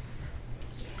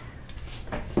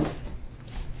awesome.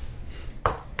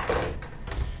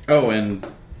 Oh, and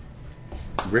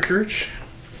Rickarch?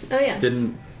 Oh yeah.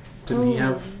 Didn't he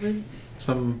have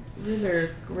some...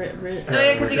 Ritter. Oh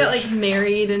yeah, because he got like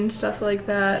married and stuff like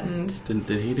that, and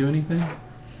Did he do anything?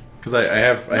 Because I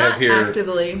have not here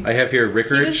actively. I have here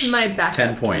Rickarch. He was my backup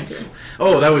 10 points. character.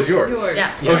 Oh, that was yours.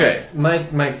 Yeah. Okay.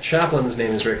 My chaplain's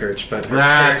name is Rickarch, but her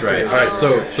That's character right. is-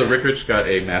 All right. So Rickarch got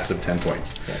a massive 10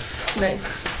 points. Nice.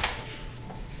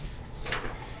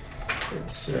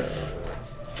 It's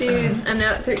Dude, I'm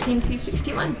now at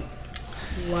 13,261.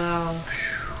 Wow.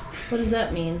 What does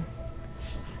that mean?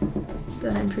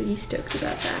 That I'm pretty stoked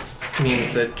about that.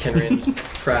 means that Kenrian's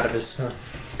proud of his son.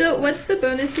 So, what's the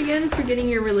bonus again for getting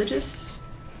your religious?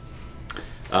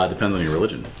 Depends on your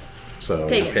religion. So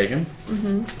Pagan. pagan?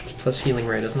 Mm-hmm. It's plus healing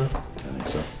rate, isn't it? I think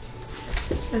so.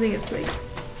 I think it's like,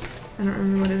 I don't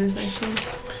remember what it is actually.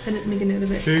 I didn't make a note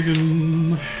of it.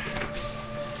 Pagan.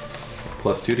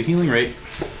 +2 to healing rate.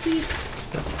 Sweet.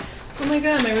 Oh my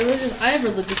god, I have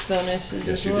religious bonuses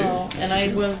Yes, as you do. well, Yes, and you I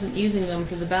do. wasn't using them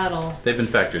for the battle. They've been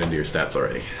factored into your stats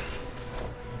already.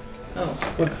 Oh.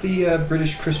 What's the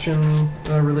British Christian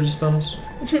religious bonus?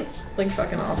 Like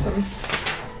fucking awesome.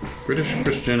 British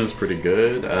Christian is pretty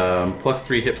good.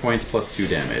 +3 hit points, +2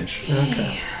 damage.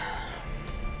 Okay.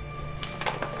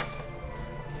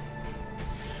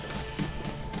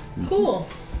 Cool.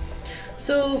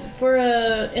 So, for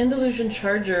a Andalusian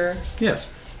Charger, Yes.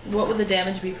 what would the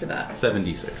damage be for that?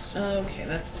 7d6. Okay,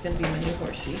 that's gonna be my new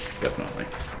horsey. Definitely.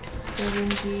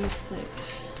 7d6.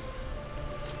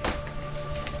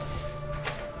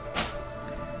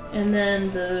 And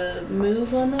then the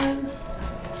move on those?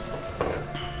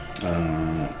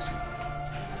 Let's see.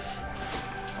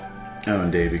 Oh,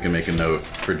 and Dave, you can make a note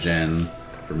for Jen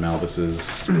for Malvis's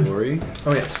glory.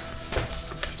 Oh, yes.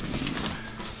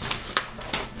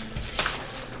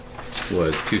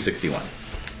 Was 261.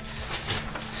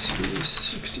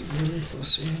 261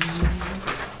 plus 8.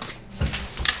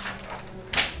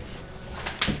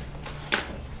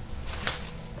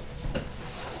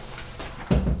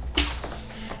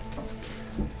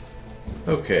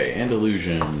 Okay,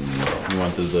 Andalusian. You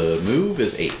want the move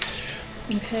is 8.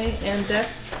 Okay, and Dex?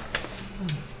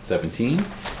 17.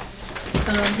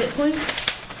 Hit points?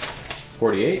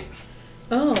 48.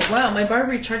 Oh, wow, my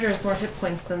Barbary Charger has more hit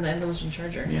points than the Andalusian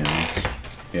Charger.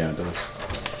 Yeah, it does.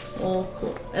 Oh,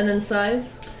 cool. And then size?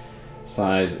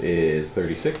 Size is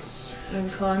 36.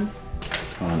 And con?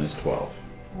 Con is 12.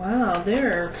 Wow,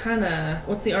 they're kinda...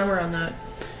 What's the armor on that?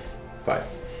 5.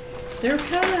 They're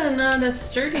kinda not as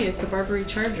sturdy as the Barbary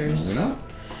Chargers. No, they're not.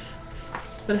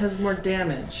 But it has more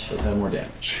damage. Does have more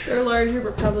damage. They're larger,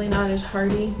 but probably not as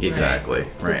hardy. Exactly.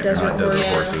 Right. They're desert not desert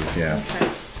horse. horses. Yeah. Okay.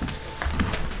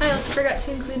 I also forgot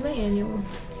to include my annual.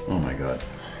 Oh my god.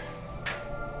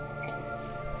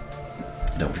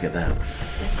 Don't forget that.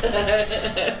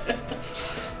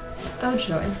 Oh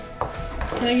joy.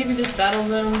 Can I give you this battle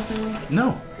zone thing?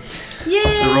 No. Yay!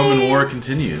 The Roman War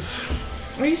continues.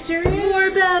 Are you serious? More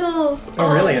battles!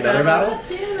 Oh, really? Another battle? God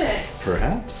damn it.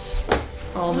 Perhaps.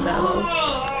 All the battles.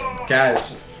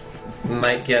 Guys,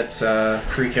 might get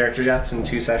 3 character deaths in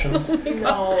 2 sessions.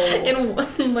 No. In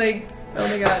one, like, oh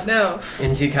my god, no.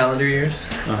 In 2 calendar years.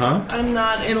 Uh-huh. I'm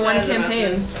not In one excited about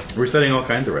campaign. this. We're setting all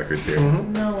kinds of records here.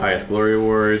 Mm-hmm. No. Highest glory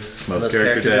awards, most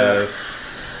character deaths.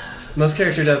 Most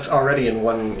character deaths already in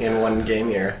one game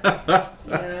year. Yeah,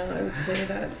 I would say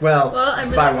that. Well, Well,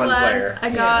 I'm really by one glad player. I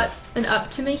got an up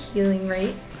to my healing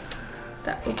rate.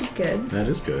 That will be good. That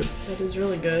is good. That is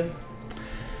really good.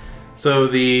 So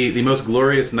the most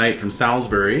glorious knight from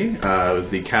Salisbury was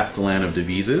the Castellan of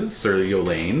Devizes, Sir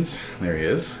Yolanes. There he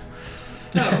is.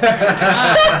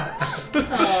 Aw,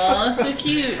 so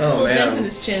cute. Oh, Little man. dent in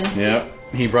his chin. Yep.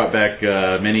 He brought back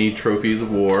many trophies of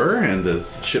war and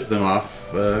has shipped them off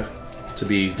to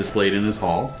be displayed in his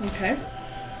hall. Okay.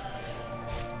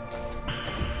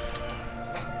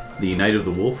 The Knight of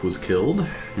the Wolf was killed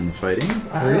in the fighting.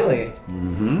 Really?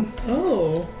 Mm-hmm.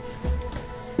 Oh.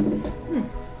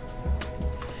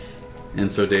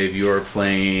 And so, Dave, you are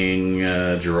playing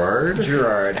Gerard?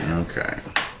 Gerard. Okay.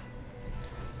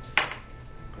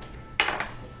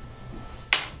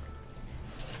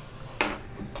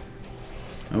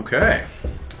 Okay.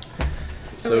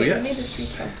 So, wait, yes. Let me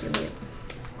just recalculate.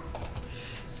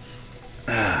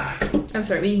 Ah. I'm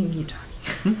sorry, but you can keep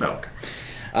talking. Okay.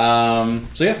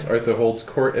 So yes, Arthur holds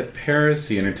court at Paris.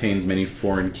 He entertains many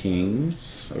foreign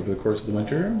kings over the course of the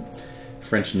winter.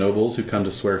 French nobles who come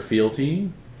to swear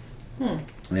fealty.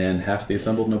 And half the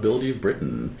assembled nobility of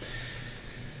Britain.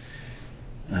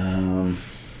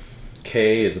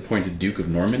 Kay is appointed Duke of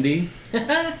Normandy.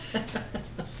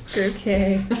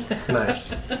 Okay.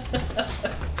 Nice.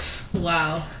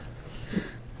 Wow.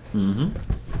 Mm-hmm.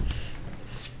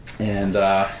 And,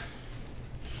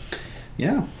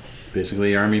 yeah.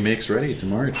 Basically, the army makes ready to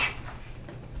march.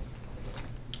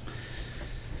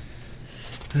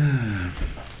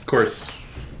 Of course,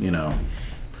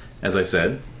 as I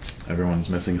said, everyone's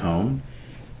missing home,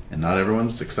 and not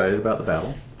everyone's excited about the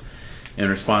battle. In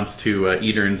response to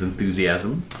Edern's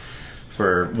enthusiasm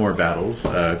for more battles,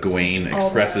 Gawain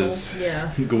expresses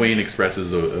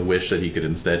a wish that he could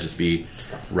instead just be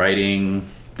riding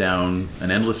down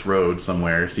an endless road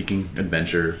somewhere, seeking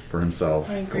adventure for himself.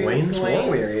 I agree Gawain's with Gawain. war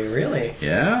weary, really?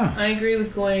 Yeah. I agree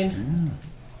with Gawain.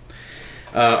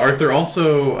 Arthur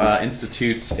also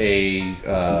institutes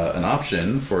an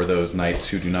option for those knights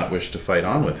who do not wish to fight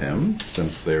on with him,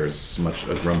 since there's much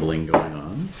a grumbling going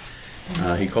on.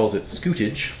 He calls it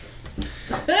scootage.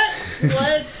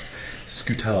 What?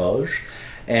 Scoutage.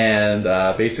 And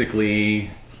basically,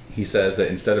 he says that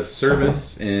instead of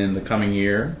service in the coming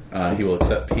year, he will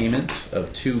accept payment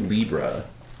of 2 libra.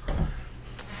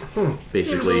 Basically,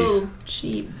 Seems a little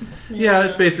cheap. yeah,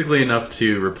 it's basically enough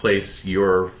to replace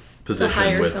your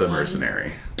position with a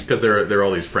mercenary. Because there are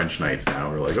all these French knights now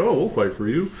who are like, oh, we'll fight for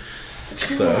you.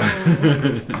 So,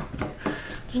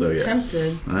 so yes.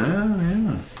 Tempted.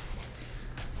 Yeah.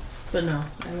 But no,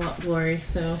 I want glory,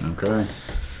 so. Okay.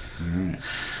 Alright.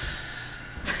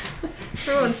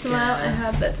 For once in a while, I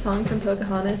have that song from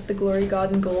Pocahontas, the Glory,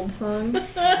 God, and Gold song.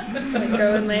 That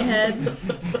go in my head.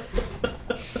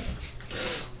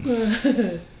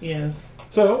 Yes.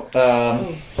 So,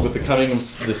 with the coming of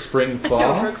the spring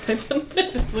thaw,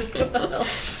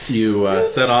 you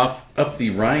set off up the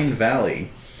Rhine Valley.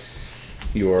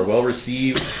 You are well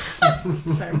received.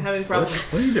 Sorry, I'm having problems.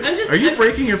 What are you doing? Are you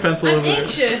breaking your pencil I'm over there?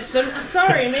 anxious. I'm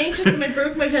sorry. I'm anxious and I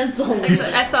broke my pencil.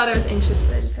 I thought I was anxious,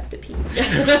 but I just have to pee. You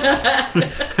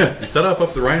set off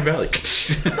up the Rhine Valley.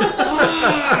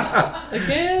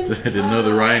 Again? I didn't know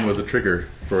the Rhine was a trigger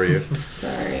for you.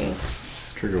 Sorry.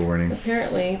 Trigger warning.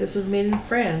 Apparently, this was made in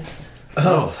France.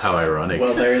 Oh, how ironic.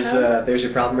 Well, there's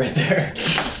your problem right there.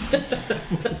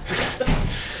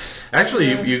 Actually,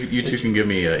 you two can give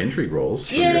me intrigue rolls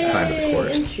for your time at the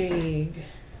court. Intrigue.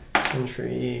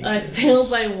 I failed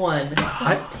by 1.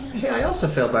 I also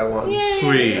failed by 1. Yay.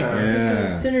 Sweet.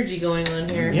 There's some synergy going on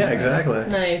here. Yeah, exactly.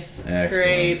 Nice. Excellent.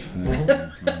 Great.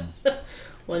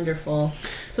 Wonderful.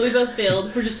 So we both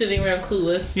failed. We're just sitting around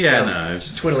clueless. Yeah, no, it's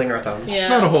Just twiddling our thumbs. Yeah.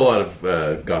 not a whole lot of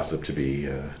gossip to be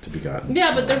gotten.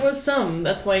 Yeah, but there was some.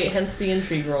 That's why, hence the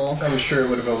intrigue roll. I'm sure it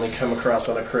would have only come across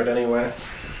on a crit anyway.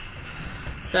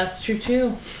 That's true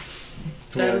too.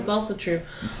 That is also true.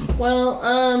 Well,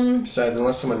 Besides,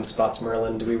 unless someone spots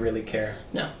Merlin, do we really care?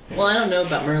 no. Well, I don't know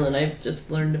about Merlin. I've just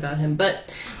learned about him. But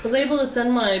was I able to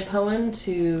send my poem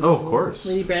to Oh, of course.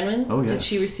 Lady Branwen? Oh, yes. Did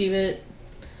she receive it?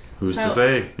 Who's How- to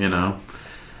say, you know?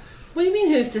 What do you mean,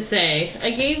 who's to say?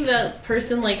 I gave that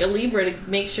person like a Libra to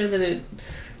make sure that it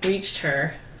reached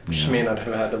her. She may not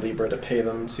have had a Libra to pay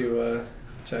them to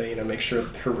make sure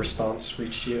her response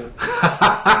reached you.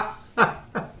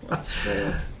 That's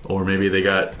true. Or maybe they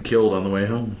got killed on the way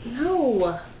home.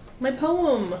 No, my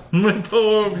poem. My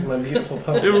poem! My beautiful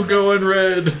poem. It will go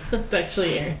unread. That's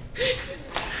actually Aaron.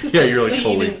 Yeah, you're like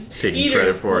totally taking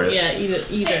credit for it. Yeah,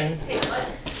 Eden. what?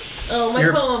 Oh, my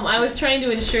Your- poem. I was trying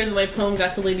to ensure that my poem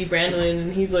got to Lady Branwen,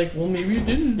 and he's like, well, maybe it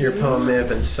didn't. Your poem may have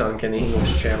been sunk in the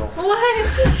English Channel.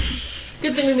 What?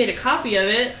 Good thing we made a copy of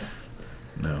it.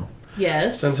 No.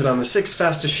 Yes. Sent it on the 6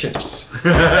 fastest ships.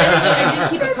 I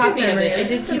did keep a copy of it. I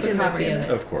did keep a copy of it.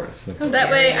 Of course. That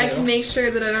way I can make sure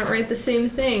that I don't write the same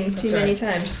thing too many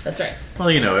times. That's right.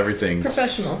 Well, you know, everything's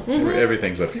Professional.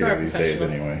 everything's up You are here these days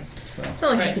professional. anyway. So It's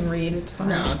not like Right. you can read. It's fine.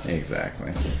 No.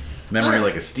 exactly. Memory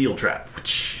like a steel trap.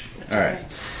 All right.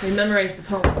 We memorized the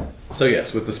poem. So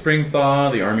yes, with the spring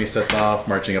thaw, the army sets off,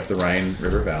 marching up the Rhine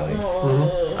River Valley.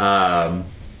 Oh.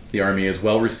 The army is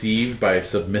well received by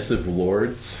submissive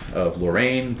lords of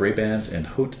Lorraine, Brabant, and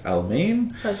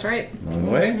Haute-Almaine That's right. along the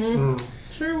way. Mm.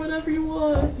 Sure, whatever you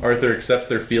want. Arthur accepts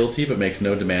their fealty but makes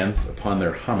no demands upon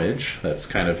their homage. That's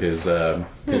kind of his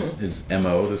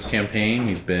MO this campaign.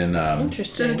 He's been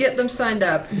Interesting. Just get them signed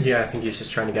up. Yeah, I think he's just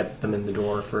trying to get them in the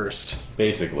door first.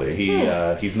 basically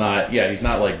he's not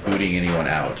like booting anyone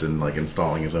out and like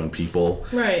installing his own people.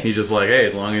 Right. He's just like, hey,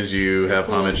 as long as you have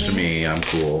cool homage with to me? me, I'm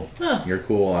cool. Huh. You're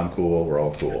cool, I'm cool, we're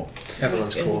all cool.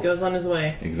 Everyone's And cool. he goes on his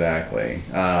way. Exactly.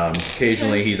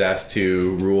 Occasionally he's asked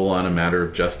to rule on a matter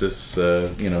of justice,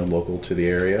 local to the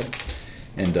area,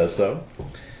 and does so.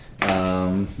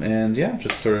 And yeah,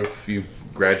 just sort of you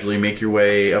gradually make your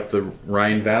way up the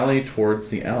Rhine Valley towards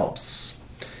the Alps.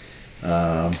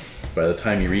 By the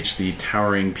time you reach the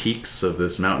towering peaks of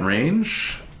this mountain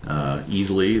range,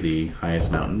 easily the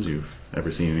highest mountains you've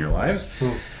ever seen in your lives,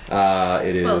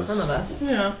 it is... Well, some of us.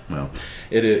 Yeah. Well,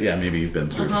 it is... Yeah, maybe you've been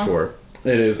through it before.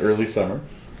 It is early summer,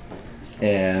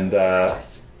 and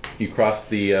you cross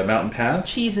the mountain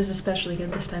paths. Cheese is especially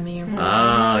good this time of year.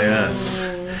 Ah,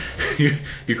 yes.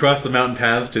 You cross the mountain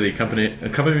paths to the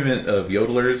accompaniment of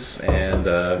yodelers and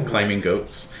climbing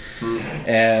goats.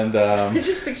 And I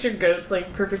just picture goats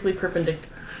like perfectly perpendicular.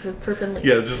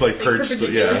 yeah, it's just like perched.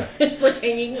 perpendicular. Yeah, It's like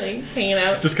hanging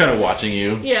out. just kind of watching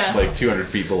you. Yeah. Like 200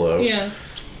 feet below. Yeah.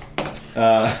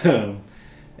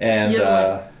 And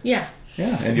Yodeling. Yeah.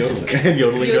 yeah, and yodeling, and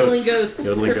yodeling goats.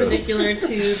 Yodeling goats. perpendicular to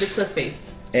the cliff face.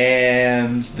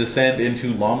 And descend into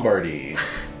Lombardy.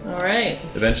 All right.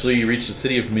 Eventually, you reach the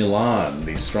city of Milan,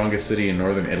 the strongest city in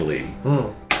northern Italy.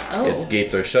 Mm. Oh. Its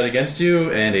gates are shut against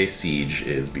you, and a siege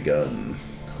is begun.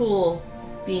 Cool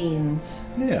beans.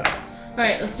 Yeah. All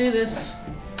right, let's do this.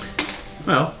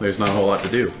 Well, there's not a whole lot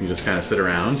to do. You just kind of sit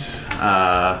around,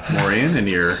 Maureen, and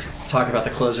you're... Talk about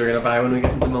the clothes we're going to buy when we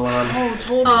get into Milan. Oh,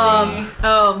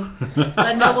 totally.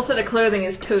 That noble set of clothing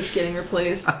is totes getting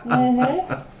replaced.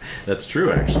 That's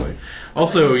true, actually.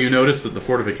 Also, you notice that the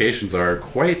fortifications are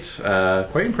quite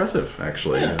impressive,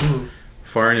 actually. Yeah.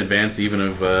 Far in advance, even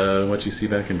of what you see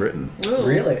back in Britain. Ooh,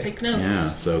 Really? Take notes.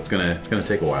 Yeah, so it's gonna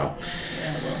take a while.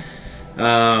 Yeah, well.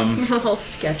 All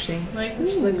sketching. Like,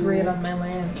 Just look great on my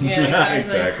land. Yeah,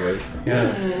 exactly.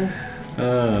 Yeah.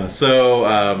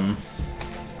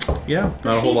 Yeah,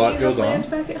 not a whole lot goes on.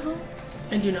 Back at home?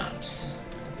 I do not.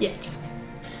 Yet.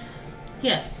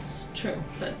 Yes, true,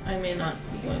 but I may not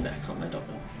be going back home. I don't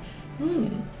know.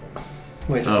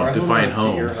 Wait, Oh, our define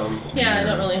home. home. Your home. Yeah, I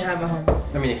don't really have a home.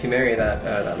 I mean, if you marry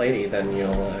that lady, then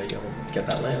you'll get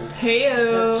that land.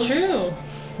 Heyo. That's true.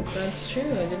 That's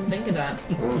true. I didn't think of that.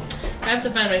 I have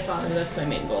to find my father. That's my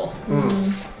main goal.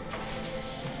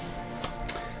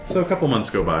 So a couple months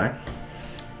go by,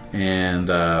 and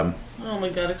Oh my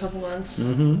god, a couple months.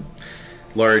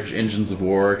 large engines of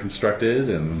war are constructed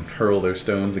and hurl their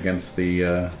stones against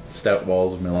the stout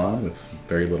walls of Milan with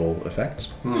very little effect.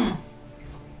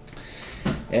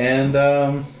 And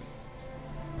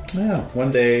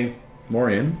one day,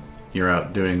 Maureen, you're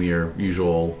out doing your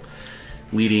usual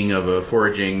leading of a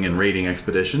foraging and raiding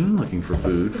expedition, looking for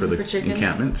food for the For chickens.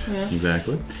 encampment. Yeah.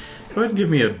 Exactly. Go ahead and give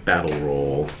me a battle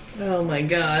roll. Oh my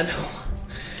god.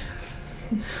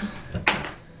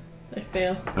 I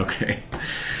fail. Okay.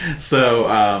 So,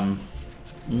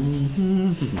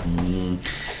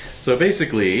 so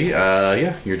basically,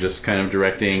 you're just kind of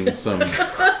directing some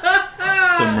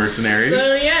some mercenaries.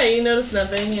 So yeah, you notice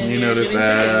nothing, and You you're notice getting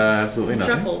chickens. absolutely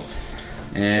nothing. Truffles.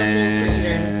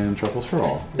 And truffles for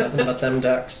all. Nothing but them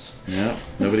ducks. Yeah,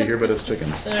 nobody here but us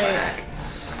chickens. Alright.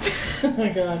 Oh my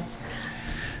god.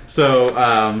 So,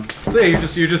 yeah,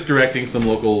 you're just directing some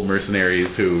local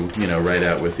mercenaries who ride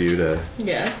out with you to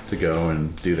go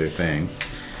and do their thing.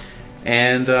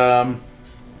 And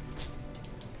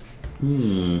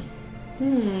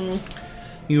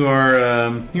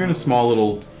you're in a small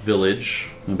little village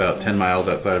about 10 miles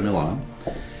outside of Milan,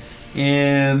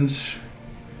 and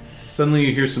suddenly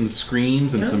you hear some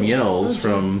screams and some yells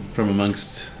from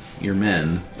amongst your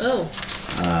men.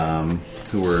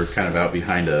 Who were kind of out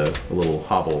behind a little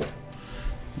hovel,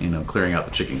 clearing out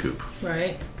the chicken coop.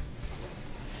 Right.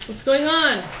 What's going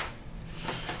on?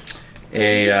 This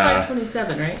is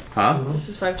 527, right? Huh? This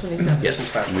is 527. Yes,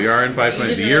 527. We are in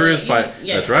 520. The year is 5.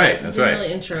 That's right. That's right.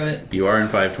 Really intro it. You are in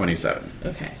 527.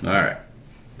 Okay. All right.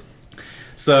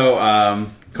 So,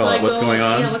 call it. What's going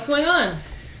on? Yeah, what's going on?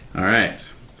 All right.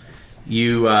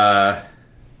 You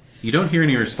don't hear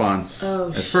any response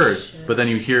at first, but then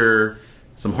you hear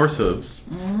some horse hooves,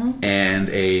 and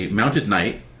a mounted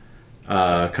knight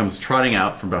comes trotting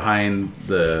out from behind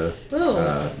the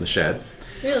shed.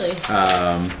 Really?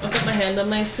 I'll put my hand on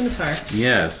my scimitar.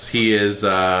 Yes, he is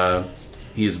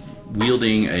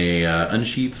wielding a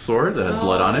unsheathed sword that has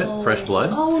blood on it, fresh blood.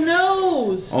 Oh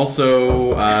no!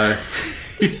 Also,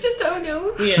 you just don't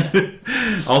know. Yeah.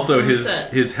 Also,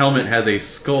 his helmet has a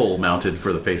skull mounted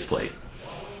for the faceplate.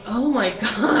 Oh my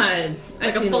god!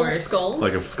 Like a full skull?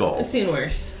 Like a skull. I've seen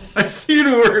worse. It's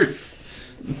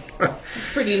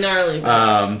pretty gnarly.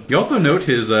 You also note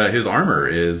his armor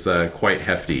is quite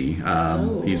hefty.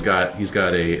 He's got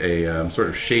a sort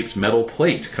of shaped metal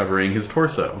plate covering his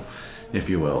torso, if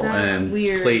you will, and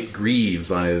weird. Plate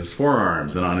greaves on his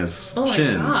forearms and on his shins. Oh my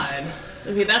god!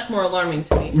 Okay, that's more alarming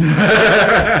to me.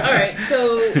 Alright,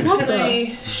 so can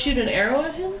I shoot an arrow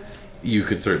at him? You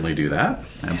could certainly do that.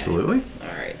 Absolutely.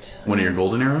 Alright. One of your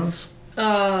golden arrows?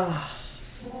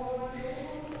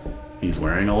 He's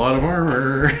wearing a lot of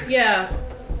armor. Yeah.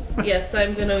 Yes,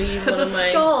 I'm gonna use one of my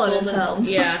skull on his golden. helm.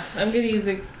 Yeah, I'm gonna use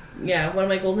one of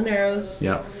my golden arrows.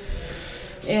 Yep.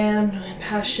 And I'm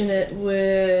passionate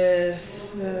with.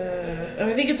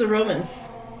 I think it's a Roman.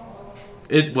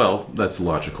 Well, that's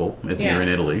logical. You're in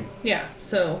Italy. Yeah.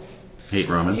 So. Hate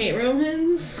Romans. Hate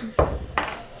Romans.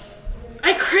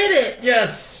 I crit it.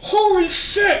 Yes. Holy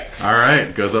shit. All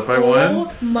right, goes up by one.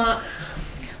 Oh my.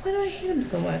 Why do I hate him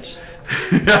so much?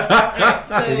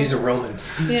 Because he's a Roman.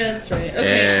 Yeah, that's right.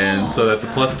 Okay. And so that's a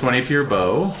plus 20 to your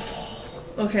bow.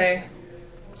 Okay.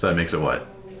 So that makes it what?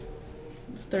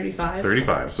 35.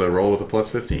 35. So roll with a plus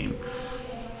 15.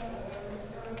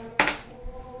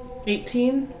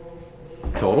 18.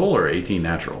 Total or 18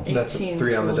 natural? 18 That's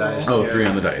 3 on the dice. Oh, 3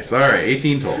 on the dice. All right,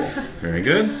 18 total. Very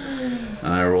good.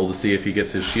 I roll to see if he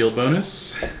gets his shield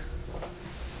bonus.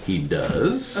 He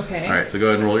does. Okay. All right, so go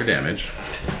ahead and roll your damage.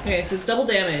 Okay, so it's double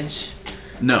damage.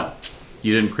 No,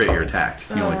 you didn't crit your attack.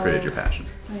 You only critted your passion.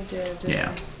 I did.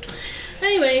 Yeah.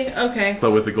 Anyway, okay.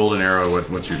 But with the golden arrow,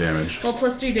 what's your damage? Well,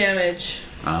 plus 3 damage.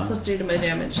 Plus 3 to my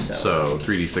damage, so. So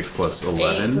 3d6 plus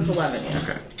 11. 8 plus 11, yeah.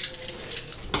 Okay.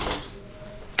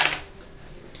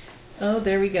 Oh,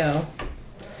 there we go.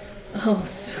 Oh,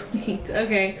 sweet.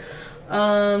 Okay.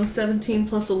 17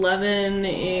 plus 11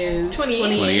 is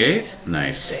 28.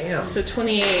 Nice. Damn. So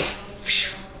 28.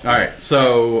 Alright,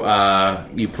 so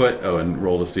you put... Oh, and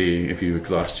roll to see if you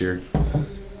exhaust your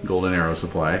golden arrow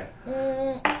supply.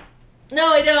 No,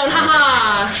 I don't.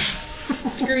 Haha!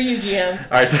 Screw you, GM.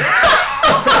 Alright.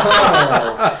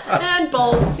 And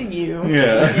balls to you.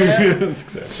 Yeah. Yep.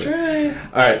 Exactly. Right.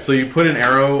 Alright, so you put an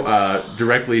arrow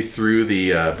directly through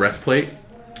the breastplate.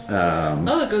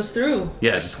 It goes through.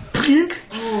 Yeah, just...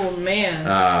 Oh, man.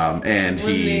 And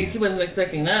he wasn't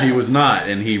expecting that. He was not,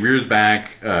 and he rears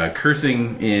back,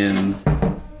 cursing in...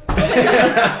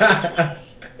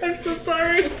 I'm so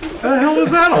sorry. What the hell was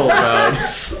that all about? I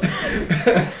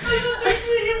was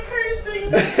actually him cursing.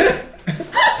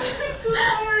 I'm so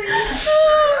sorry.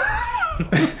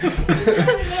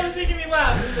 That was making me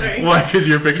laugh. I'm sorry. Why? Because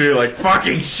you're picturing like,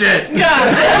 fucking shit!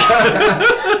 God.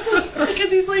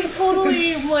 Because he's like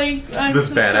totally like, I'm This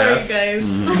so badass. sorry, guys.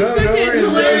 Mhm. No, no It's worries. That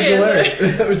was hilarious.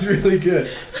 hilarious. That was really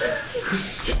good.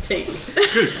 Take.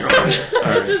 Good God.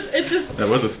 Alright. It just. That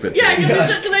was a spit Yeah, take. because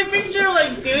I picture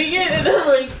like doing it and then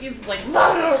like he's like,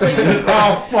 like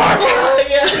Oh, fuck!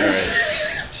 yeah. Alright.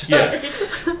 Yes.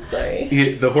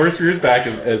 Sorry. The horse rears back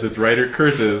as its rider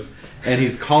curses, and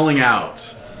he's calling out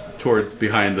towards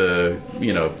behind the,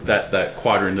 that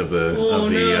quadrant of the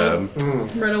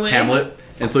Run away. hamlet.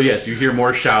 And so yes, you hear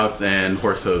more shouts and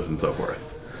horse hooves and so forth.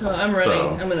 Oh, I'm running. So,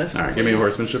 I'm gonna. all right, give me a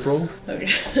horsemanship roll. Okay.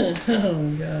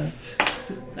 Oh god.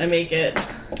 I make it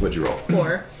What'd you roll?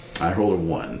 4. I rolled a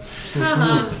 1.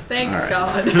 Haha, thank All right.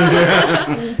 God.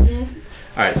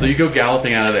 All right, so you go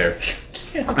galloping out of there.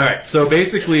 All right, so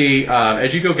basically,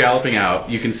 as you go galloping out,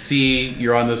 you can see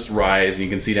you're on this rise. And you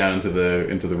can see down into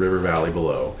the river valley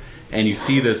below, and you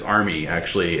see this army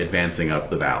actually advancing up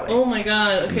the valley. Oh my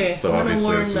god. Okay. So I'm gonna obviously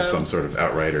warn this was them. some sort of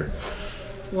outrider.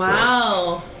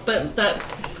 Wow. But that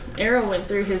arrow went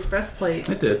through his breastplate.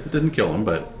 It did. It didn't kill him,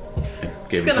 but it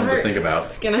gave him gonna something hurt. to think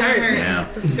about. It's gonna hurt.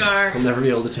 Yeah. The scar. He'll never be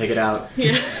able to take it out.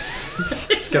 Yeah.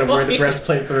 He's gonna wear the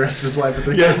breastplate for the rest of his life with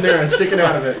the gun there and sticking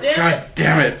out of it. God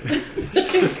damn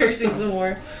it! Cursing some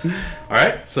more. All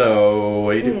right, so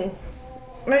what do you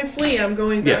do? I flee. I'm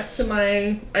going back Yes. to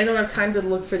my. I don't have time to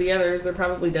look for the others. They're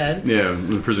probably dead.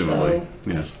 Yeah, presumably.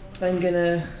 Yes. I'm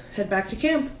gonna head back to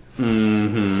camp. Or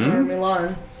Mm-hmm.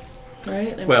 Milan.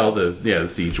 Right? Well, the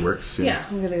siege works. Yeah,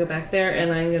 I'm gonna go back there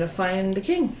and I'm gonna find the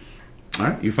king. All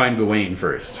right, you find Gawain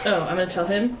first. Oh, I'm gonna tell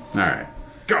him? All right.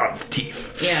 God's teeth.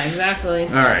 Yeah, exactly.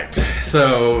 All right.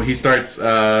 So he starts,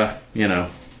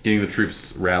 getting the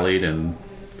troops rallied and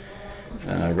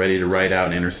ready to ride out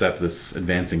and intercept this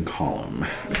advancing column.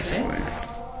 Basically.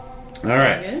 All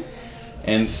right. Good.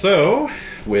 And so,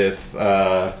 with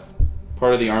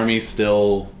part of the army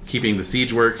still keeping the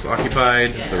siege works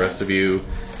occupied, the rest of you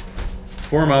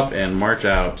form up and march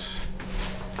out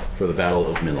for the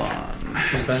Battle of Milan.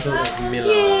 The Battle of Milan.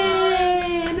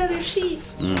 Yay! Another sheep.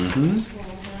 Mm-hmm.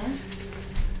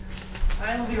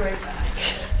 I will be right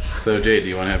back. So, Jay, do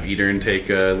you want to have Edern take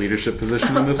a leadership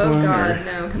position in this Oh one? God, or?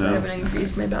 no, because I haven't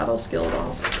increased my battle skill at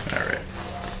all. All right.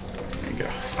 There you go.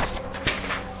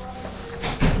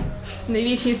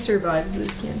 Maybe he survives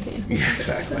this campaign. Yeah,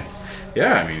 exactly.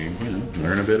 Yeah, I mean,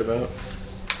 learn a bit about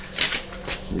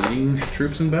leading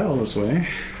troops in battle this way.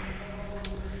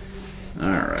 All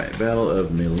right, Battle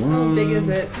of Milan. How big is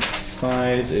it?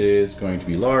 Size is going to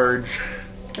be large.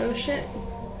 Oh shit.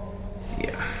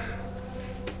 Yeah.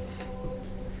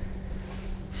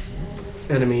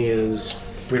 Enemy is...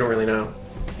 we don't really know.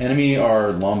 Enemy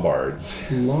are Lombards.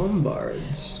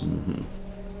 Lombards. Mm-hmm.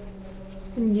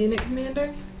 And unit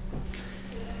commander?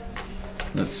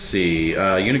 Let's see.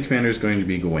 Unit commander is going to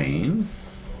be Gawain.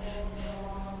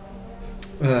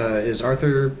 Is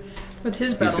Arthur... What's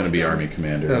his battle He's going to be skill? army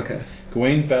commander. Okay.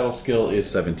 Gawain's battle skill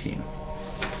is 17.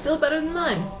 Still better than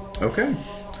mine. Okay.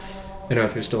 And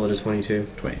Arthur's still at his 22.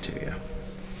 22, yeah.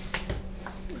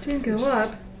 It didn't go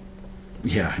up.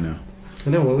 Yeah, I know. I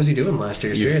know, what was he doing last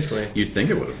year? Seriously. You'd think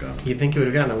it would have gone. You'd think he would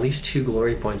have gotten at least 2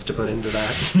 glory points to put into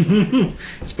that.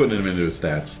 He's putting him into his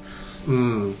stats.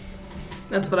 Mm.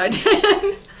 That's what I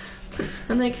did.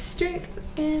 I'm like, strength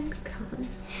and con.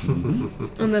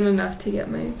 And then enough to get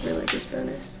my religious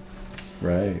bonus.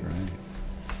 Right.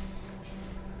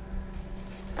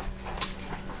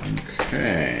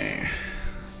 Okay.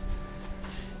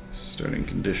 Starting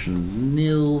conditions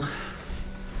nil.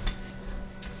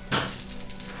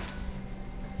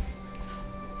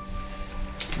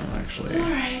 Oh, actually.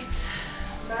 Alright.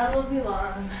 Battle of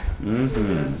Milan.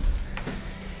 Mm-hmm.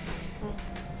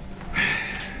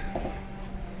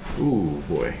 Ooh,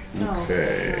 boy. Oh,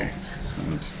 Okay.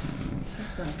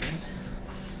 That's not good.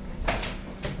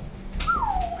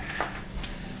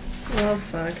 Oh,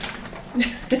 fuck.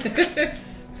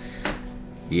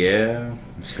 Yeah,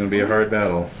 it's going to be a hard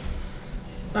battle.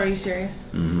 Are you serious?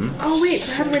 Mm-hmm. Oh, wait,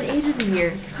 Bradwin ages a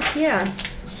year. Fuck yeah.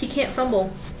 He can't fumble.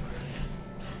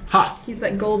 Ha! He's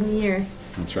that golden year.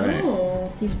 That's right.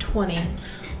 Oh. He's 20.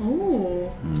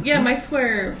 Oh. Mhm. Yeah, my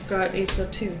square got aged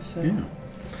up too, so. Yeah.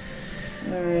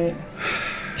 Alright.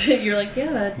 You're like,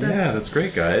 That's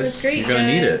great, guys. That's great, You're going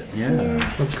to need it. guys.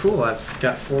 Yeah. That's cool. I've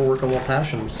got 4 workable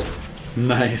passions.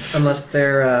 Nice. Unless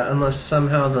they're, unless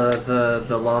somehow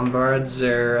the Lombards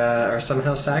are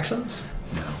somehow Saxons?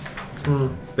 No.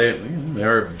 Mm. They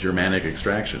are of Germanic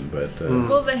extraction, but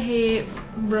Will the hate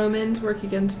Romans work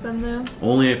against them, though?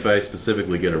 only if I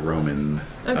specifically get a Roman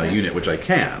Okay. unit, which I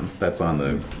can. That's on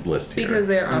the list here. Because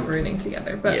they're operating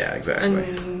together. But Yeah, exactly.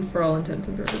 And for all intents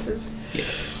and purposes.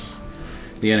 Yes.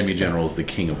 The enemy general is the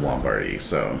king of Lombardy,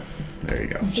 so there you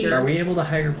go. Sure. Are we able to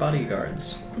hire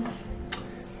bodyguards?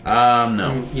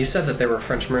 No. You said that there were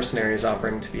French mercenaries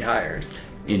offering to be hired.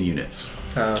 In units.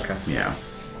 Oh, okay. Yeah.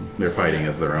 They're fighting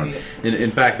as their own.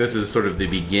 In fact, this is sort of the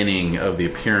beginning of the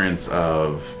appearance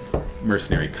of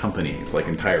mercenary companies, like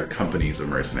entire companies of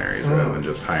mercenaries, rather than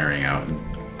just hiring out in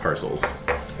parcels.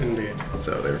 Indeed.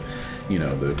 So they're,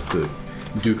 the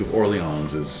Duke of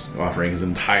Orleans is offering his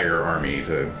entire army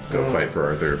to go fight for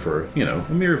Arthur for,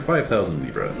 a mere 5,000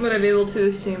 livres. Would I be able to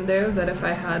assume, though, that if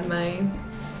I had my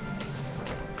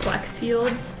flex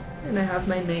fields and I have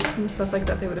my knights and stuff like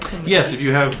that, they would have come with Yes, me. if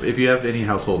you have any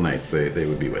household knights, they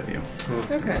would be with you.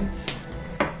 Okay.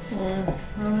 I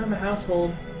don't have a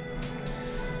household.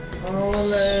 All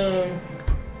alone.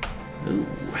 Ooh.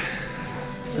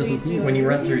 When you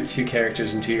run through 2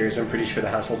 characters in 2 years, I'm pretty sure the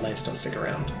household knights don't stick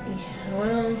around. Yeah,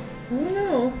 well, I don't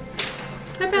know.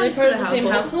 I Are they part of the same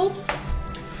household?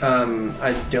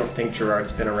 I don't think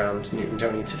Gerard's been around Newton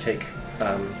Tony to take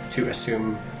to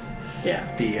assume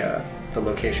the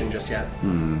location just yet.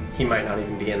 He might not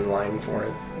even be in line for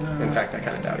it. In fact, I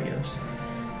kind of doubt he is.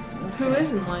 Who is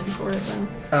in line for it then?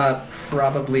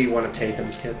 Probably one of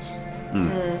Tathan's kids.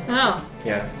 Oh.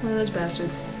 Yeah. One of those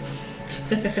bastards.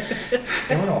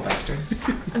 They weren't all bastards.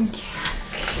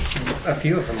 A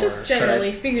few of them were. Just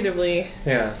generally, figuratively.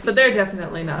 Yeah. But they're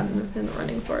definitely not in the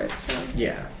running for it, so.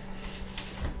 Yeah.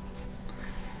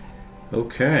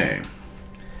 Okay.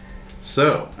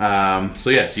 So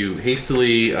yes, you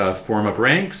hastily form up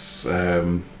ranks.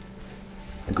 Gawain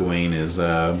is,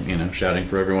 shouting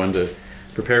for everyone to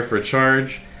prepare for a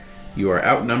charge. You are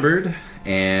outnumbered,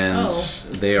 and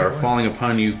they are falling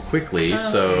upon you quickly.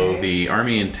 Okay. So the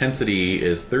army intensity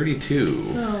is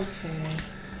 32. Okay.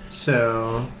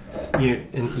 So,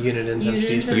 unit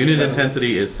intensity is 37. Unit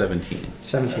intensity is 17.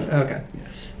 17. Okay.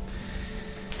 Yes.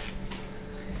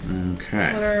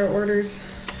 Okay. What are our orders?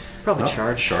 Probably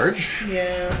charge. Charge.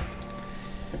 Yeah.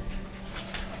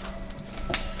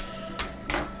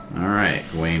 All right.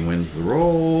 Gawain wins the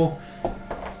roll.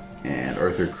 And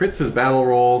Arthur crits his battle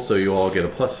roll, so you all get a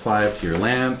 +5 to your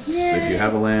lance if you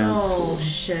have a lance. Oh,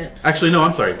 shit. Actually, no,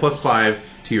 I'm sorry. +5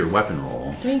 to your weapon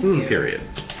roll. Thank you. Period.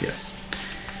 Yes.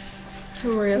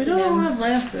 Who are we up We don't all against?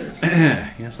 have lances.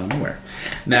 Yes, I'm aware.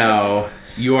 Now,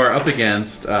 you are up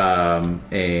against a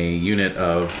unit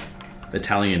of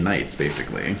Italian knights,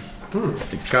 basically.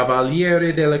 The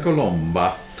Cavaliere della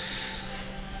Colomba.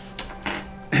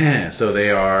 So they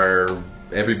are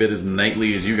every bit as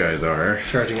knightly as you guys are.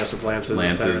 Charging us with lances.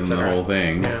 Lances and the whole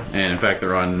thing. Yeah. And in fact,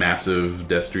 they're on massive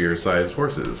destrier-sized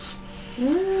horses.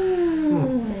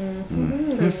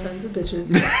 Those sons of bitches.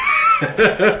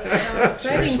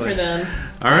 Exciting for them.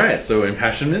 All right, so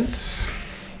impassionment.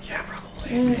 Yeah,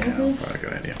 probably. Yeah, probably a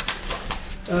good idea.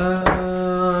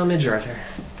 Midge Arthur.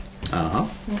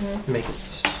 Make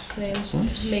it. Same.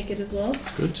 Just make it as well.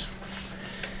 Good.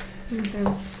 Okay.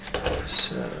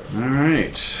 So. All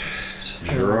right,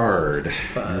 Gerard.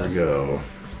 Here we go.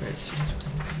 That's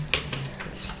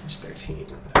 13.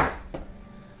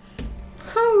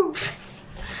 Whew.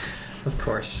 Of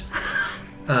course.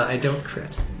 I don't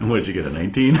crit. What did you get? A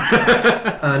 19? No,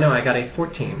 I got a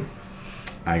 14.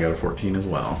 I got a 14 as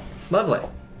well. Lovely.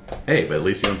 Hey, but at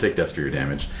least you don't take destrier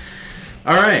damage.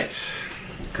 All right,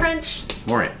 Crunch.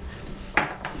 Maury.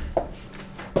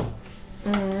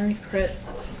 Crit.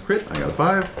 Crit. I got a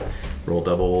 5. Roll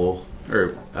double,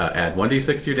 or add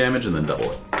 1d6 to your damage and then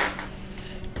double it.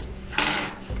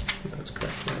 That's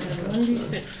correct.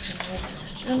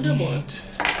 1d6. And double it.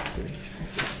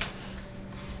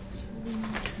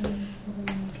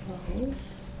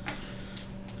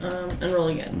 12. And roll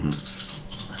again.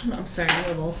 I'm sorry,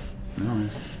 double. No,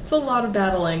 It's a lot of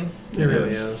battling. It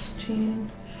really is. 15.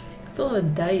 It's a lot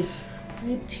of dice.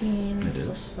 19 It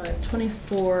plus is. 5.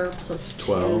 24 plus 2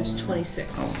 12. is 26.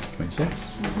 Oh, 26?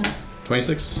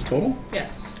 26 total?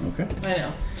 Yes. Okay. I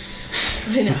know.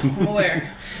 I'm aware.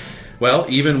 Well,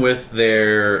 even with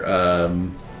their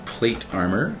plate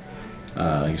armor,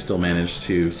 you still managed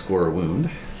to score a wound,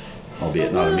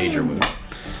 albeit not a major wound.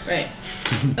 Right.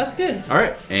 That's good. All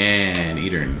right, and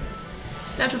Edern.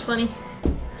 Natural 20.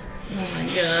 Oh my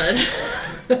god.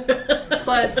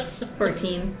 Plus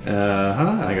 14. I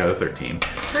got a 13.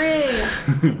 Hooray!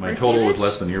 My Horse total was damage?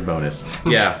 less than your bonus.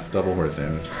 Yeah, double horse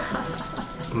damage.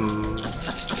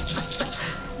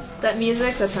 That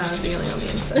music, that's how I'm feeling on the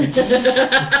inside.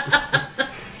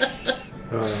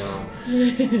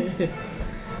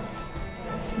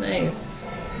 Nice.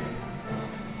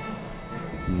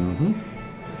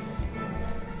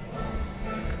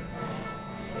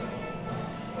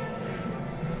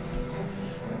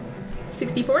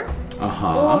 64?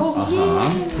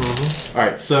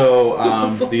 Alright, so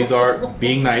these are,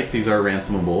 being knights, these are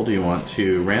ransomable. Do you want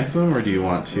to ransom or do you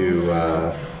want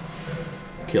to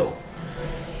kill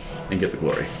and get the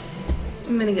glory?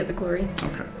 I'm gonna get the glory.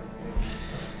 Okay.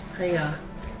 Hiya.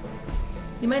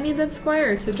 You might need that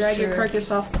squire to drag your Sure.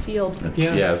 carcass off the field.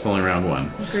 Yeah, it's only round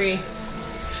 1. Agree.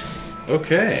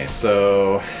 Okay,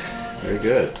 so very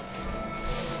good.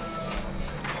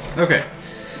 Okay,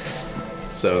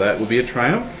 so that would be a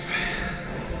triumph.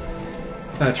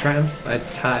 Triumph. I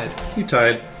tied. You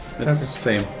tied. It's Okay.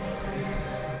 same.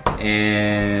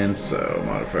 And so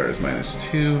modifiers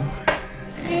 -2.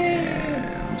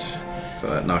 And so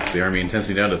that knocks the army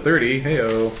intensity down to 30.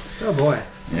 Heyo. Oh boy.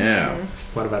 Yeah.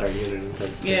 What about our unit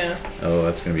intensity? Yeah. Oh,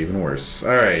 that's going to be even worse.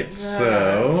 Alright,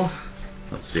 so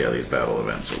let's see how these battle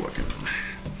events are looking.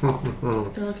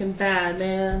 They're looking bad,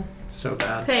 man. So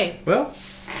bad. Hey, Well,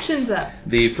 shins up.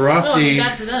 the No, ferocity.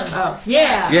 bad for them. Oh,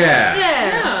 yeah. Yeah.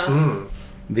 Yeah.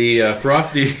 The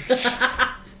ferocity.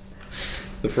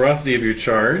 The ferocity of your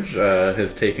charge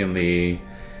has taken the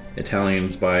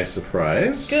Italians by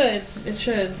surprise. Good. It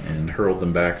should. And hurled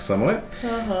them back somewhat.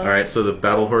 Uh-huh. Alright, so the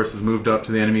battle horse has moved up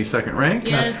to the enemy's second rank.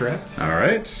 Yes. That's correct.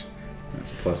 Alright.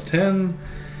 That's a +10.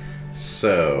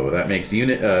 So that makes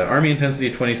unit army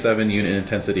intensity 27, unit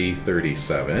intensity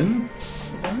 37.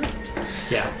 What?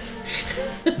 Yeah.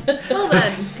 Well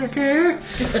then.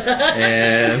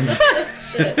 And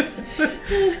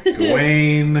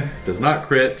Gawain does not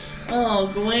crit. Oh,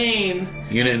 Gawain.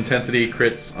 Unit intensity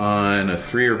crits on a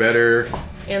 3 or better.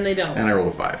 And they don't. And I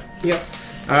rolled a 5. Yep.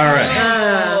 Alright.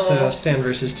 Oh. So stand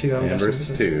versus 2. I'm Stand guessing.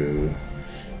 versus 2.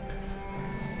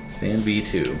 Stand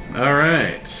V2.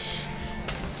 Alright.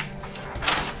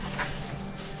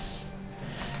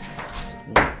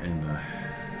 In the...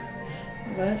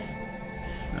 What?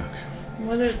 Okay.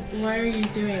 Why are you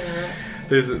doing that?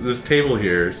 There's this table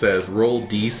here says roll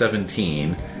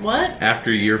D17. What?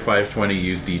 After year 520,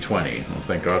 use D20. Well,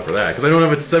 thank God for that, because I don't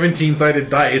have a 17-sided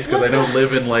dice because I don't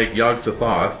live in like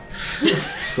Yog-Sothoth.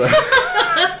 So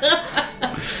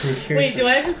Wait, do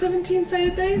I have a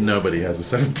 17-sided dice? nobody has a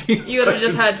 17. You would have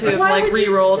just had to have, Why like would you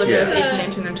re-rolled if say it was that?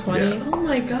 18, 19, or 20. Yeah. Oh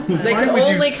my god. They Why could would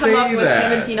you only come say up with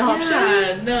that? 17 options.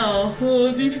 Yeah, no.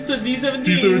 Oh, D17.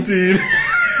 D17.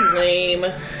 Lame.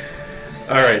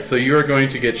 Alright, so you are going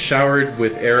to get showered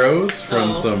with arrows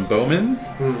from some bowmen.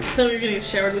 So you're gonna get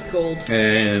showered with gold.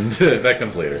 And that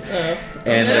comes later. Oh.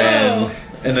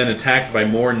 And then attacked by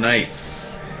more knights.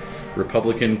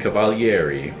 Republican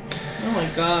Cavalieri. Oh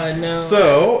my god, no.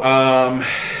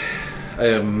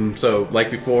 So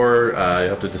like before, you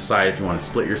have to decide if you want to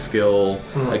split your skill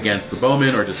against the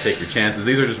bowman or just take your chances.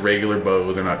 These are just regular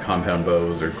bows, they're not compound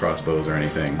bows or crossbows or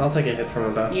anything. I'll take a hit from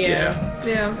above. Yeah.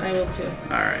 I will too.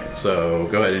 Alright, so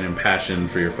go ahead and impassion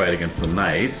for your fight against the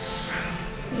knights.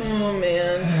 Oh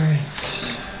man. Alright.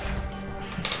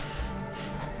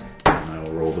 And I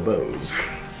will roll the bows.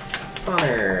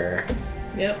 Honor.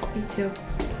 Yep. Me too.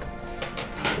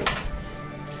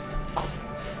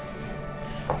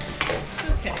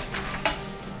 Okay.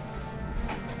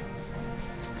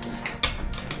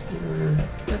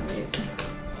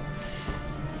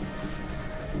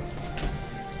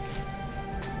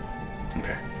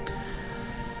 Okay.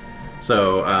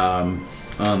 So,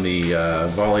 on the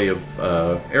volley of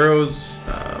arrows,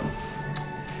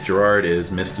 Gerard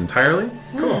is missed entirely.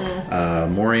 Cool.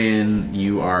 Maureen,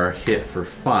 you are hit for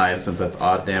 5. Since that's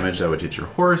odd damage, that would hit your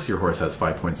horse. Your horse has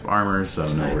 5 points of armor,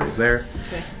 so no worries there.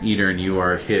 Okay. Edern, you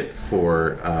are hit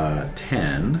for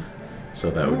 10, so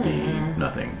that would be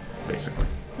nothing, basically,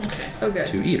 Okay. Okay.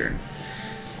 to Edern.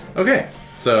 Okay,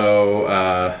 so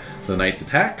the knights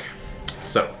attack.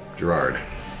 So, Gerard.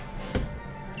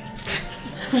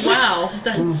 Wow.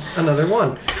 Another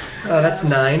one. That's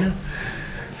 9.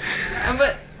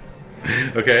 But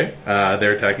Okay,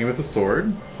 they're attacking with a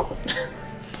sword.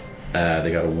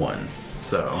 They got a 1,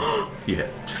 so you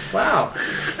hit. Wow.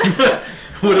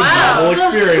 What a novel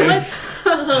experience.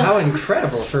 How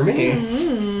incredible for me.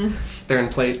 Mm. They're in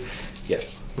plate.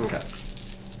 Yes. Okay.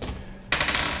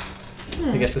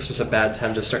 I guess this was a bad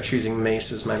time to start choosing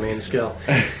mace as my main skill.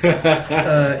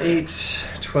 8,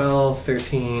 12,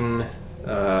 13,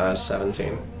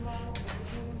 17.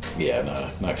 Yeah, no,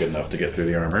 not good enough to get through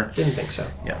the armor. Didn't think so.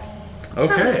 Yeah.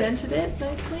 probably Okay. dented it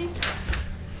nicely.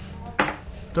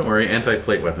 Don't worry,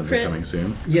 anti-plate weapons Crit. are coming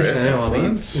soon. Yes, Crit, I know. I'll be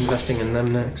excellent. investing in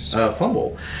them next.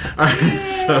 Fumble.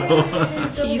 Alright,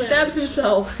 so... He stabs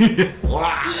himself.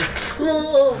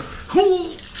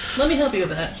 Let me help you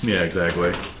with that. Yeah,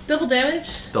 exactly. Double damage?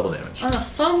 Double damage. On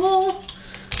a fumble?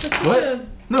 That's What? such a-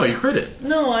 No, you crit it.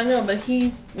 No, I know, but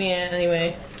he... Yeah,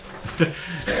 anyway.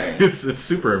 It's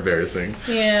super embarrassing.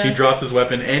 Yeah. He drops his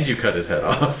weapon and you cut his head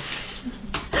off.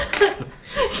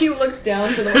 You looked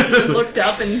down for the one who looked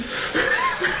up and...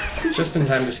 Just in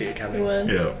time to see it He coming. was.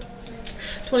 Yeah.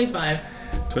 25.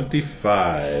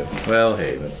 25. Well,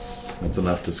 hey, that's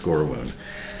enough to score a wound.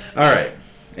 Alright.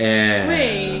 And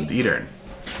Wait. Edern.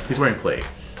 He's wearing plate.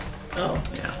 Oh.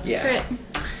 Yeah. Yeah. Crit.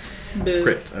 Boo.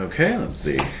 Crit. Okay, let's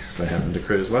see. If I happen to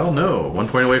crit as well. No. 1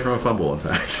 point away from a fumble, in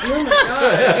fact. Oh my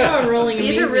god. You are rolling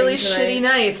These are amazing really tonight. shitty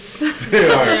nights. They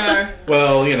are. They are.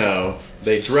 Well, you know,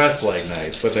 they dress like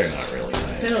knights, but they're not really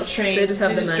knights. They don't train. They just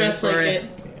have the money dress for like it.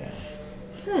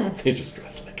 Yeah. They just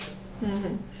dress like it.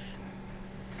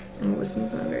 And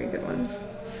Wisdom's not a very good one.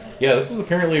 Yeah, this is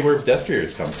apparently where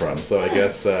destriers come from, so I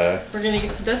guess... we're gonna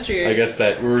get some destriers. I guess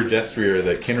that Ur destrier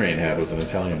that Kinrain had was an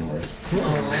Italian horse.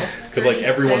 Because, like,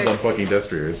 everyone's on fucking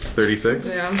destriers. 36?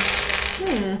 Yeah.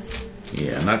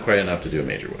 Yeah, not quite enough to do a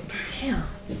major wound. Damn.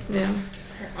 Yeah.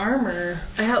 Her armor.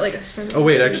 I had like a 7. Oh,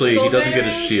 wait, actually, he doesn't get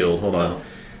his shield. Hold on.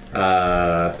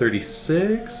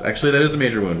 36? Actually, that is a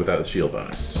major wound without the shield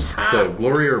bonus. So,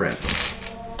 glory or ransom?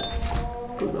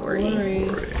 Glory.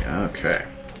 Okay.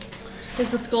 Is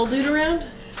the skull dude around?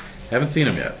 Haven't seen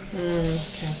him yet.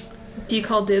 Okay. Do you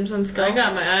call dibs on Skull? I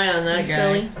got my eye on that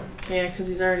guy. Scully? Yeah, because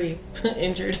he's already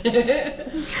injured.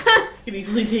 Could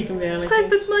easily take him down. I Heck,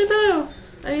 think. that's my bow.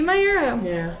 I mean, my arrow.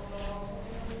 Yeah.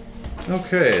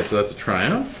 Okay, so that's a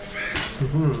triumph.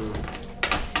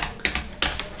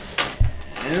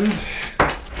 And...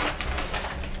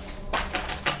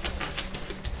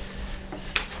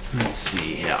 let's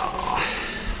see here.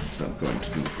 What's that going to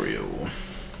do for you?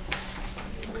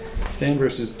 Stand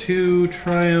versus 2,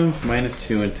 triumph,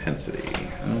 -2 intensity.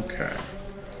 Okay.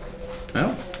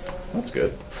 Well, that's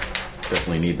good.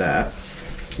 Definitely need that.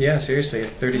 Yeah, seriously.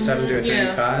 37 to a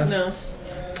 35? No.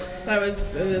 That was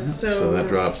So that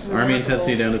drops army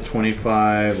intensity down to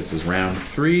 25. This is round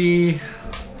 3.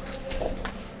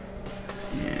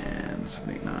 And 7,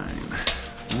 8, 9.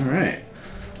 Alright.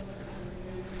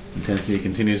 Intensity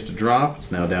continues to drop.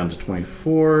 It's now down to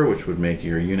 24, which would make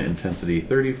your unit intensity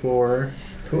 34.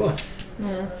 Cool.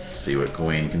 Let's see what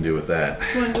Gawain can do with that.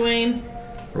 Come on, Gawain.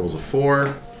 Rolls a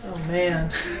 4. Oh,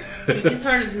 man. His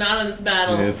heart is not in this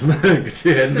battle. It's not it's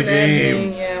the end of the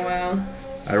game. Yeah, wow.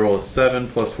 I roll a 7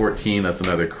 plus 14. That's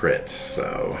another crit.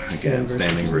 So, again,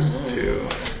 standing versus 2.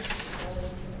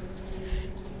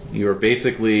 You are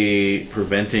basically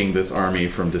preventing this army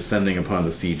from descending upon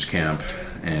the siege camp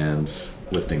and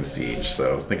lifting the siege.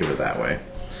 So, think of it that way.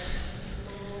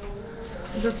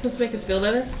 Is that supposed to make us feel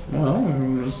better? Well,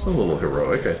 it's a little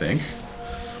heroic, I think.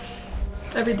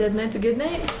 Every dead night's a good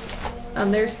night.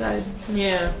 On their side.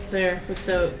 Yeah, there with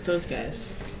those guys.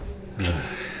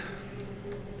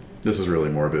 This is really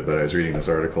morbid, but I was reading this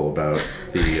article about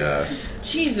the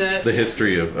Jesus. the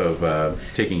history of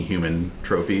taking human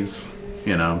trophies,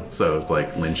 you know, so it's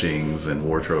like lynchings and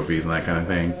war trophies and that kind of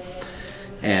thing.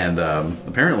 And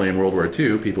apparently in World War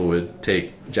II, people would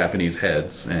take Japanese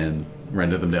heads and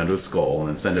render them down to a skull and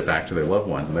then send it back to their loved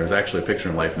ones. And there's actually a picture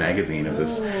in Life magazine of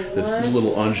this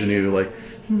little ingenue like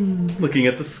looking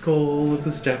at the skull of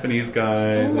this Japanese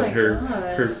guy that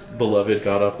her beloved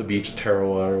got off the beach at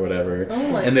Tarawa or whatever.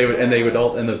 And they would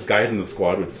all, and the guys in the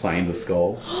squad would sign the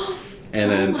skull.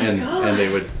 And then and they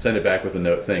would send it back with a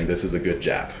note saying, "This is a good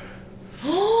Jap."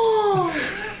 Oh,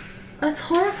 that's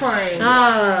horrifying.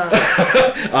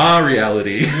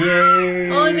 Reality. Yay!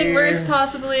 Only thing worse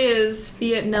possibly is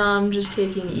Vietnam just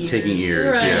taking ears. Taking ears,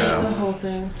 Right, yeah. the whole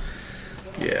thing.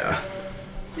 Yeah.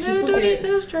 No, don't eat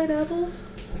those dried apples.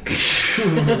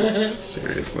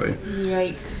 Seriously.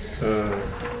 Yikes.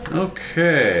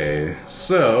 Okay,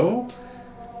 so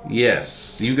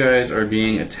yes, you guys are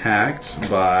being attacked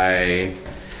by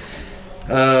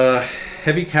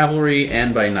heavy cavalry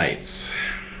and by knights.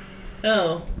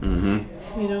 Oh.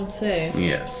 Mm-hmm. You don't say.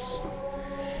 Yes.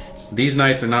 These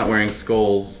knights are not wearing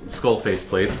skull face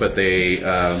plates, but they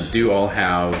do all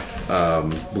have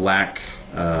black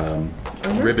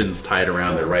ribbons tied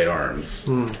around their right arms.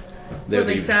 Were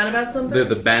they sad about something? They're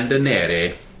the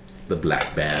bandonere, the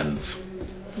black bands.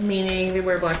 Meaning they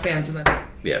wear black bands in them.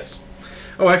 Yes.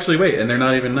 Oh, actually, wait, and they're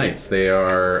not even knights. They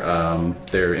are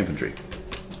they're infantry,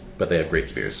 but they have great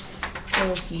spears.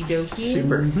 Okie dokie.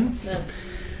 Super.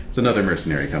 It's another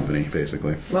mercenary company,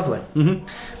 basically. Lovely.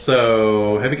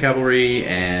 So heavy cavalry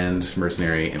and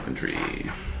mercenary infantry.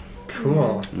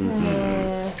 Cool.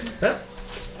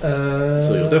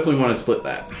 So you'll definitely want to split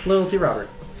that. Loyalty Robert.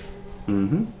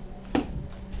 Mm-hmm.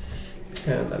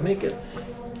 And I make it.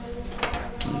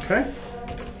 Okay.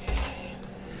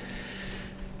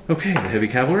 Okay, the heavy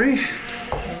cavalry.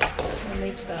 I'll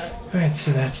make that. Alright,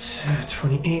 so that's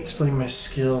 28. Splitting my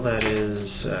skill, that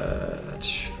is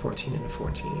 14 into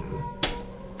 14.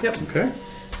 Yep. Okay.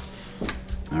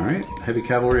 Alright, heavy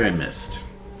cavalry I missed.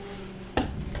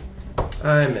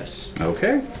 I miss.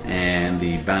 Okay, and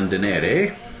the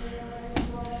bandonere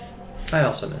I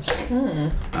also miss.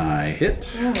 I hit.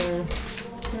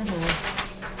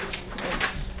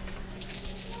 Thanks.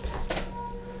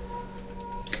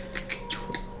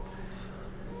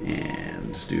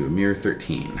 And do a mere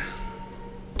 13.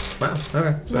 Wow,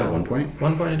 okay. So 1 point.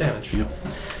 1 point of damage. Yep.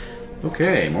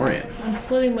 Okay, Maureen. I'm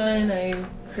splitting mine. I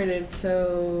critted,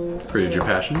 so... Critted your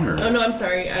passion, or? Oh, no, I'm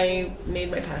sorry. I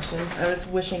made my passion. I was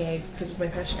wishing I critted my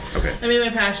passion. Okay. I made my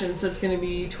passion, so it's going to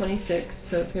be 26,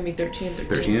 so it's going to be 13 and 13.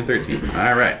 13 and 13.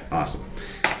 Alright, awesome.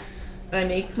 I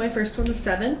make my first one with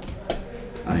 7.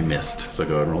 I missed, so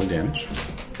go ahead and roll damage.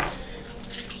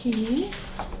 Okay.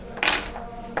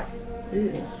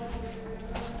 Ooh.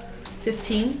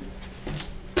 15.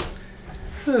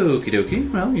 Okie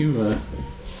dokie. Well, you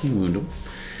wound him.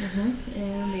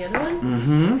 And the other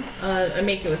one? I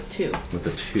make it with 2. With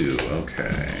a 2,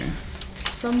 okay.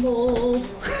 Fumble.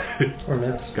 Or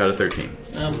miss. Got a 13.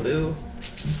 Oh, boo.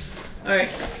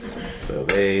 Alright. So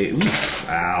they... Oof,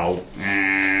 ow.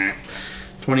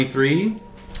 23.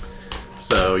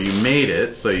 So you made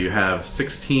it, so you have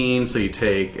 16, so you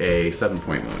take a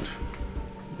 7-point wound.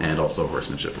 And also a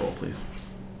horsemanship roll, please.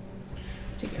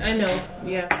 I know.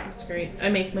 Yeah, that's great. I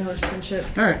make my horsemanship.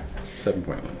 Alright,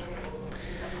 7-point wound.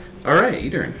 Alright,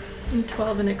 your turn.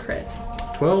 12 and a crit.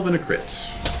 12 and a crit.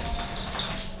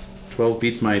 12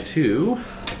 beats my 2. Go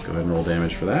ahead and roll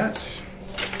damage for that.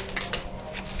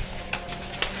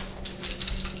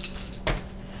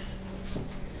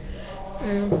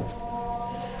 Mm.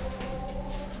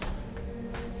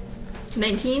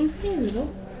 19? Here we go.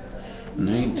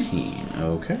 19.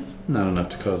 Okay. Not enough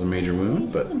to cause a major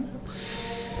wound, but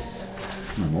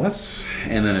nonetheless.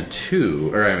 And then a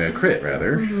 2, or I mean a crit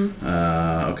rather.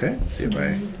 Okay. Let's see if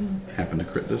I happen to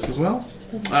crit this as well.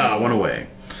 Ah, 1 away.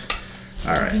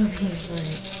 Alright.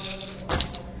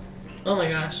 Oh my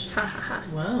gosh. Ha ha ha.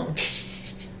 Wow.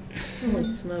 Holy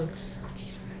smokes.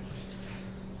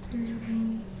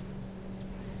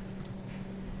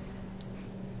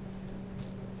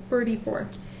 44.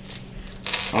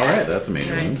 Alright, that's a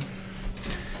major Nice. wound.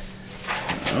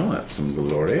 Oh, that's some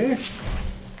glory.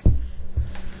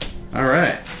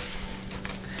 Alright.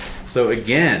 So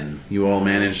again, you all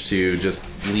managed to just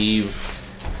leave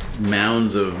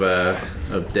mounds of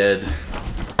dead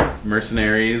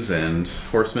mercenaries and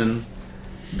horsemen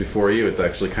before you. It's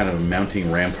actually kind of a mounting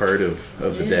rampart of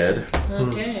the dead.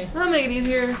 Okay. That'll make it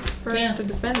easier for us to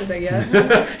defend it, I guess.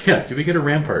 Yeah, do we get a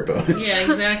rampart bonus? Yeah,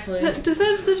 exactly.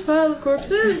 Defend this pile of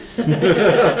corpses. You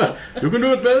can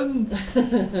do it, Ben!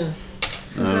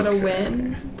 Is that a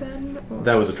win, then? Or?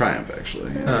 That was a triumph,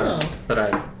 actually. But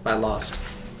I lost.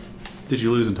 Did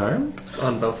you lose entirely?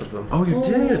 On both of them. Oh, you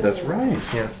did. That's right.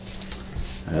 Yeah.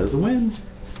 That is a win.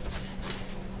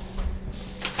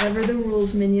 Ever the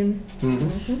rules, minion.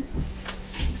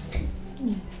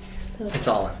 It's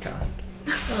all I've got.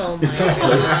 Oh my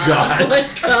Oh, god. God. Oh my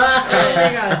god. Oh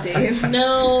my god, Dave.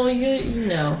 No, you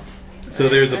know. So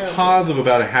there's a pause of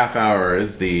about a half hour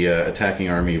as the attacking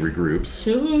army regroups.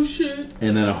 Oh shit.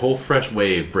 And then a whole fresh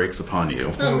wave breaks upon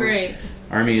you. Oh great.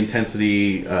 Army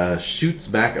intensity shoots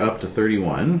back up to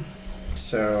 31.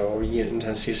 So unit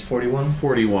intensity is 41.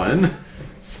 41.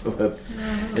 So that's,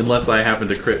 unless I happen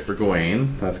to crit for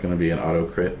Gawain, that's going to be an auto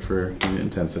crit for unit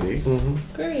intensity.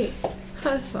 Great.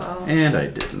 Huzzah. And I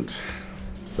didn't.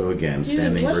 So again, Dude,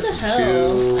 standing what versus the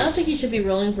hell? 2. I don't think you should be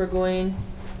rolling for Gawain.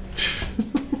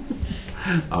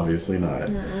 Obviously not.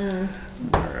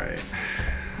 Alright.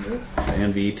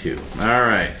 And V2.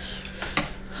 Alright.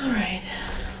 Alright.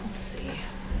 Let's see.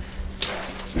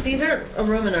 These aren't a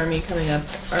Roman army coming up,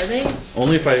 are they?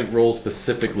 Only if I roll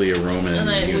specifically a Roman And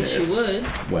I unit. wish you would.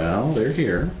 Well, they're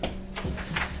here.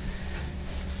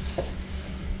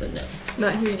 But no.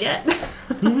 Not here yet.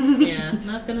 Yeah,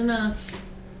 not good enough.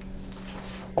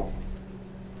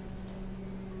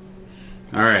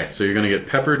 Alright, so you're going to get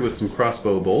peppered with some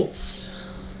crossbow bolts.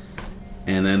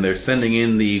 And then they're sending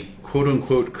in the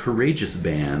quote-unquote courageous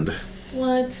band.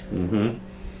 What?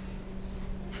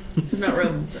 Not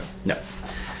Romans, though. No.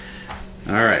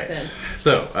 Alright.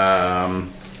 So,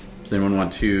 does anyone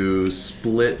want to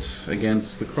split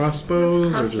against the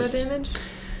crossbows? Crossbow or just damage?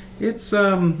 It's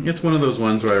one of those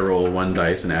ones where I roll 1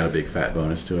 dice and add a big fat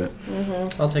bonus to it.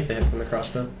 I'll take the hit from the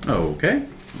crossbow. Okay.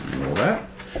 Roll that.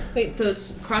 Wait, so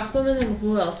it's crossbowmen and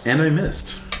who else? And I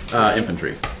missed.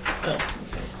 Infantry. Oh,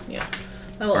 okay. Yeah.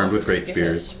 I will Armed also with great take a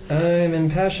hit. spears. I'm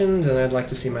impassioned and I'd like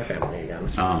to see my family again.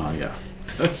 Ah, yeah.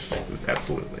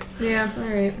 Absolutely. Yeah,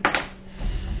 alright.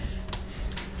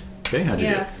 Okay, how'd you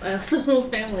Yeah, I also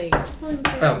family.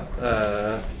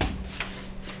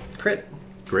 Crit.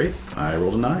 Great. I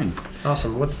rolled a 9.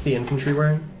 Awesome. What's the infantry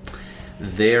wearing?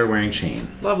 They are wearing chain.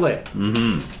 Lovely.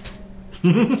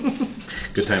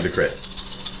 Good time to crit.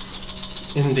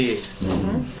 Indeed.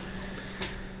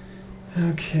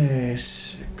 Okay,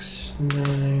 6,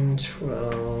 9,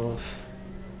 12,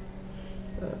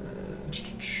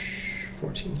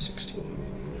 14,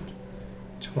 16,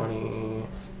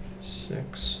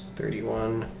 26,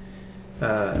 31,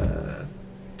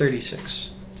 36.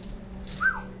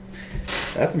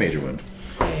 That's a major wound.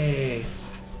 Yay.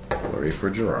 Glory for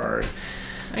Gerard.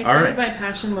 I All right. by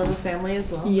passion, love of family as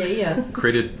well. Yeah.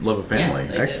 Created love of family.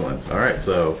 Yes, I Excellent. All right,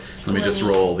 so let me just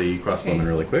roll the crossbowman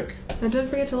really quick. And don't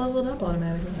forget to level it up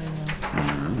automatically.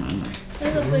 I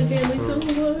love my family so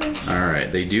much. All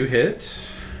right, they do hit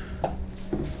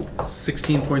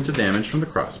 16 points of damage from the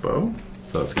crossbow,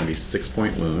 so that's going to be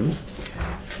 6-point wound.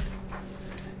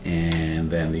 And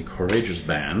then the courageous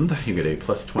band, you get a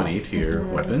plus 20 to your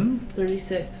weapon.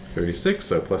 36. 36,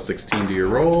 so plus 16 to your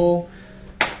roll.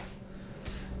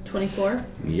 24.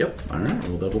 Yep. All right,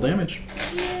 roll double damage.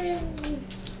 Yay.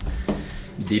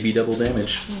 DB double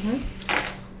damage.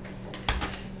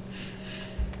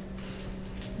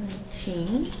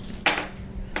 19.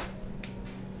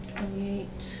 28.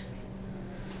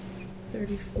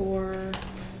 34.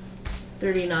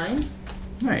 39.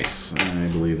 Nice. I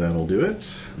believe that'll do it.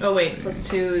 Oh wait, plus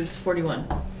 2 is 41.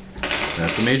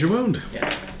 That's a major wound.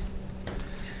 Yes.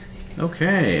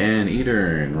 Okay, and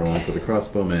Edern, rolling for the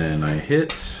crossbowman. I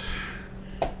hit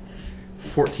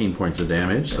 14 points of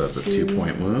damage, so that's a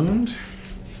 2-point wound.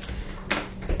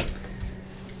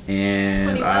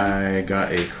 And 21. I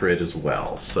got a crit as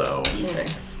well, so.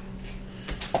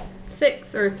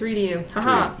 6 or 3 to you.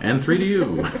 Haha. And 3 to you.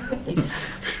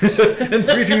 And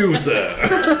 3 to you, sir.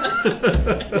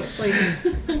 It's like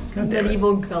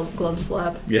medieval glove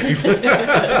slap. Yeah, exactly.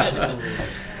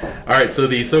 Alright, so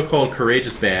the so-called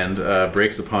courageous band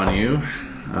breaks upon you,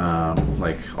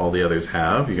 like all the others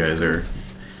have. You guys are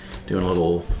doing a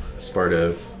little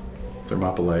Sparta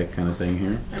Thermopylae kind of thing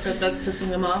here. I bet that's pissing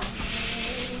them off.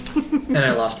 And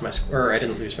I lost my or I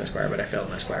didn't lose my squire, but I failed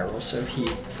my squire roll, so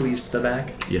he flees to the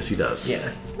back. Yes, he does.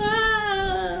 Yeah.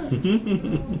 Ah!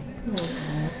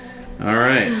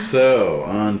 Alright, so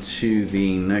on to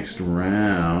the next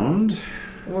round.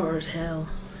 War as hell.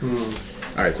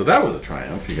 Alright, so that was a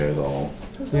triumph. You guys all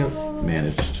Yep.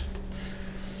 managed.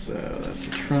 So that's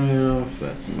a triumph.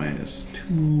 That's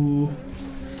 -2.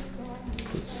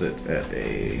 Puts it at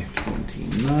a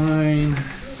 29.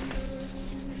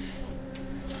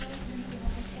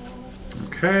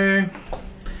 Okay.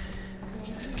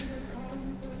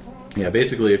 Yeah,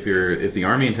 basically, if the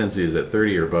army intensity is at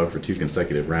 30 or above for 2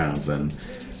 consecutive rounds, then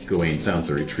Gawain sounds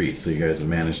a retreat. So you guys have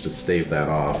managed to stave that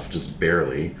off just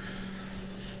barely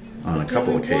on a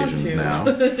couple occasions now.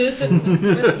 What's the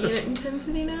unit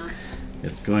intensity now?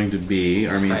 It's going to be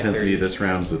army High intensity 30s. this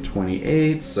round is a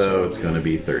 28, so it's going to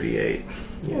be 38.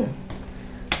 Yeah.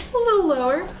 It's a little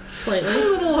lower. Slightly. A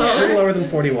little A lower. little lower than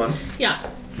 41. Yeah.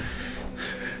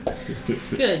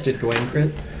 Good. Did Gawain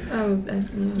crit? Oh,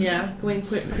 Yeah, Gawain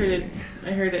critted.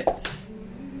 I heard it.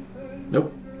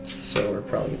 Nope. So we're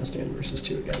probably going to stand versus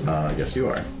 2 again. I guess you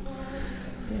are.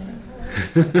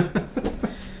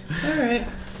 Alright.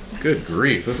 Good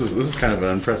grief! This is kind of an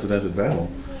unprecedented battle.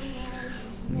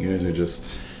 You guys are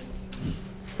just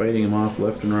fighting them off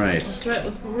left and right. That's right.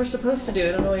 That's what we're supposed to do.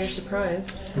 I don't know why you're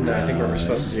surprised. No, I think what we're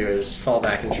supposed to do is fall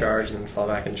back and charge, and then fall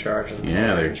back and charge, and then fall Yeah,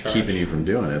 back they're and charge. keeping you from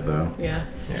doing it though. Yeah.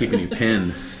 Keeping you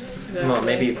pinned. Well,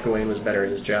 maybe if Gawain was better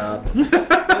at his job.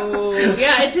 Oh,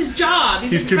 yeah, it's his job.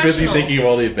 He's too busy thinking of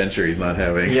all the adventure he's not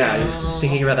having. Yeah, he's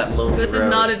thinking about that lonely This road. is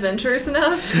not adventurous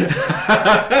enough.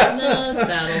 No, it's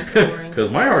battle. Boring.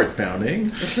 Because my heart's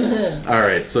pounding.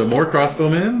 Alright, so more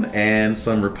crossbowmen and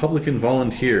some Republican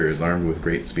volunteers armed with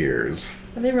great spears.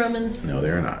 Are they Romans? No, they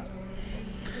are not.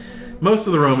 Most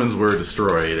of the Romans were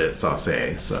destroyed at Sauce,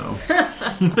 so.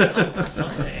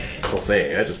 Sauce,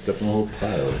 I just stepped on the whole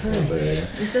pile. Sauce.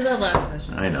 You said that last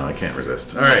session. I know, I can't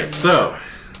resist. Alright, so,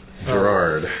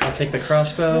 Gerard. I'll take the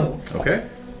crossbow. Okay.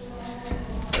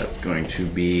 That's going to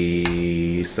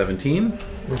be 17.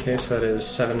 Okay, so that is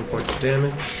 7 points of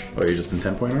damage. Oh, you're just in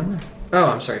 10-point armor? Oh,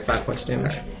 I'm sorry, 5 points of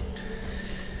damage.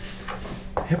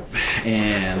 Yep.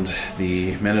 And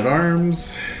the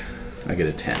men-at-arms, I get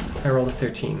a 10. I rolled a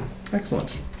 13.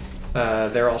 Excellent.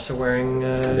 They're also wearing...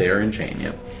 They are in chain,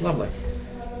 yep. Lovely.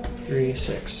 3,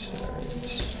 6.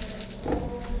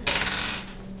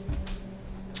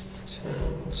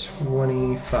 Alright.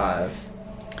 25.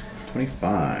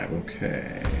 25,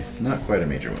 okay. Not quite a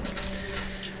major wound.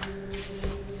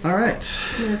 Alright.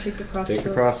 I'm gonna take the crossbow. Take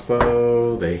the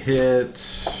crossbow, they hit.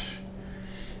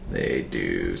 They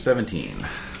do 17.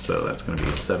 So that's going to be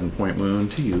a 7-point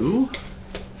wound to you.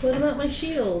 What about my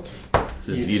shield?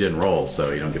 Since you didn't roll,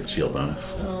 so you don't get the shield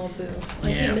bonus. Oh, boo. I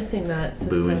Yeah. keep missing that. It's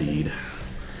Boo so indeed.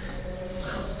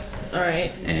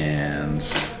 Alright. And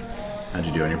how'd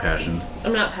you do on your passion?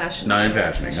 I'm not passionate. Not in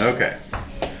passioning, okay.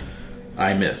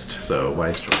 I missed, so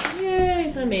wise choice.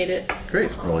 Yay, I made it.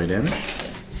 Great, roll your damage. Yes.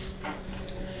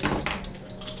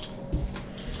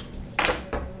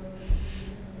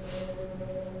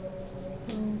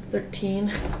 13.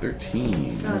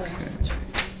 13. Okay.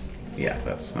 Yeah,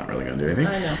 that's not really going to do anything.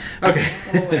 I know. Okay.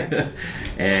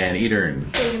 And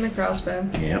Edern. Taking the crossbow.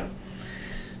 Yep.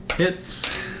 Hits.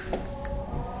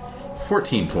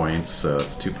 14 points, so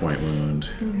that's a 2-point wound.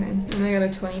 Okay. And I got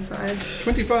a 25.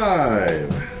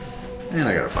 25. And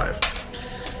I got a 5.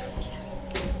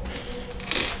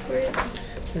 Great.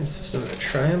 And System of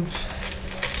Triumph.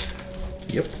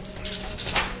 Yep.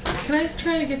 Can I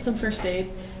try to get some first aid?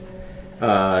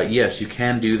 Yes, you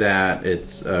can do that. It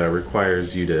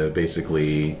requires you to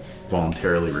basically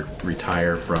voluntarily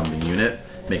retire from the unit,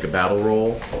 make a battle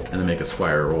roll, and then make a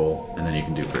squire roll, and then you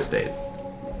can do first aid.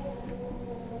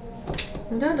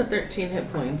 I'm down to 13 hit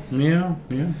points. Yeah.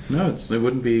 No, it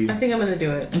wouldn't be... I think I'm going to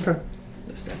do it. Okay.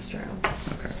 This next round.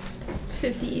 Okay.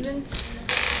 50 even.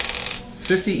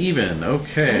 50 even,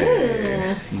 okay.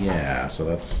 Ooh. Yeah, so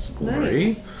that's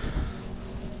glory. Nice.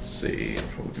 Let's see,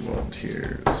 what do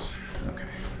volunteers?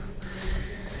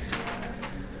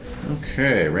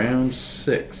 Okay, round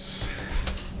 6.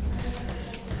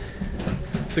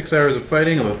 6 hours of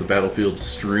fighting. I left the battlefield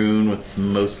strewn with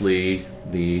mostly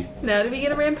the Now do we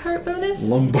get a rampart bonus?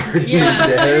 Lombardian Yeah,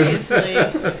 dead.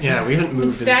 seriously. Yeah, we haven't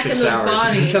moved in Stacking 6 those hours. We've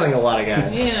bodies. been killing a lot of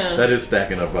guys. Yeah. That is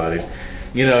stacking up bodies.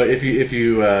 You know, if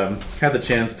you had the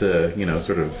chance to,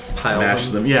 sort of Pile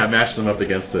mash them? mash them up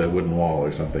against a wooden wall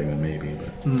or something, then maybe.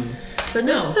 But There's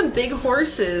no. some big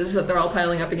horses that they're all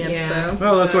piling up against, Yeah. though.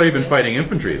 Well, that's why you've been fighting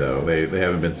infantry, though. They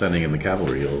haven't been sending in the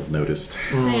cavalry. You'll noticed.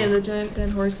 Saying the giant dead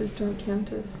horses don't count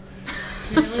us.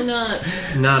 Really not.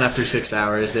 Not after 6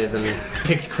 hours. They've been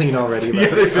picked clean already.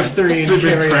 Yeah, they've been, 3 they've been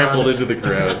carry trampled on. into the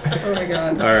crowd. Oh my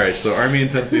god. All right, so army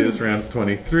intensity this round's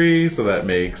 23, so that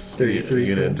makes 33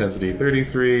 unit intensity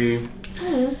 33.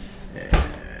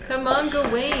 Come on,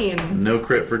 Gawain. No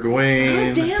crit for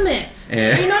Gawain. God damn it.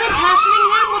 And- You're not impassioning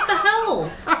him? What the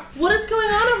hell? What is going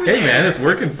on over there? Hey man, it's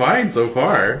working fine so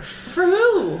far. For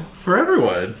who? For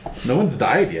everyone. No one's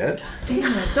died yet.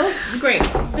 Damn it. Don't. Great.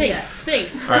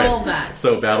 Thanks for All all that.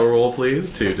 So battle roll, please,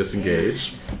 to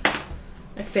disengage.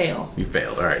 I fail. You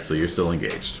failed. All right, so you're still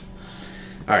engaged.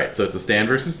 All right, so it's a stand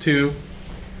versus 2.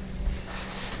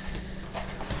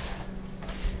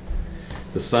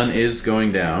 The sun is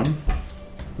going down,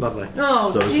 Lovely.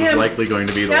 Oh, so this damn. is likely going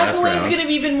to be the Now last Gawain's round. going to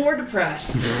be even more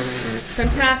depressed.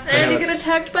 Fantastic. And you it's- get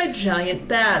attacked by giant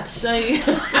bats. So you-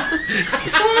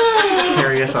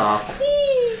 Carry us off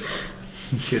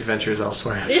to adventures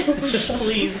elsewhere.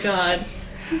 Please, God.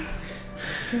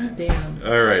 God damn.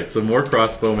 All right, so more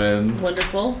crossbowmen,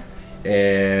 Wonderful.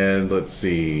 and let's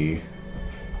see,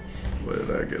 what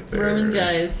did I get there? Roman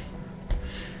guys.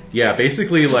 Yeah,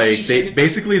 basically, like they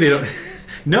T-shirts. don't.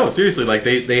 No, seriously, like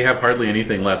they have hardly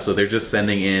anything left, so they're just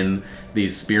sending in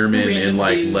these spearmen in Random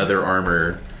like dudes. leather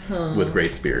armor Huh. with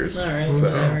great spears. All right, So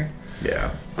whatever.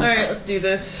 yeah, All right, let's do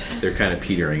this. they're kind of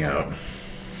petering out.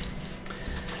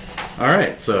 All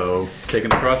right, so taking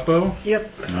the crossbow. Yep.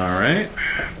 All right,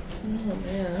 Oh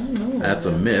man, I don't know. that's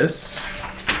a miss.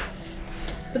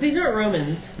 But these aren't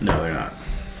Romans. No, they're not.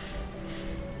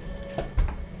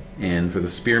 And for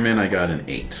the spearmen, I got an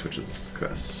 8, which is a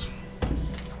success.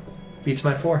 Beats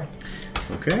my 4.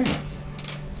 Okay.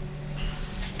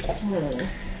 Oh.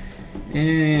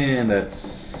 And that's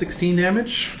 16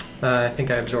 damage. I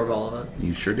think I absorb all of it.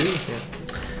 You sure do.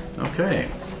 Yeah. Okay,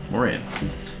 we're in.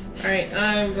 All right,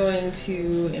 I'm going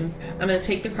to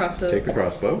take the crossbow. Take the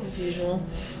crossbow. as usual.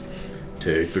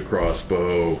 Take the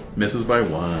crossbow. Misses by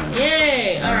 1.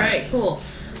 Yay! All All right, right. cool.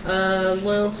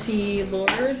 Loyalty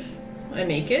Lord. I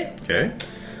make it. Okay.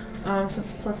 So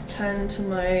it's plus 10 to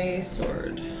my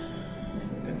sword. So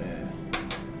I'm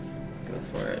gonna go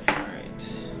for it. All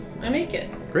right. I make it.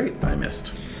 Great. I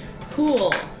missed.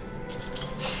 Cool.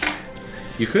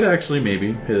 You could actually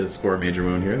maybe score a major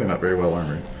wound here. They're not very well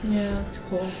armored. Yeah, that's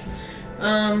cool.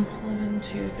 11,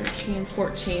 2, 13,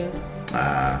 14.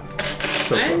 Ah.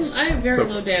 So close. I have very So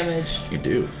low close. damage. You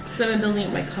do. Because I've been building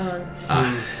up my con.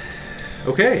 Ah.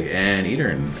 Okay, and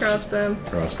Edern. Crossbow.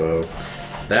 Crossbow.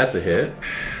 That's a hit.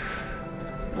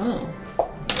 Oh.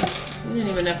 You didn't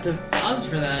even have to pause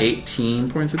for that.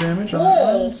 18 points of damage on that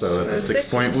Whoa. one. So that's a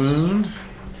So 6-point wound.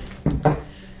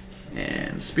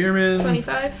 And Spearman.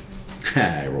 25.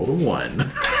 I rolled a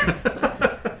 1.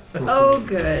 Oh,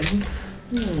 good.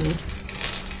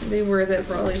 Hmm. Be worth it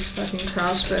for all these fucking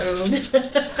crossbows.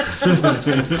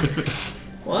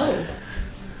 Whoa.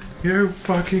 You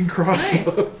fucking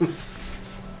crossbows.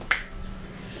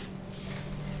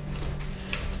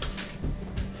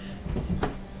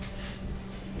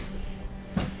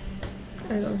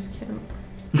 I lost count.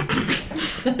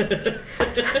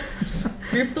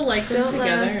 Group the like Don't together.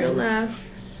 laugh, don't laugh.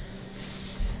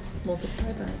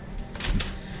 Multiply by.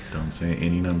 Don't say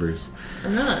any numbers.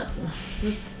 I'm not.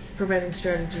 Just providing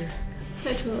strategies.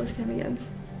 I told us come again.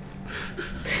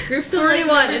 Group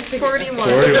 41. It's 41.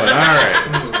 41. All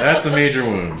right. That's a major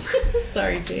wound.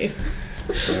 Sorry, Dave.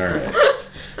 All right.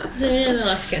 And I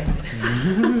lost count.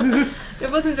 It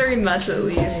wasn't very much, at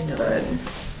least, but...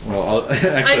 Well,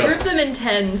 I grouped them in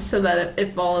tens so that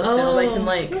if all else fails, I can,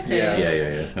 like... Okay.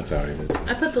 Yeah. That's how I did.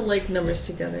 I put the numbers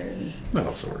together. And... That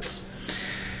also works.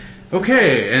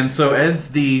 Okay, and so as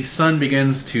the sun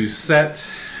begins to set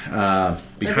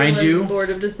behind you... bored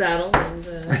of this battle and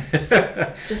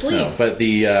just leave. No, but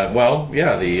the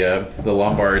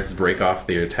Lombards break off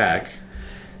their attack.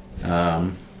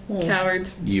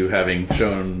 Cowards. You having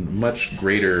shown much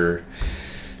greater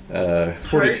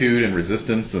fortitude and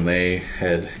resistance than they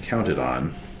had counted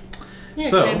on. Yeah,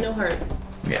 so, I have no heart.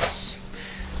 Yes.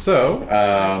 So,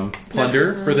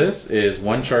 plunder for this is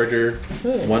 1 charger,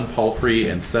 1 palfrey,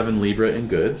 and 7 libra in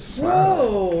goods.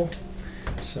 Whoa!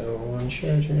 So 1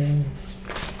 charger, 1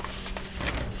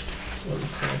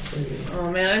 palfrey.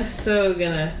 Oh man, I'm so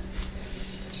gonna...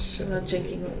 So I'm not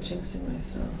jinxing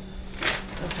myself.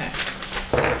 Okay.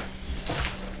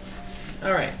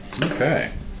 Alright.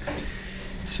 Okay.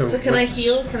 So can I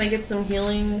heal? Can I get some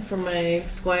healing from my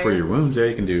squire? For your wounds, yeah,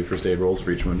 you can do first aid rolls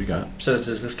for each wound you got. So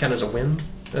does this count as a win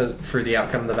for the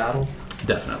outcome of the battle?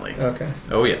 Definitely. Okay.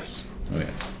 Oh, yes. Oh,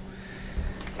 yes.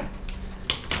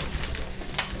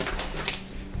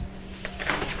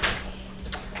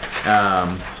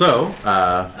 I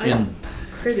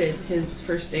critted his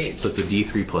first aid. So it's a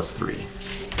D3 plus 3.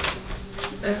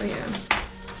 Oh, yeah.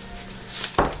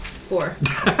 4.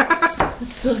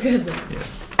 It's still good though.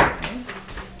 Yes.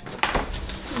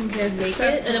 Okay, Make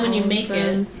it, and then when you make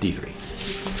it... D3.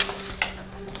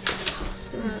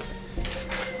 So that's...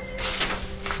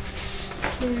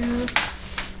 2...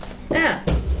 Yeah.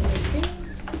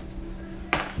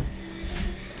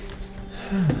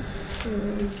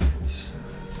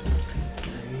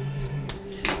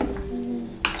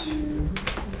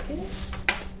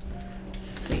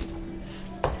 Sweet.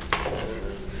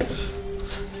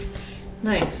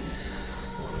 Nice.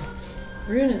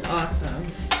 Rune is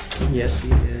awesome. Yes, he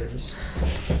is.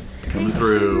 Coming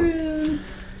through. Rune.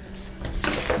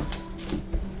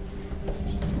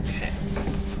 Okay.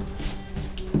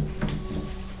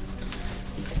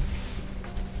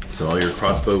 So all your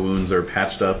crossbow wounds are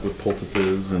patched up with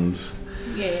poultices and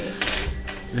Yay.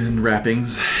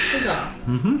 wrappings. Huzzah.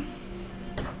 Mm-hmm.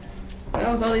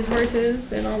 Well, with all these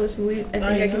horses and all this loot, I think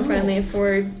I can finally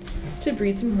afford to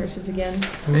breed some horses again.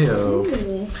 Heyo.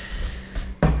 Ooh.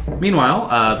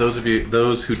 Meanwhile, those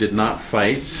who did not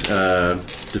fight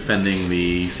defending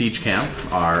the siege camp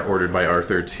are ordered by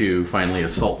Arthur to finally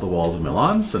assault the walls of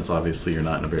Milan, since obviously you're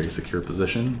not in a very secure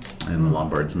position, and the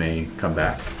Lombards may come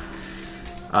back.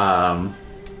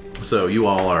 So you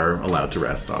all are allowed to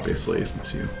rest, obviously,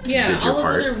 since you did your all those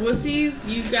part. other wussies,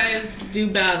 you guys do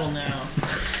battle now.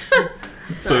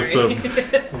 So some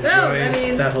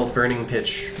that whole burning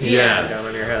pitch yes. down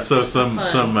on your head. So some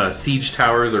siege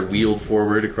towers are wheeled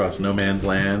forward across no man's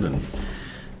land, and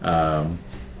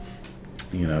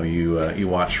you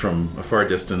watch from a far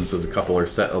distance as a couple are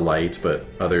set alight, but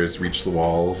others reach the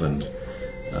walls and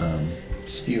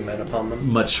spew men upon them.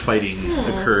 Much fighting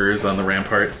occurs on the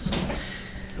ramparts.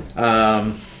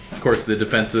 Of course, the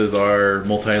defenses are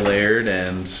multi-layered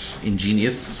and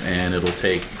ingenious, and it'll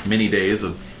take many days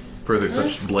of further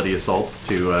such bloody assaults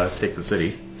to take the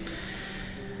city.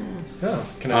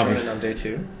 Oh, can I join in on day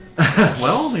 2?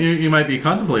 Well, you might be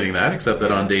contemplating that, except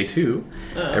that on day 2,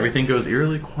 everything goes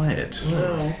eerily quiet.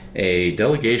 A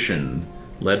delegation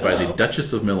led by the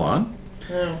Duchess of Milan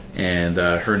and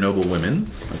her noble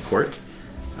women of court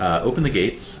open the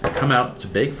gates and come out to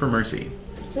beg for mercy.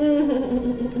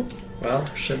 Well,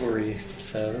 chivalry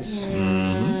says.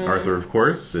 Arthur, of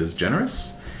course, is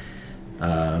generous.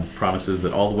 Promises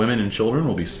that all the women and children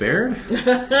will be spared.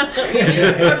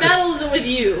 Our battle isn't with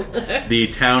you. The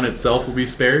town itself will be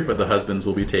spared, but the husbands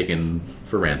will be taken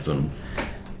for ransom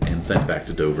and sent back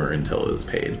to Dover until it is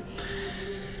paid.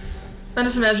 I'm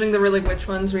just imagining the really witch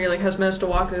ones where your husband has to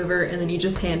walk over and then you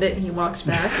just hand it and he walks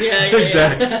back.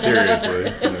 Exactly.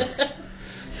 Seriously.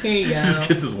 Here you go. He just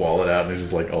gets his wallet out and there's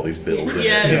just all these bills in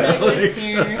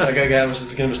it. So I got was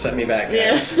just going to set me back,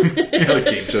 guys. Like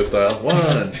Game Show style.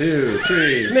 1, 2,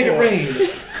 3. Let's make it rain. He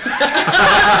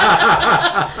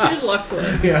just walks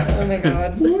away. Yeah. Oh my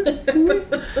god.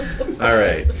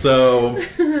 Alright, so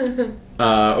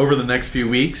over the next few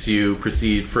weeks you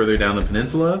proceed further down the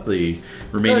peninsula. The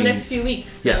remaining next few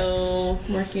weeks. Yes. So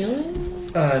more healing?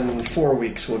 In 4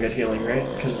 weeks we'll get healing, right?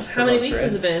 Cause How many weeks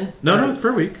has it been? No, it's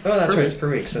per week. Oh, that's per right. week. It's per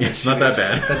week. So Yeah, that's not 2 that weeks.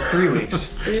 bad. That's 3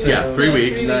 weeks. So Yeah, 3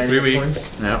 weeks. 90 3 weeks.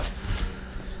 points. Yeah.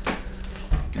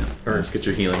 Or just get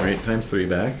your healing rate times 3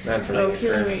 back. And for,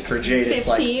 healing rate. for Jade, it's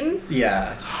 15? like...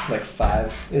 Yeah, like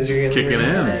 5 is your healing Kicking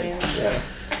rate. in.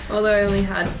 Yeah. Although I only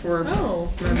had 4 I'm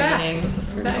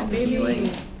remaining. back, baby. Healing.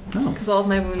 Oh. Because all of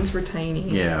my wounds were tiny.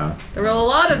 Yeah. There were a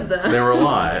lot of them. There were a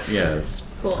lot, yes.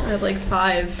 Cool. I had like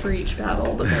 5 for each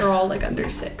battle, but they're all like under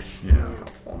 6. Yeah. That's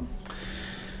helpful.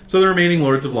 So the remaining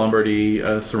lords of Lombardy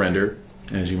surrender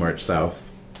as you march south.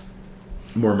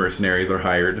 More mercenaries are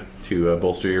hired to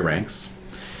bolster your ranks.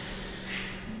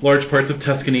 Large parts of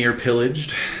Tuscany are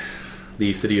pillaged.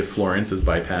 The city of Florence is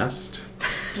bypassed.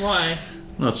 Why?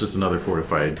 Well, it's just another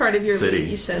fortified It's part of your city. loot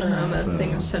you sent home, a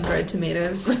thing of sun-dried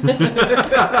tomatoes.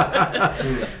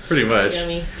 Pretty much.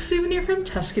 Yummy. Souvenir from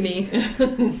Tuscany.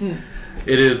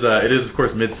 It is of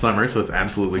course midsummer, so it's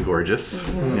absolutely gorgeous.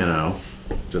 Mm-hmm. You know,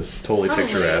 just totally Probably,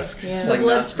 picturesque. yeah. It's The like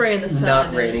blood not- spray in the sun not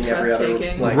is raining every other,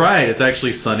 breathtaking. like- Right, it's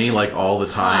actually sunny like all the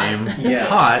time. Hot. It's Yeah.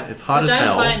 hot. It's hot Which as I'm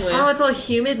hell. fine with. Oh, it's all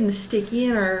humid and sticky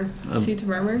in our suit to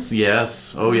murmurs.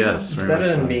 Yes. Oh yes. It's very better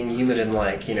much than so. being humid and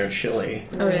like, chilly.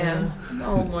 Oh yeah,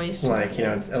 all moist. Like,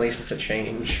 at least it's a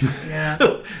change. Yeah.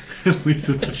 At least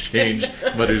it's a change,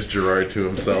 mutters Gerard to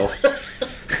himself.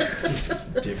 It's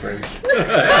just different.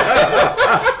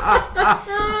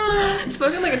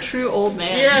 Spoken like a true old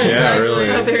man. Yeah, Yeah, exactly. really.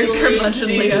 How very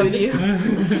curmudgeonly of you.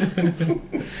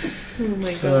 Oh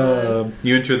my god.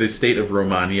 You enter the state of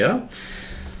Romagna.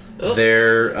 Oh.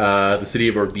 There, the city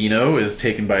of Urbino is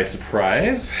taken by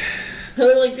surprise.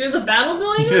 They're like, there's a battle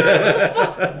going on?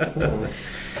 What the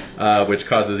fuck? Which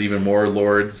causes even more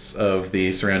lords of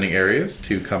the surrounding areas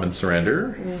to come and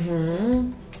surrender.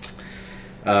 Mm-hmm.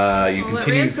 You All that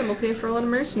continue ransom will pay for a lot of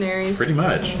mercenaries. pretty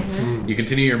much. Mm-hmm. You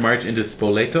continue your march into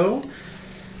Spoleto,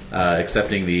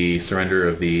 accepting the surrender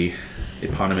of the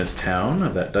eponymous town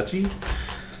of that duchy.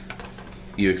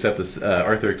 You accept this.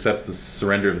 Arthur accepts the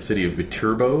surrender of the city of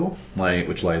Viterbo,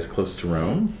 which lies close to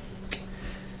Rome.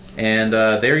 And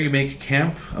there you make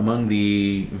camp among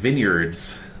the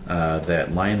vineyards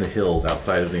that line the hills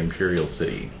outside of the imperial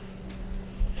city.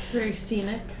 Very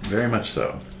scenic. Very much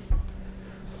so.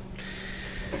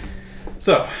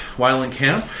 So, while in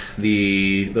camp,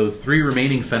 those 3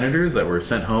 remaining senators that were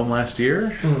sent home last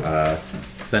year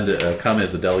come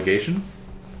as a delegation,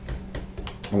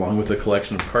 along with a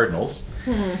collection of cardinals,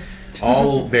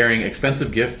 all bearing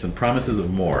expensive gifts and promises of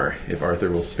more if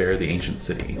Arthur will spare the ancient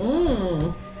city.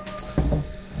 Mm.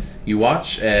 You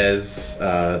watch as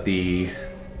the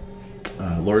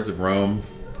lords of Rome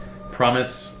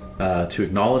promise to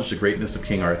acknowledge the greatness of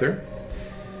King Arthur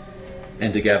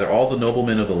and to gather all the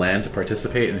noblemen of the land to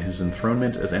participate in his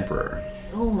enthronement as emperor.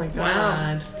 Oh my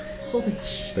god. Holy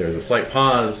shit. There's a slight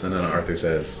pause, and then Arthur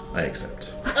says, I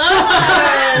accept.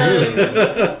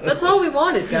 That's all we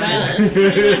wanted, guys.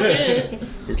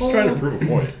 We're just trying to prove a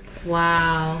point.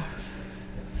 Wow.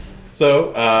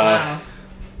 So, Wow.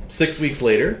 6 weeks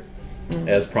later,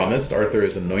 as promised, Arthur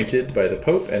is anointed by the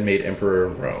Pope and made Emperor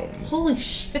of Rome. Holy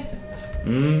shit.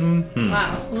 Mm-hmm.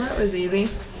 Wow. Well, that was easy.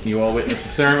 You all witnessed the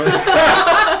ceremony?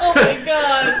 Oh my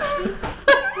god.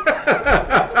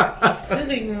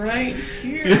 Sitting right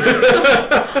here.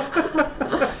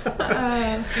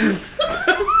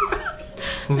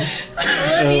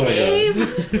 Let me leave.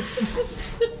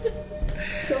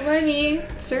 So by me,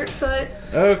 cert foot.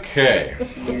 Okay.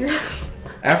 Here.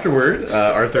 Afterward,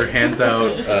 Arthur hands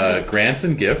out grants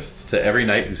and gifts to every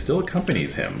knight who still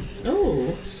accompanies him.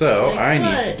 Oh. So Like I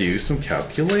what? need to do some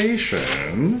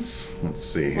calculations. Let's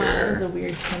see Wow, that was a here.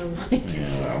 weird kind of like.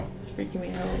 Yeah, well, It's freaking me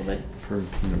out a little bit. per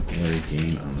glory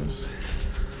gain on this.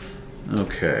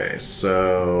 Okay,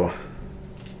 so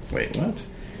wait, what?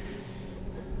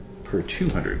 Per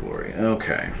 200 glory.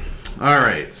 Okay. All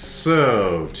right.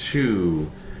 So to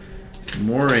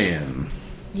Morian.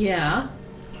 Yeah.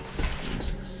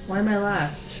 Why am I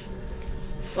last?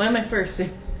 Why am I first?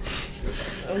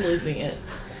 I'm losing it.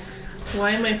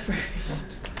 Why am I first?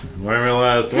 Why am I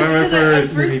last? Why am I I'm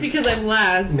first? first because I'm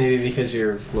last. Maybe because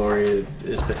your glory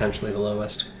is potentially the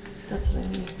lowest. That's what I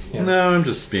mean. Yeah. No, I'm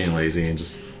just being lazy and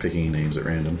just picking names at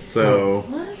random. So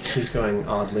What? He's going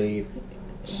oddly.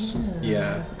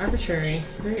 Yeah. Arbitrary.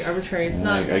 Very arbitrary. It's I-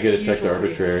 not. I gotta check the usual for you.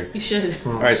 arbitrary. You should.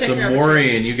 all right, Check so your arbitrary.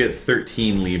 Morian, you get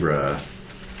 13 Libra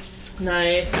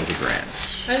Nice. as a grant.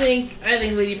 I think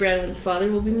Lady Brandon's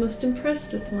father will be most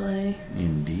impressed with my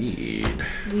Indeed.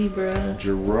 Libra.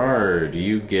 Gerard,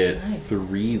 you get Nice.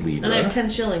 3 Libra. And I have 10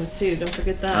 shillings too. Don't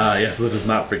forget that. Yes, let us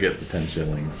not forget the 10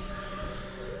 shillings.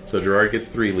 So Gerard gets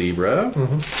 3 Libra.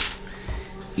 Mm-hmm.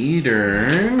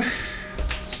 Edern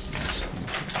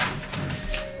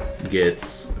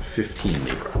gets 15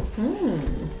 Libra.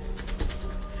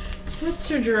 What's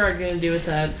Sir Gerard going to do with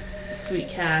that sweet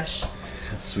cash?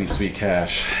 Sweet, sweet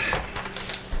cash.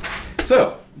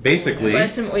 So, basically... Buy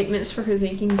some ointments for his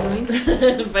aching joints.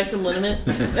 Buy some liniment.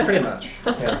 Pretty much.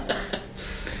 Yeah.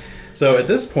 So at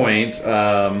this point,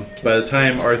 by the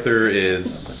time Arthur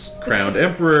is crowned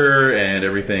emperor and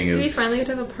everything is... Did he finally get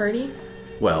to have a party?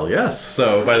 Well, yes.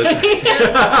 So by the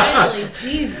Finally,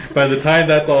 jeez. by the time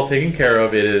that's all taken care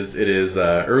of, it is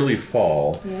early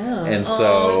fall. Yeah. And so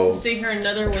so to stay here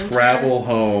another winter. Travel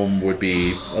home would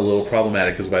be a little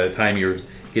problematic because by the time you're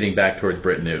getting back towards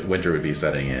Britain, winter would be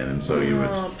setting in, and so you would...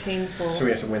 Oh, painful. So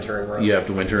we have to winter in Rome. You have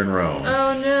to winter in Rome.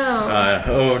 Oh no.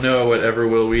 Oh no, whatever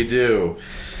will we do?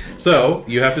 So,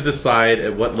 you have to decide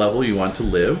at what level you want to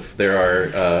live. There are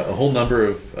a whole number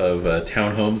of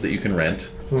townhomes that you can rent.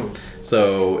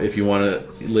 So, if you want to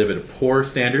live at a poor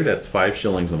standard, that's 5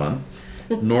 shillings a month.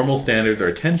 Normal standards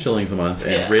are 10 shillings a month,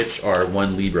 and rich are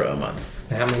 1 Libra a month.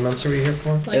 And how many months are we here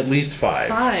for? At least 5.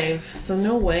 5. So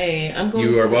no way. I'm going.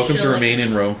 You are for welcome to shillings. remain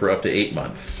in Rome for up to 8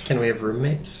 months. Can we have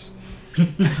roommates?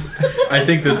 I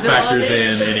think this factors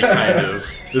in any kind of...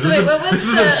 This is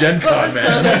a Gen Con,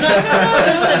 man.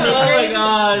 Oh my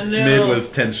god, no. Mid was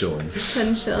 10 shillings.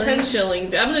 10 shillings. 10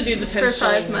 shillings. I'm going to do the 10 For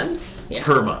shillings. 5 months? Yeah.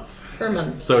 Per month. Per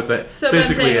month. So it's So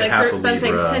basically I'm saying, half a I'm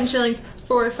saying Libra. 10 shillings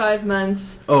for 5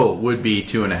 months. Oh, would be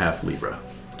 2.5 Libra.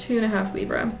 2.5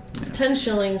 Libra. Yeah. 10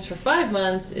 shillings for 5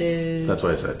 months is... That's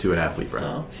what I said, 2.5 Libra.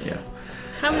 Oh. Yeah.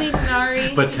 How many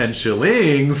denarii But 10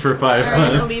 shillings for 5 are in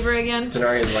a months. Libra again?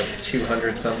 Denarii is like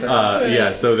 200 something.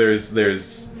 Yeah, so there's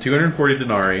 240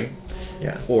 denarii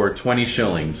Yeah. or 20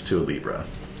 shillings to a Libra.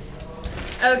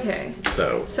 Okay.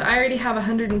 So I already have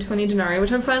 120 denarii,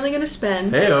 which I'm finally going to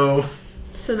spend. heyo.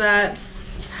 So that's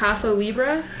half a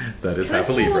Libra. That is Can I half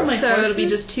a sell Libra. my So it'll be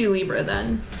horses? just 2 Libra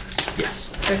then. Yes.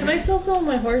 Can I sell some of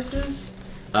my horses?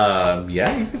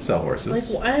 Yeah, you can sell horses. Like,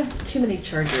 well, I have too many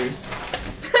chargers.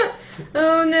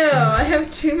 Oh no, I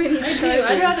have too many I do.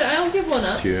 chargers. I'll give one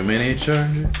up. Too many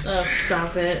charges. Oh,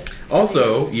 stop it.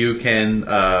 Also, you can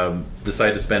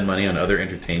decide to spend money on other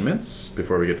entertainments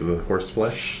before we get to the horse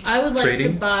flesh I would like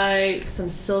trading. to buy some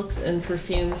silks and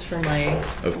perfumes for my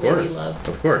Of lady course, love.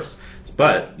 of course.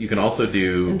 But you can also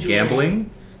do And jewelry. gambling,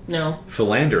 No.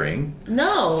 philandering,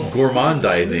 No.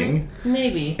 gourmandizing,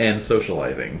 Maybe. and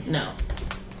socializing. No.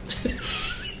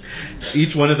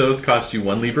 Each one of those costs you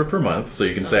 1 Libra per month, so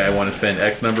you can say I want to spend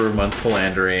X number of months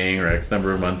philandering or X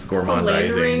number of months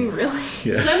Philandering, gourmandizing. really?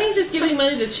 Yes. Does that mean just giving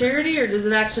money to charity, or does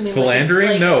it actually mean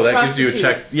Philandering? like No, that gives you a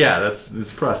check. prostitutes? Yeah,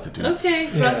 it's prostitutes. Okay,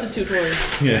 prostitute whores.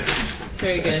 Yes.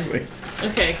 Very exactly. good.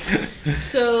 Okay,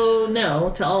 so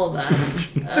no to all of that.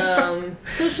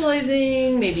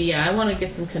 Socializing, maybe. Yeah, I want to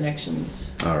get some connections.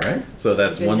 All right. So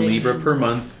that's Good 1 day. Libra per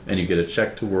month, and you get a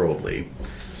check to worldly.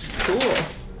 Cool.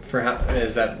 For how,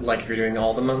 is that like if you're doing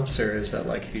all the months, or is that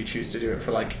like if you choose to do it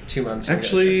for like 2 months? you get a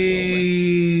check to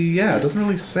Actually, yeah, it doesn't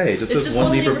really say. It just It's says just 1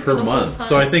 1 Libra Libra per for the whole month. time.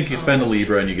 So I think you spend a Oh.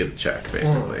 Libra and you get the check,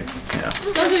 basically. Yeah.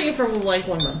 So I'm doing it for like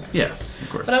 1 month. Yes, of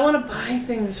course. But I want to buy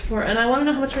things for, and I want to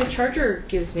know how much my charger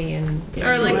gives me in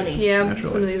Or like, money. yeah,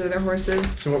 Naturally. some of these other horses.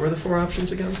 So what were the 4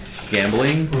 options again?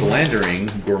 Gambling, philandering,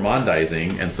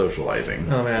 gourmandizing, and socializing.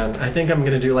 Oh man, I think I'm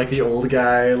gonna do like the old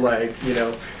guy, like, you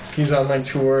know, he's on like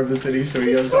tour of the city, so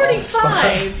he goes to all the 45.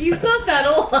 spots. He's not that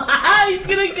old. He's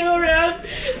gonna go around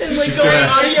and like go gonna-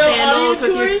 on audio Sandals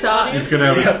with your tours. socks. He's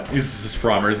gonna have he's his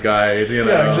Frommer's guide, you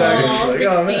know. Yeah, exactly. Aw, It's like, Rick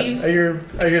oh man,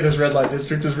 Steves. I hear this red light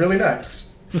district is really nice.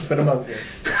 Spend a month here.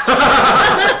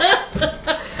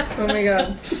 Oh my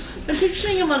god. I'm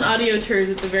picturing him on audio tours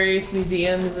at the various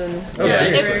museums and. Oh, Yeah,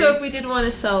 seriously? So if we did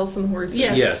want to sell some horses.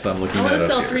 Yes. Yes, I'm looking I want that to up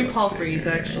sell here. 3 Let's palfreys see.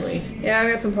 actually. Yeah,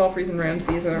 I got some palfreys and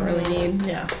Ramses I don't really need.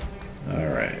 Yeah. All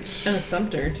right. And a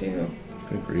Sumter too.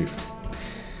 Good grief.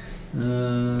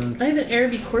 I have an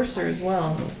Araby Courser as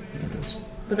well, There it is.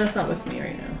 but that's not with me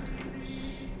right now.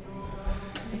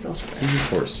 It's elsewhere. The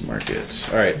horse market.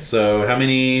 All right. So how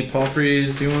many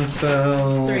palfreys do you want to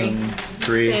sell? 3.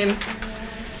 3. Same.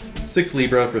 6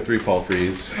 Libra for 3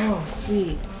 palfreys. Oh,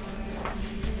 sweet.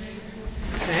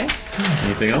 Okay.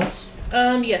 Anything else?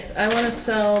 Yes, I want to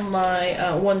sell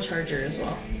my 1 charger as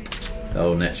well.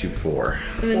 That'll net you 4.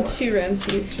 And then 2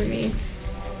 Ramses for me.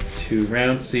 2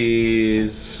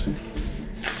 Roundseys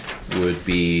would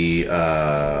be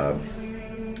how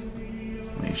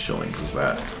many shillings is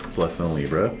that? It's less than a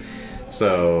Libra.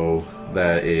 So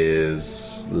that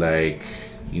is like,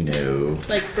 you know.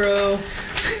 Like, bro.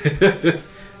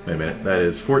 Wait a minute. That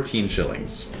is 14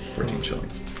 shillings. 14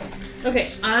 shillings. Okay,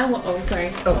 I want. Oh,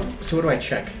 sorry. Oh, so what do I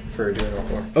check for doing all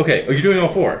 4? Okay. Oh, you're doing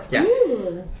all 4. Yeah. Ooh.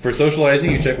 Worldling. For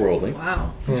socializing, you check worldly.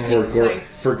 Wow.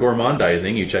 For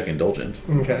gourmandizing, you check indulgent.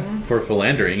 Okay. For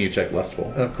philandering, you check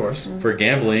lustful. Of course. For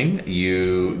gambling,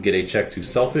 you get a check to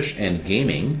selfish and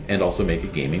gaming, and also make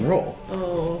a gaming roll.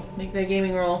 Oh, make that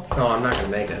gaming roll. Oh, I'm not going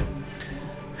to make it.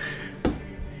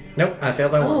 Nope, I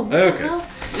failed by one. Oh, what the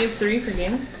hell? You have 3 for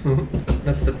gaming? Mm-hmm.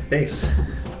 That's the base,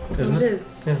 isn't it? It is.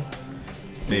 Yeah.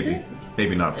 Maybe.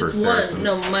 Maybe not for It's Saracens. 1.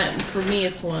 No, for me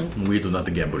it's 1. We do not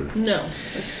gamble. No,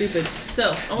 that's stupid. So,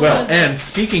 and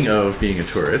speaking of being a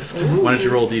tourist, why don't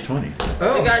you roll D20?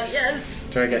 Oh my god, yes!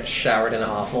 Do I get showered in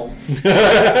awful?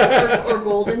 or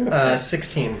golden?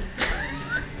 16.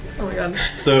 Oh my god.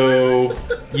 So,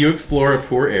 you explore a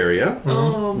poor area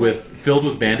Oh. filled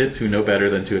with bandits who know better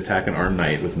than to attack an armed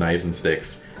knight with knives and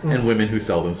sticks, and women who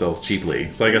sell themselves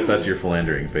cheaply. So I guess that's your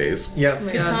philandering phase. Yep. Oh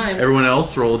my Good god. times. Everyone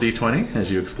else roll a D20 as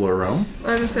you explore Rome.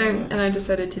 I'm the same, and I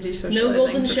decided to do socializing. No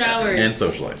golden showers. And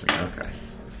socializing, okay.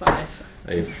 5.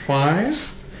 A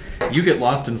 5. You get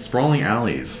lost in sprawling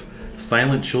alleys.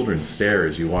 Silent children stare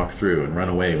as you walk through and run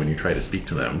away when you try to speak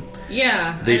to them.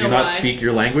 Yeah, They I do know not why. speak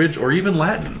your language or even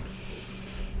Latin.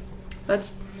 That's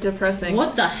depressing.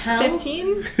 What the hell?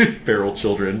 15? Feral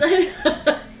children.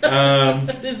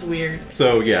 That is weird.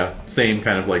 So yeah, same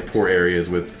kind of like poor areas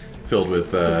filled with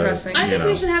Depressing. I think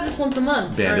we should have this once a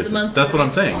month. bandits. Or the month. That's what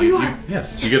I'm saying. Oh, you are?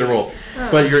 Yes, you get a roll. Oh.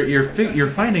 But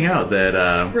you're finding out that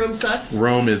Rome sucks.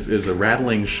 Rome is a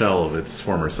rattling shell of its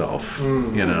former self.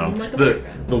 You know, Like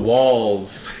America. the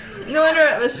walls. No wonder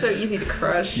it was so easy to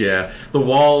crush. Yeah, the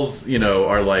walls,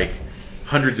 are like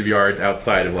hundreds of yards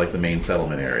outside of like the main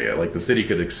settlement area. Like the city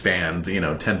could expand, 10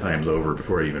 times over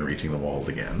before even reaching the walls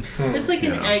again. It's like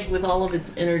an egg with all of its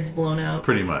innards blown out.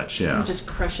 Pretty much, yeah. You just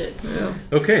crush it. Yeah.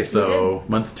 Okay, so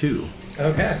month 2.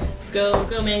 Okay. Go,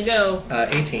 man, go.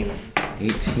 18.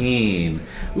 18.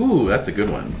 Ooh, that's a good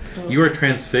one. You are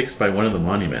transfixed by one of the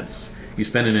monuments. You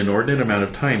spend an inordinate amount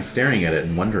of time staring at it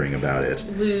and wondering about it.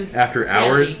 Lose After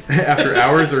sanity.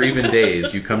 hours or even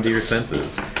days, you come to your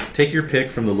senses. Take your pick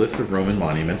from the list of Roman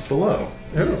monuments below.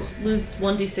 Lose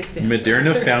 1d6 damage.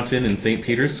 Moderna Fountain in St.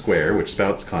 Peter's Square, which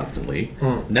spouts constantly.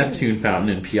 Neptune Fountain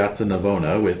in Piazza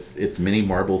Navona with its many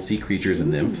marble sea creatures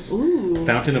and nymphs. Ooh.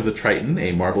 Fountain of the Triton,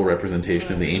 a marble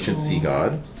representation of the ancient sea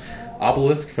god.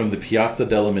 Obelisk from the Piazza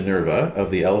della Minerva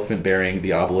of the elephant bearing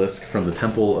the obelisk from the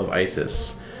Temple of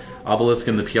Isis. Obelisk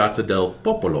in the Piazza del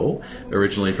Popolo,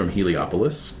 originally from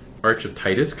Heliopolis. Arch of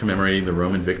Titus, commemorating the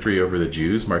Roman victory over the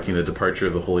Jews, marking the departure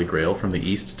of the Holy Grail from the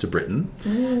east to Britain.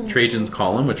 Trajan's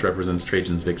Column, which represents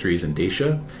Trajan's victories in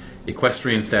Dacia.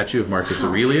 Equestrian statue of Marcus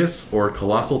Aurelius, or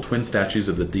colossal twin statues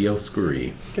of the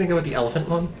Dioscuri. Gonna go with the elephant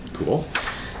one. Cool.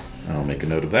 I'll make a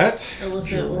note of that. Elephant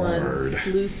Gerard.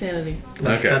 1. Lose sanity.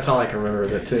 That's all I can remember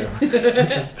of it, too.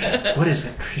 What is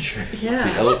that creature?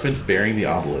 Yeah. The elephant bearing the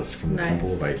obelisk from the Nice.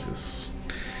 Temple of Isis.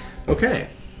 Okay.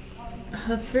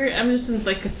 That's very. I'm just in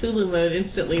like Cthulhu mode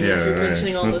instantly when Yeah, you're right.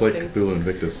 mentioning all That's those like things. Cthulhu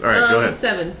Invictus. Alright, go ahead.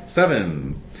 7.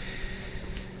 7.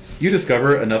 You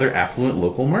discover another affluent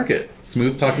local market.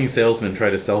 Smooth-talking salesmen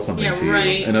try to sell something Yeah, to you.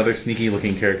 right. And other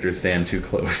sneaky-looking characters stand too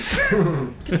close.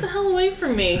 Get the hell away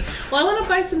from me. Well, I want to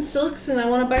buy some silks and I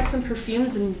want to buy some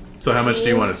perfumes and. So how much do you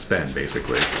jewels. want to spend,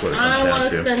 basically? That's what it I comes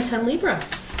want down to spend 10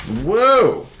 Libra.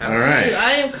 Whoa! Dude, Alright.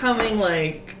 I am coming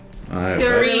like.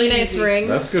 Really nice ring.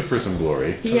 That's good for some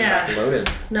glory. Yeah. Loaded.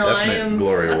 No, I Definite am.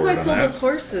 glory That's why award I on sold that. those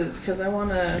horses because I want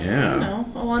to. Yeah.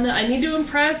 I need to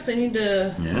impress. I need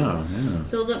to Yeah.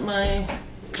 build up my.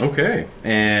 Okay.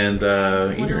 And,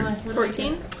 What do Edern. I?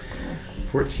 14?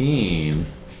 14.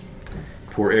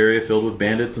 Poor area filled with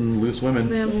bandits and loose women.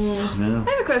 Yeah. Yeah. I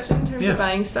have a question in terms Yes. of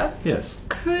buying stuff. Yes.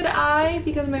 Could I,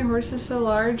 because my horse is so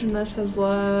large and thus has a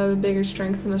lot bigger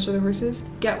strength than most other horses,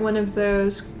 get one of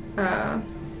those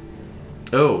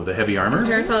Oh, the heavy armor?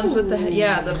 carousels with the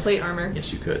plate armor?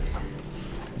 Yes, you could.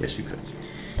 Yes, you could.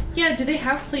 Yeah. Do they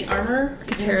have plate armor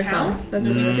in Carousel. town? That's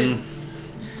what he was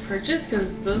Mm, Purchase because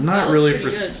those. not that really look for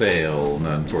pretty good. sale,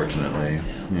 unfortunately.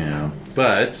 Yeah.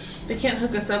 But, They can't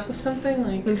hook us up with something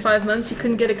like. In 5 months, you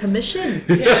couldn't get a commission.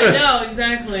 Yeah, I know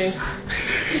exactly.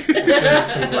 There's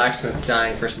some blacksmiths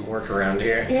dying for some work around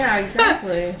here. Yeah,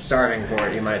 exactly. Starving for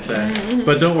it, you might say.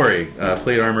 but don't worry,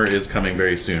 plate armor is coming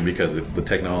very soon because the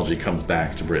technology comes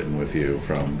back to Britain with you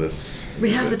from this.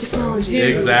 We have the visit, so- technology.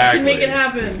 Dude, Exactly. we can make it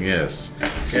happen. Yes.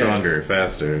 Stronger,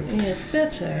 faster. Yeah,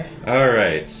 better.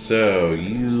 Alright, so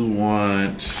you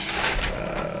want...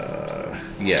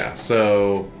 yeah,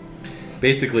 so...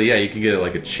 Basically, yeah, you can get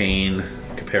like a chain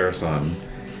caparison.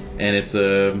 And it's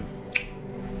a...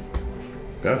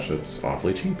 Gosh, that's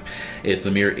awfully cheap. It's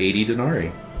a mere 80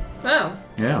 denarii. Oh.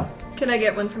 Yeah, Can I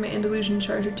get one for my Andalusian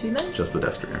charger too then? just the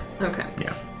destrier. Okay.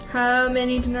 Yeah. How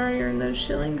many denarii are in those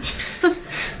shillings?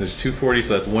 There's 240,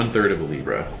 so that's 1/3 of a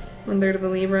libra. 1/3 of a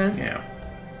libra? Yeah.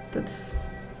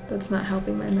 That's not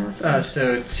helping my math.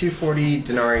 So 240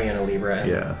 denarii in a libra.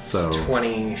 And Yeah, so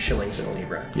 20 shillings in a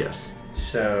libra. Yes.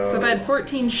 So if I had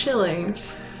 14 shillings.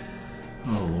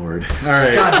 Oh Lord! All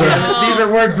right. God damn it! These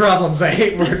are word problems. I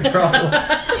hate word problems.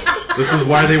 This is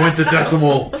why they went to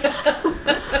decimal.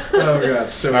 Oh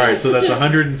god. So all right. So that's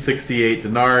 168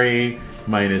 denarii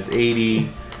minus 80.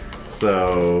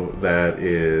 So that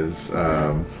is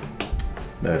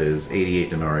 88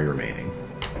 denarii remaining.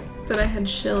 But I had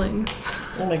shillings.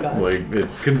 Oh my god.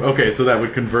 Okay, so that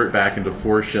would convert back into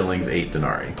 4 shillings, 8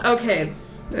 denarii. Okay.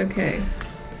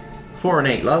 4 and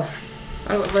 8, love.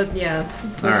 Oh, but yeah.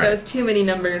 All right. That was too many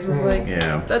numbers. I was like,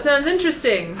 Yeah. that sounds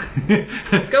interesting.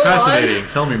 Go Fascinating.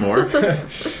 on. Tell me more.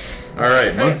 All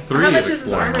right, month 3 How of much is this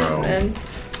exploring armor Rome. then?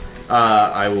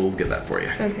 I will get that for you.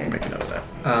 Okay. Make a note of that.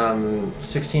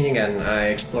 16 again. I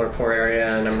explore poor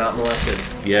area and I'm not molested.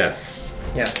 Yes.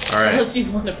 Yeah. All right. Unless you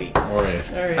want to be. All right.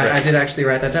 Alright. I did actually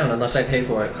write that down, unless I pay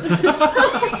for it.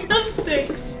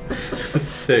 6.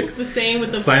 6. The same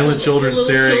with the Silent children little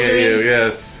staring children. at you.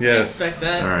 Yes. Expect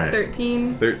that. All right.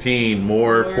 13. 13.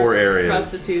 More poor areas.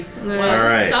 Prostitutes. All Wow,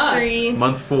 right. sucks. 3.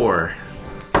 Month 4.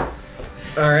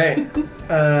 Alright.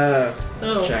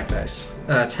 Oh. Jack dice.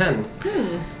 10.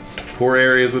 Poor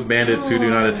areas with bandits who do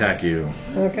not attack you.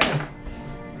 Okay.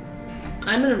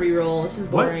 I'm gonna re-roll. This is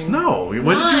boring. What? No.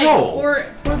 What did you roll? Poor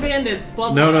bandits.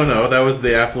 Blah, blah. No. That was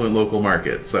the affluent local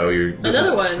market. So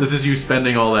Another one. This is you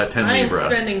spending all that 10 I am libra.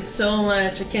 spending so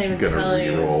much. I can't even Gonna tell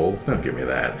you. re-roll. Don't give me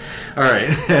that. All right.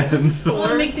 And I want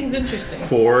to make things interesting.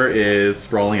 4 is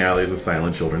sprawling alleys with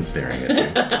silent children staring at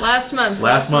you. Last month.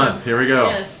 Last month. Here we go.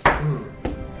 Yes.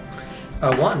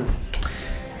 1.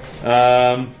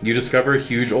 You discover a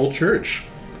huge old church.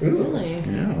 Ooh. Really?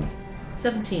 Yeah.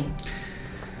 17.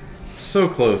 So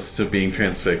close to being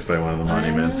transfixed by one of the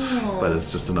monuments, know. but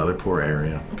it's just another poor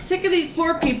area. I'm sick of these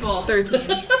poor people. 13.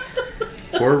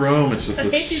 Poor Rome, it's just I a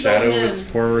hate these shadow old of men. its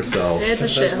former self. It's a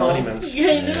Except those shithole. monuments.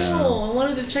 Yeah, I know. I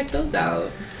wanted to check those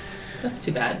out. That's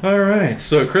too bad. All right,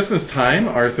 so at Christmas time,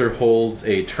 Arthur holds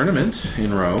a tournament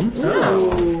in Rome.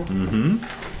 Oh.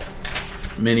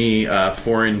 Many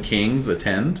foreign kings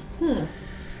attend.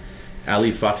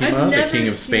 Ali Fatima, I've the never king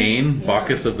of Spain, seen-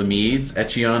 Bacchus of the Medes,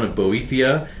 Echion of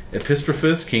Boeotia,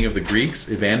 Epistrophus, king of the Greeks,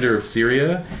 Evander of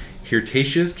Syria,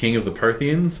 Hirtatius, king of the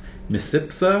Parthians,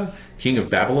 Micipsa, king of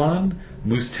Babylon,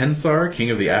 Mustensar, king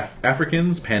of the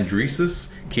Africans, Pandresus,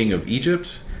 king of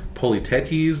Egypt,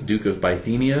 Polytetes, duke of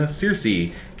Bithynia,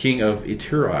 Circe, king of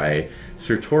Iturai,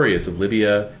 Sertorius of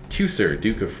Libya, Teucer,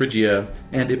 duke of Phrygia,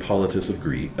 and Hippolytus of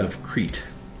Crete.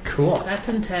 Cool. That's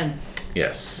intense.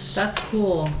 Yes. That's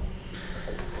cool.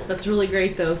 That's really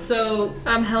great, though. So,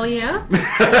 Hell yeah.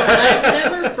 I've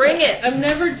never Bring it. I've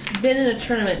never been in a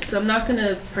tournament, so I'm not going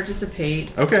to participate.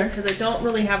 Okay. Because I don't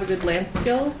really have a good lance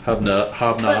skill. Hobnob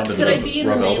But and could I be in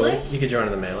the rub melee? elbows. You could join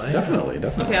in the melee. Definitely.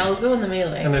 Okay, I'll go in the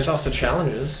melee. And there's also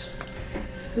challenges.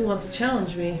 Who wants to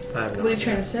challenge me? I have no What are you idea.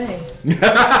 trying to say?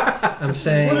 I'm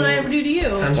saying. What did I ever do to you?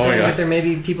 I'm saying yeah. that there may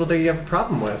be people that you have a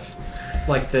problem with.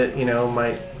 Like that,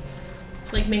 might.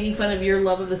 Like making fun of your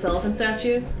love of this elephant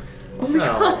statue? Oh my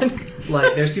god.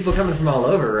 Like, there's people coming from all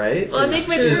over, right? Well, it makes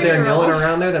my Is there turn no one roll.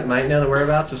 around there that might know the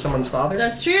whereabouts of someone's father?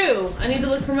 That's true. I need to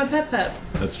look for my pep.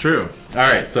 That's true. All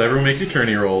right, so everyone make your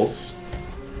tourney rolls.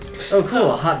 Oh,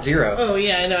 cool. Hot 0. Oh,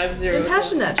 yeah, I know. I have 0.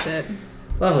 Impassion that shit.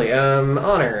 Lovely.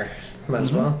 Honor. Might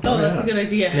as well. Oh, that's yeah. a good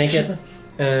idea. Make it.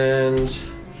 And.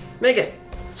 Make it.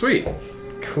 Sweet.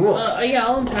 Cool. Yeah,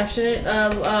 I'll impassion it.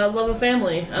 Love of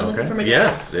family. I'm looking for my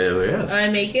Yes. Yes. I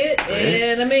make it,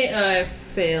 Great. and I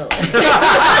fail.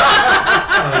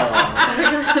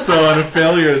 So on a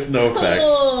failure, it's no effect.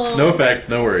 Oh. No effect,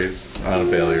 no worries on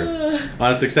a failure.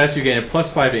 On a success, you gain a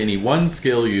 +5 to any one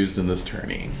skill used in this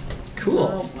tourney.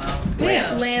 Cool. Oh, wow.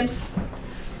 Damn. Lance.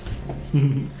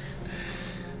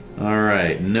 All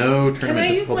right, no Can tournament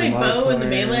I use my difficulty bow in the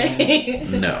modifier.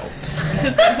 melee? No.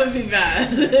 That would be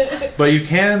bad. But you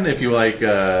can, if you like,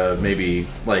 maybe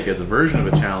like as a version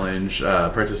of a challenge,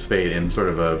 participate in sort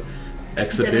of a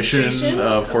exhibition Demonstration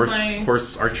of of horse my-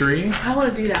 horse archery. I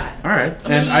want to do that. All right,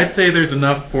 I'm and gonna I'd use- say there's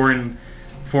enough foreign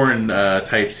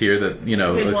types here that They'd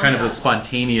want kind of a that.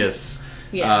 spontaneous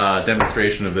Yeah.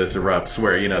 demonstration of this erupts,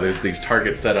 where there's these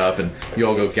targets set up and you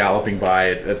all go galloping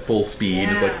by at full speed,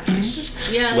 just like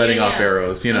Yeah, letting yeah, off yeah.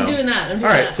 arrows. I'm doing that. All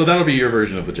right, so that'll be your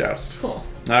version of the joust. Cool.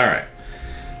 All right.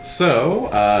 So,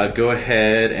 go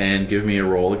ahead and give me a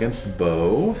roll against the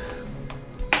bow.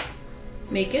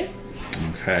 Make it.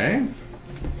 Okay.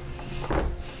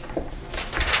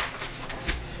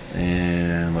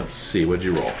 And let's see, what'd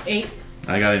you roll? 8.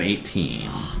 I got an 18.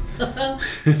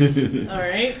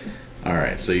 Alright.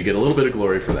 Alright, so you get a little bit of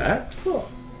glory for that. Cool.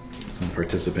 Some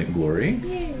participant glory.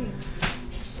 Yay.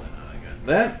 So I got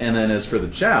that. And then as for the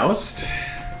joust,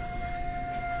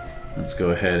 let's go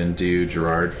ahead and do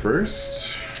Gerard first.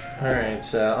 Alright,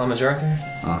 Homage Arthur.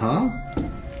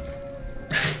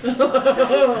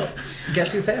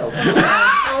 Guess who failed?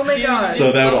 Oh my god.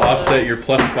 So that would offset your +5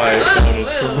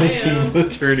 bonus for making the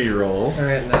tourney roll.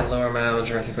 Alright, and that lower my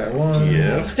Homage Arthur by 1.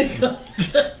 Yeah.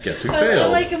 Guess who failed? I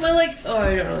like him. Oh,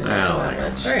 I don't really like him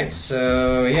that much. Alright,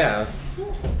 so yeah.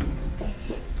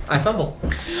 I fumble. Oh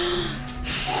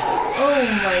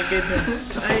my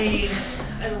goodness. I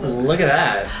Look at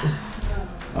that.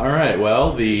 Alright,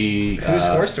 well, the... Whose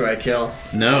horse do I kill?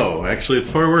 No, actually it's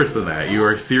far worse than that. You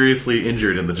are seriously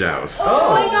injured in the joust. Oh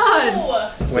my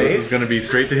god. So Wait. this is going to be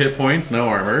straight to hit points, no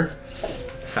armor.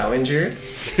 How injured?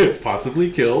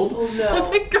 Possibly killed. Oh no. Oh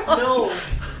my god. No.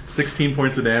 16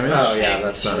 points of damage. Oh yeah,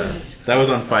 that's not it. That was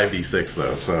on 5d6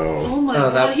 though, so... Oh my Oh,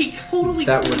 god, he totally...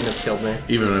 That wouldn't have killed me.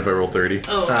 Even if I roll 30.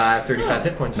 Oh. 35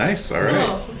 hit points. Nice, alright.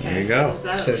 Oh, okay. There you go.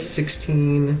 So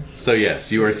 16. So yes,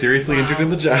 you are seriously injured in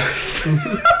the joust.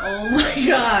 Oh my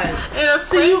god. And a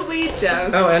friendly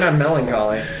joust. Oh, and I'm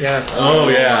melancholy. Yeah. Oh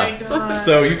yeah. my god.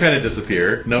 So you kind of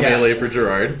disappear. No Yeah. melee for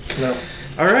Gerard. No.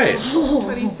 Alright.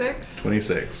 26.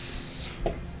 26.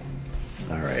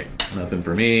 Alright, nothing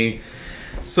for me.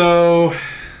 So,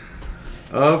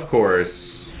 of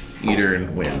course,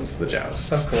 Edern wins the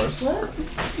joust. Of course. What?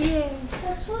 Yeah.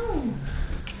 What's wrong?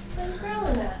 What are you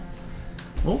growling at?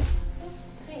 Oh,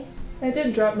 Hey, I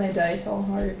did drop my dice all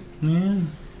hard. yeah.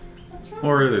 what's wrong?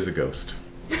 Or there's a ghost.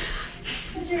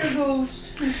 Is there a ghost?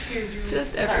 Who scared you?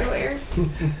 Just everywhere.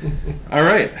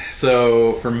 Alright,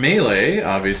 so for melee,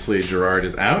 obviously Gerard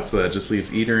is out, so that just leaves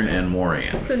Edern and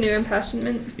Morian. So new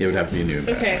impassionment. It would have to be a new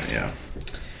investment, Okay. yeah.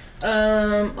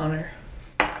 Honor.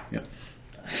 Yep.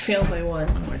 I failed by 1.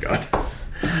 Oh my god.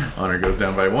 Honor goes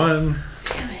down by 1,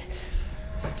 Damn it.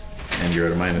 and you're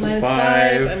at a minus -5.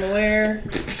 5. I'm aware.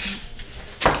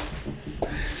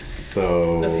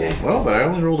 So, Okay. well, but I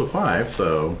only rolled a 5,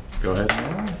 so go ahead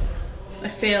and roll. I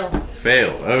fail.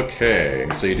 Fail. Okay.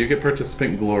 So you do get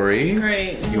participant glory.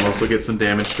 Great. You also get some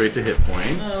damage straight to hit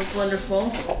points. Oh,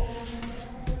 wonderful.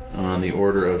 On the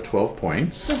order of 12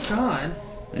 points. Oh god.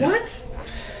 Yeah. What?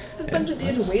 It's a bunch of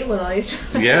dudes wailing on each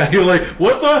other. Yeah, you're like,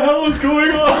 what the hell is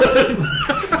going on?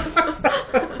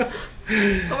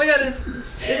 Oh my god, is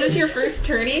this your first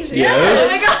tourney? Yes. Oh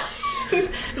my god.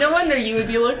 No wonder you would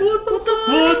be like, what the fuck?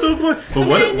 What the fuck? But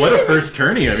what a first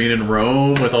tourney. I mean, in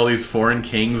Rome with all these foreign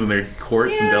kings and their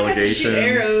courts and I got to delegations. shoot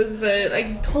arrows, but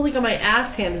I totally got my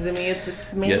ass handed to me at the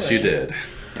melee. Yes, you did.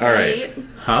 All right. 28.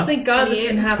 Huh? Thank God this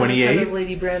didn't happen 28? because of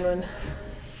Lady Brandwin.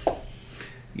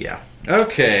 Yeah.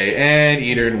 Okay, and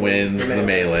Edern wins the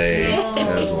melee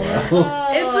as well.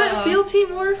 It's that fealty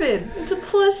morbid. It's a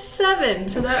 +7,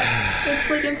 so it's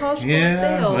like impossible to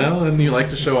Yeah, fail. well, and you like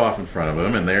to show off in front of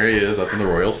him, and there he is up in the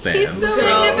royal stand. He's so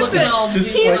magnificent. Just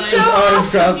He's like his so arms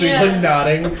crossed, he's Yeah. like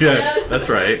nodding. Yeah, that's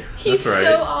right. He's That's right.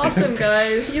 so awesome,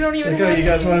 guys. You don't even Like, oh, have you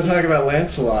guys want to talk about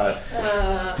Lancelot?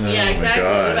 Oh Yeah, exactly. my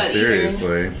What god, about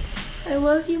seriously. I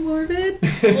love you, Morbid.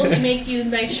 Edern? Will he make you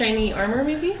nice shiny armor,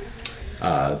 maybe?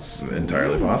 It's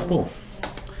entirely possible.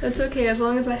 That's okay, as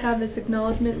long as I have this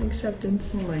acknowledgement and acceptance.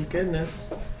 Oh my goodness.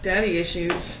 Daddy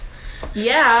issues.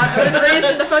 Yeah, I was raised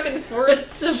in the fucking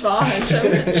forests of Vosh. I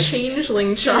was a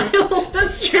changeling child.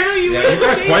 That's true. You Yeah, you've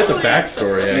got quite the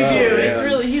backstory, You actually. do. yeah. It's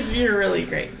really. You're really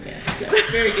great. Yeah.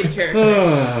 Very good character.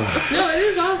 No, it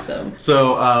is awesome.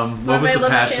 So, what was my the love of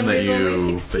passion that family is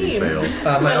only you 16. failed?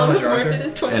 My My love Homage of Morbid Arthur.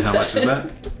 is 27. And how much is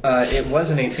that? It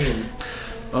was an 18.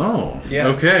 Oh, Yeah.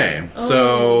 okay. Oh,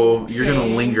 So you're gonna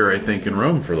okay. linger, I think, in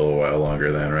Rome for a little while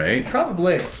longer, then, right?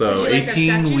 Probably. So Would you like a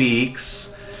 18 statue? weeks.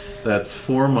 That's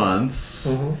 4 months.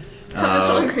 Mm-hmm. How much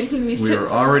longer can we We sit were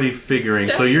for? already figuring.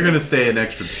 So you're gonna stay an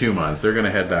extra 2 months. They're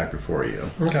gonna head back before you,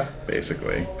 Okay.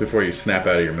 basically, before you snap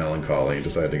out of your melancholy and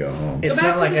decide to go home. It's back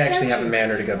not to like the I actually have a statue.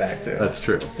 manor to go back to. That's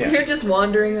true. Yeah. You're just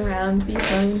wandering around the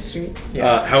Italian streets.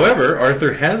 Yeah. However,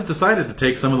 Arthur has decided to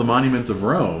take some of the monuments of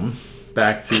Rome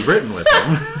back to Britain with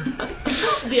him.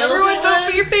 The Everyone elephant vote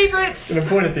one? for your favorites! Gonna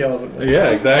point at the elephant. Yeah,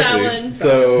 exactly. Fallon.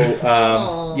 So,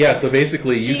 Aw. yeah. So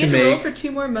basically, Do you you can get to roll make for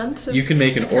 2 more months? Of you can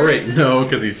make an orate. No,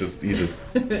 because he's just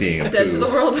being a Dead poo. to the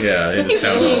world? Yeah, in his He's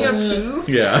being a townhome.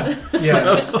 poo? Yeah.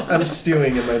 Yeah, So, I'm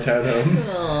stewing in my townhome.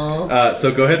 Aw.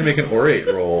 so go ahead and make an orate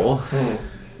roll.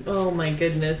 Oh my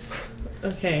goodness.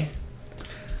 Okay.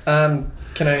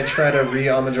 Can I try to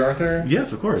re-homage Arthur?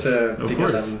 Yes, of course. Of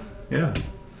Because course. I'm... Yeah.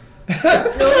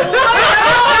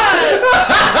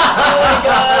 Oh my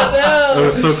god, I no!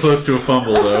 was so close to a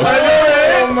fumble, though. I know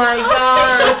I am! my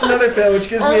god. That's another fail, which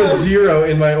gives me a 0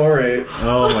 in my orate.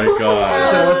 Oh my god.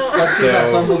 So let's see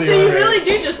that fumble the So you orate. really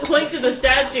do just point to the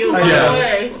statue and walk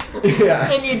away.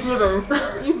 Yeah. And you gibber.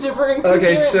 You gibber.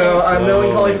 Okay, so I'm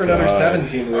melancholy my for another God.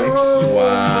 17 weeks. Oh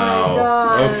Wow. my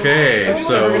god. Okay, We're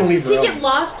so gonna leave Did you Rome. get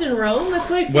lost in Rome? That's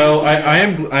my favorite. well, I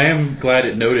am glad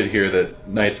it noted here that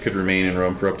knights could remain in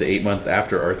Rome for up to 8 months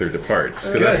after Arthur departs,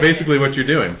 because that's basically what you're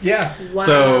doing. Yeah. Wow.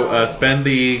 So spend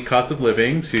the cost of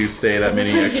living to stay that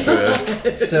many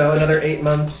extra. So another 8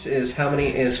 months is how many?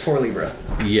 Is 4 Libra.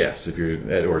 Yes, if you're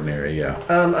at ordinary, yeah.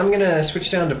 I'm gonna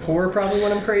switch down to poor probably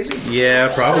when I'm crazy.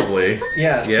 Yeah, probably.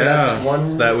 Yeah. So Yeah, that's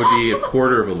one. so that would be a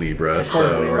quarter of a Libra.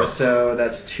 Quarter Libra. So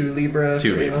that's 2 Libra.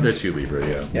 2 for 8 Libra. months? 2 Libra,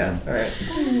 yeah. Yeah. All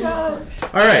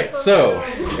right. All right. So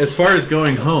as far as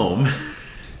going home,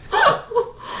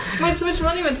 Wait, so which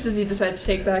monuments does he decide to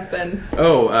take back then?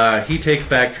 he takes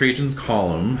back Trajan's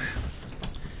Column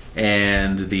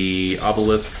and the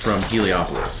obelisk from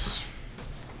Heliopolis.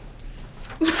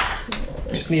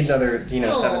 Just need another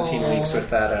 17 weeks with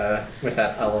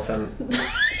that elephant.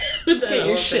 Get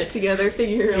your shit together,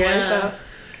 figure your life out.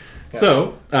 Yeah.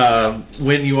 So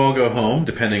when you all go home,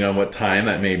 depending on what time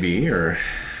that may be, or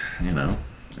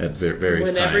at various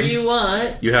Whenever times, you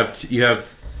want. you have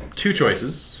 2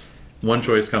 choices. One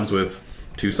choice comes with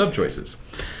 2 sub-choices.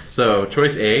 So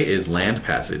choice A is land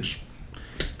passage.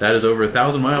 That is over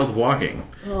 1,000 miles of walking.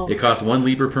 Oh. It costs 1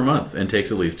 Libra per month and takes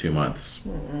at least 2 months.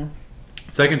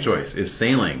 Second choice is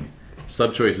sailing.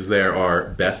 Sub-choices there are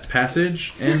best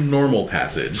passage and normal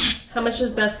passage. How much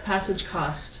does best passage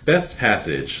cost? Best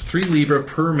passage, 3 Libra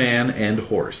per man and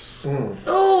horse.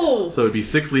 Oh! So it'd be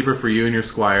 6 Libra for you and your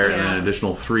squire, and then Yeah. an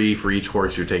additional 3 for each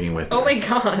horse you're taking with you. Oh my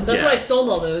god. That's Yeah. why I sold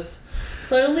all those.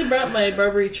 So I only brought my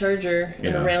Barbary Charger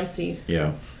and a round seat.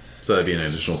 Yeah. So that'd be an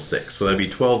additional 6. So that'd be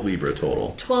 12 Libra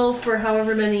total. 12 for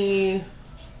however many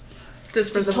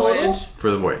Just for the total? voyage.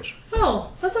 For the voyage.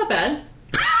 Oh, that's not bad.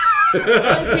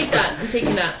 I'll take that. I'm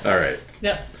taking that. All right.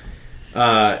 Yep.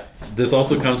 This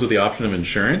also comes with the option of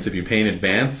insurance. If you pay in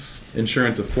advance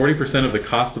insurance of 40% of the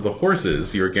cost of the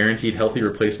horses, you are guaranteed healthy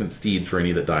replacement steeds for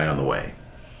any that die on the way.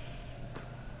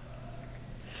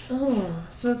 Oh,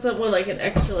 so it's like an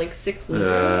extra 6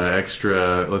 Libra?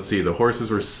 Extra, let's see, the horses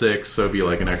were 6, so it'd be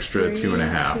like an extra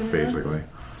 2.5, basically.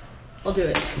 I'll do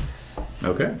it.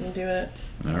 Okay. I'm doing it.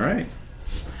 All right.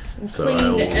 I'm So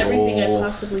clinging to I'll everything I roll-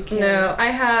 possibly can. No, I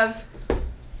have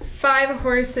 5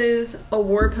 horses, a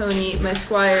war pony, my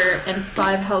squire, and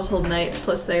 5 household knights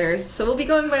plus theirs. So we'll be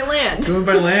going by land. Going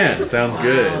by land. Sounds Which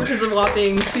good. is a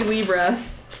whopping 2 Libra.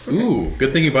 Ooh,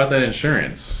 good thing you bought that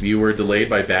insurance. You were delayed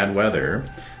by bad weather,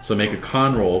 so make a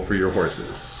con roll for your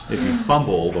horses. If you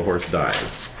fumble, the horse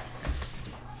dies.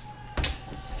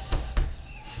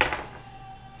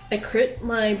 I crit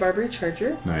my Barbary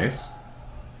Charger. Nice.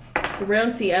 The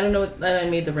round C, I don't know what I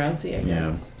made the round C, I guess.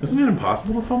 Yeah. Isn't it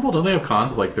impossible to fumble? Don't they have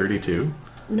cons of 32?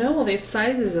 No, they have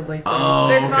sizes of 30. Oh,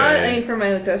 They're okay. caught, I mean, for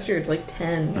my industrial, it's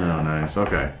 10. Oh, nice.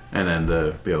 Okay. And then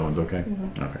the other one's okay?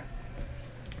 Okay.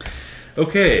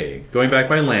 Okay, going back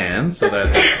by land, so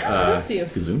that's Bless you.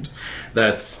 gesund.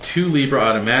 That's 2 Libra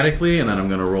automatically, and then I'm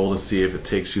going to roll to see if it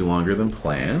takes you longer than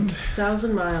planned.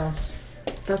 1,000 miles.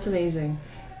 That's amazing.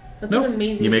 That's Nope. an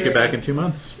amazing You make it journey. back in 2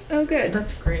 months. Oh, good.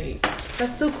 That's great.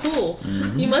 That's so cool.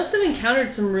 You must have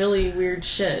encountered some really weird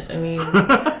shit. I mean,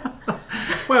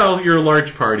 Well, you're a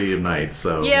large party of knights,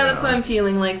 so Yeah, that's what I'm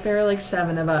feeling like. There are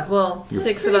 7 of us. Well,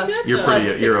 6 of us good, You're though. plus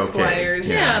pretty. 6 You're okay. squires.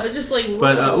 yeah, but just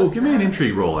But whoa. give me an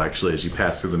intrigue roll actually as you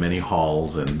pass through the many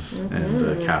halls and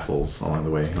castles along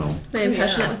the way home. I am Yeah.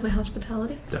 passionate with my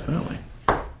hospitality. Definitely.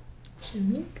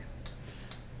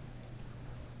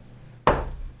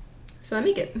 So I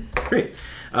make it. Great.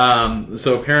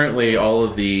 So apparently all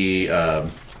of the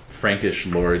Frankish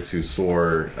lords who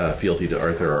swore fealty to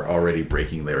Arthur are already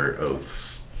breaking their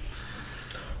oaths.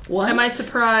 What? Am I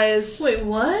surprised? Wait,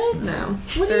 what? No.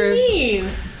 What do you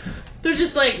mean? They're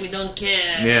just we don't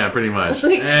care. Yeah, pretty much.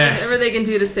 Whatever they can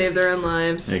do to save their own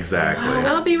lives. Exactly.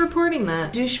 I'll be reporting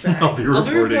that. Douchebag. I'll be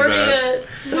reporting that. it.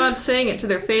 I'm not saying it to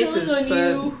their faces, Telling on but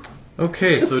you.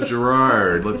 Okay, so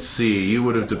Gerard, let's see. You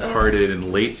would have departed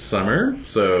in late summer,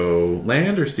 so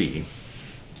land or sea?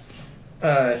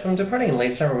 If I'm departing in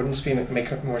late summer, wouldn't it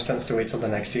make more sense to wait till the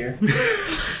next year?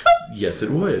 Yes,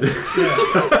 it would.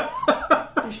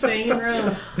 You're staying in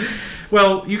Rome.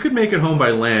 Well, you could make it home by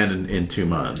land in 2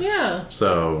 months. Yeah.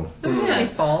 So, it's gonna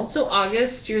be fall. So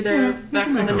August, you're there back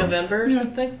home in November or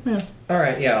something? yeah.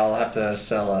 Alright, yeah, I'll have to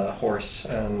sell a horse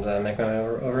and make my way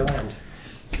over land.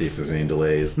 See if there's any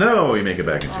delays. No, you make it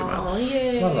back in 2 Oh, months.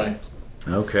 yay. Lovely.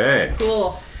 Okay.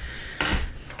 Cool.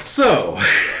 So.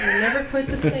 You're never quite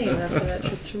the same after that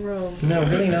trip to Rome. No,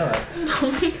 really not.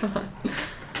 Oh my god.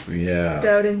 Yeah.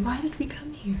 Doubting. Why did we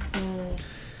come here?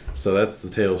 So that's the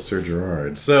tale of Sir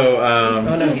Gerard. So,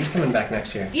 oh no, he's coming back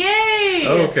next year. Yay!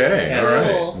 Okay, Yeah.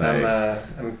 all right.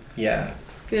 Nice. Yeah.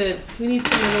 Good. We need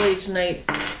some middle-aged knights.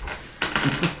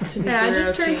 Yeah, I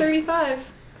just turned 35.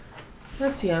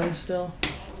 That's young still.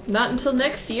 Not until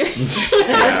next year.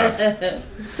 Yeah.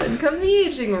 Then come the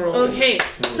aging roll. Okay,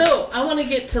 so I want to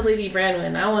get to Lady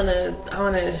Branwen. I want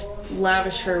to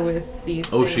lavish her with these.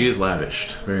 Oh, things. she is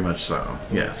lavished, very much so.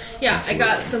 Yes. Yeah, absolutely. I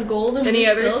got some gold and Any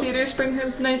blue other silks. suitors bring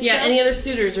her nice Yeah, stuff? any other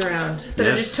suitors around? That are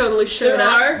Yes. just totally showed There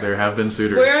up? are. There have been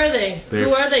suitors. Where are they? There's-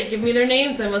 Who are they? Give me their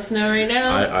names. I must know right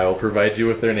now. I'll provide you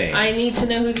with their names. I need to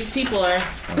know who these people are,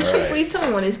 All Actually, right. please tell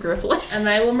me one is Griffley. and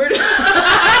I will murder.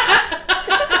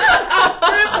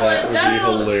 That would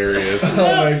be hilarious. Oh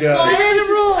my god.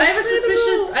 Well,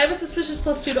 I have a suspicious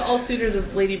 +2 to all suitors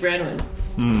of Lady Branwen.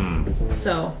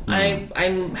 So I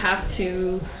have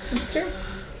to. That's true.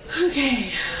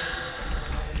 Okay.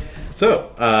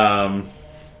 So,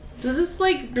 Does this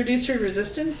reduce her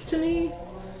resistance to me?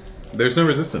 there's no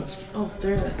resistance. Oh,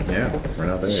 there's it. Yeah, we're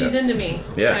not there She's yet. into me.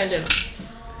 Yes. Kind of.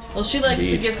 Well, she likes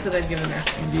Indeed. the gifts that I've given her.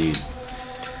 Indeed.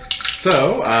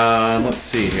 So, let's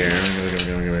see here.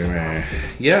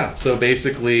 Yeah, so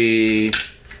basically,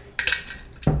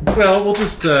 well, we'll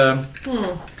just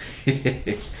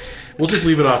we'll just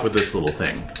leave it off with this little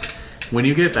thing. When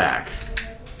you get back,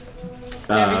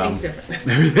 Everything's different.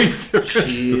 Everything's different. The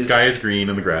Jeez. sky is green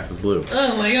and the grass is blue.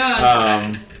 Oh my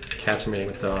god. Cats are mating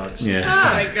with dogs. Yeah.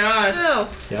 Oh my god. Oh.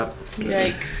 Yep.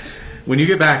 Yikes. When you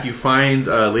get back, you find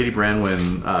Lady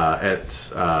Branwen at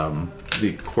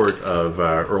the court of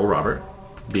Earl Robert,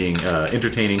 being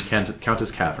entertaining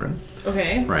Countess Catherine.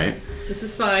 Okay. Right. This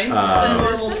is fine. This is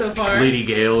normal so far. Lady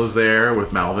Gale is there with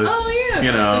Malvis. Oh yeah.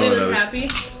 You know. Do they look happy?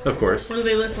 Of course. What do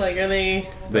they look like? Are they?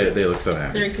 They look so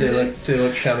happy. They're Do they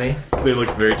look chummy? They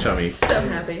look very chummy. So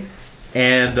happy.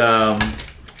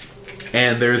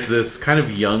 And there's this kind of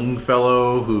young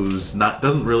fellow who's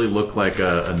doesn't really look like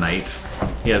a knight.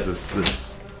 He has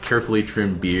this carefully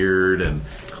trimmed beard and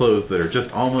clothes that are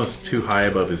just almost too high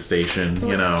above his station,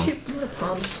 you know. Little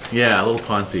pumps. Yeah, a little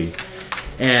poncy.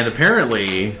 And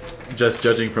apparently, just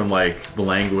judging from the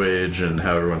language and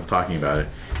how everyone's talking about it,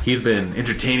 he's been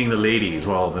entertaining the ladies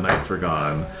while the knights were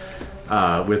gone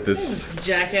with this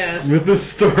Jackass. with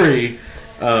this story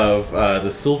of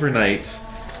the Silver Knight,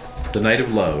 the Knight of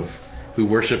Love, who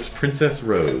worshipped Princess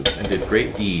Rose and did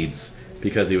great deeds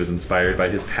because he was inspired by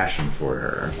his passion for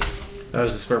her. Oh,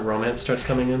 is this where romance starts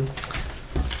coming in?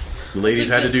 The ladies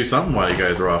had to do something while you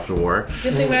guys were off to war.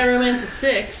 Good thing my romance is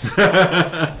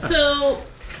 6.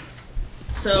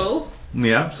 So.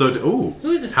 Yeah. So,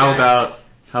 Who's this how guy?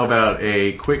 about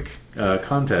a quick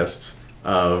contest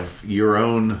of your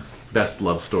own best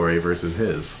love story versus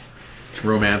his?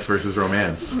 Romance versus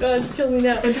romance. God, kill me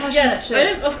now. Impassion Yeah, that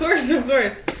shit. of course.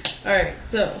 Alright,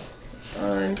 so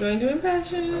I'm going to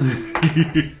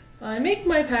impassion. I make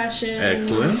my passion.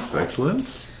 Excellent.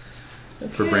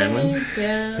 Okay, For Branwen?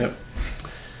 Yeah. Yep.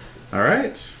 All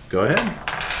right. Go ahead.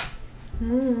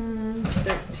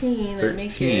 13. I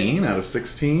make 13 it. out of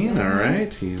 16. All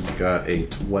right. He's got a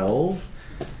 12.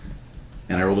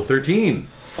 And I rolled a 13.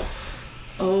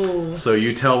 Oh. So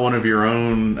you tell one of your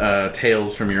own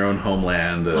tales from your own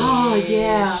homeland. Oh,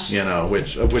 yeah. You know,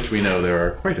 of which we know there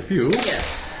are quite a few. Yes.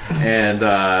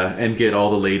 And get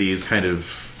all the ladies kind of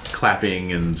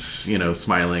clapping and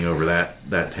smiling over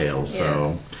that tale.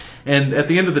 So, Yes. and at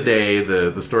the end of the day,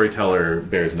 the storyteller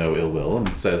bears no ill will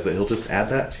and says that he'll just add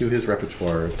that to his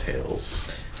repertoire of tales.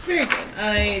 Very good.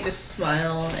 I just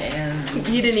smile and.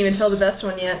 You didn't even tell the best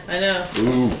one yet. I know.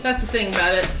 Ooh. That's the thing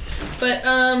about it. But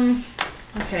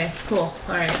okay, cool.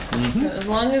 All right. Mhm. As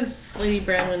long as Lady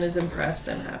Branwen is impressed,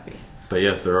 I'm happy. But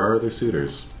yes, there are other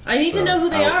suitors. I need to know who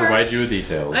they I'll are. provide you with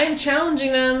details. I am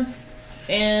challenging them,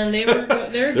 and they're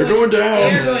going down.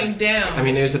 They're going down. I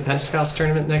mean, there's a Pentecost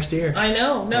tournament next year. I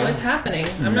know. No, Yeah. it's happening.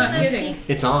 I'm not kidding.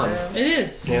 It's on. It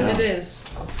is. Yeah. It is.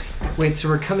 Wait, so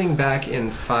we're coming back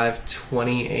in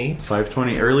 528?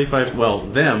 520, early 5.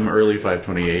 Well, them early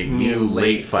 528. You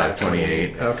late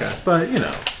 528. Okay. But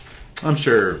I'm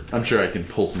sure I can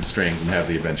pull some strings and have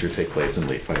the adventure take place in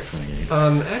late 528.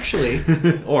 Actually,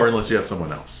 Or unless you have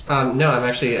someone else. no, I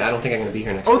don't think I'm going to be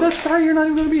here next Oh, week. that's right. You're not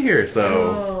even going to be here. So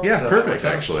Oh. yeah, So that perfect. works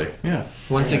out. Actually, yeah.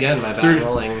 Once again, my bad Sir-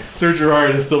 rolling. Sir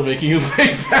Gerard is still making his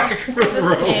way back from Just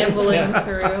Rome. ambling Yeah.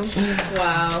 through.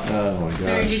 Wow. Oh my gosh.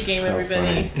 Very good game, How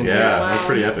everybody. funny. Yeah, that was Wow.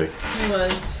 pretty epic. It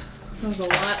was. That was a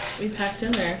lot we packed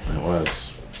in there. It was.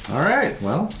 All right.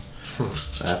 Well,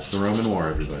 that's the Roman War,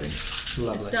 everybody.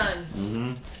 Lovely. It's done.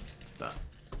 Mm-hmm.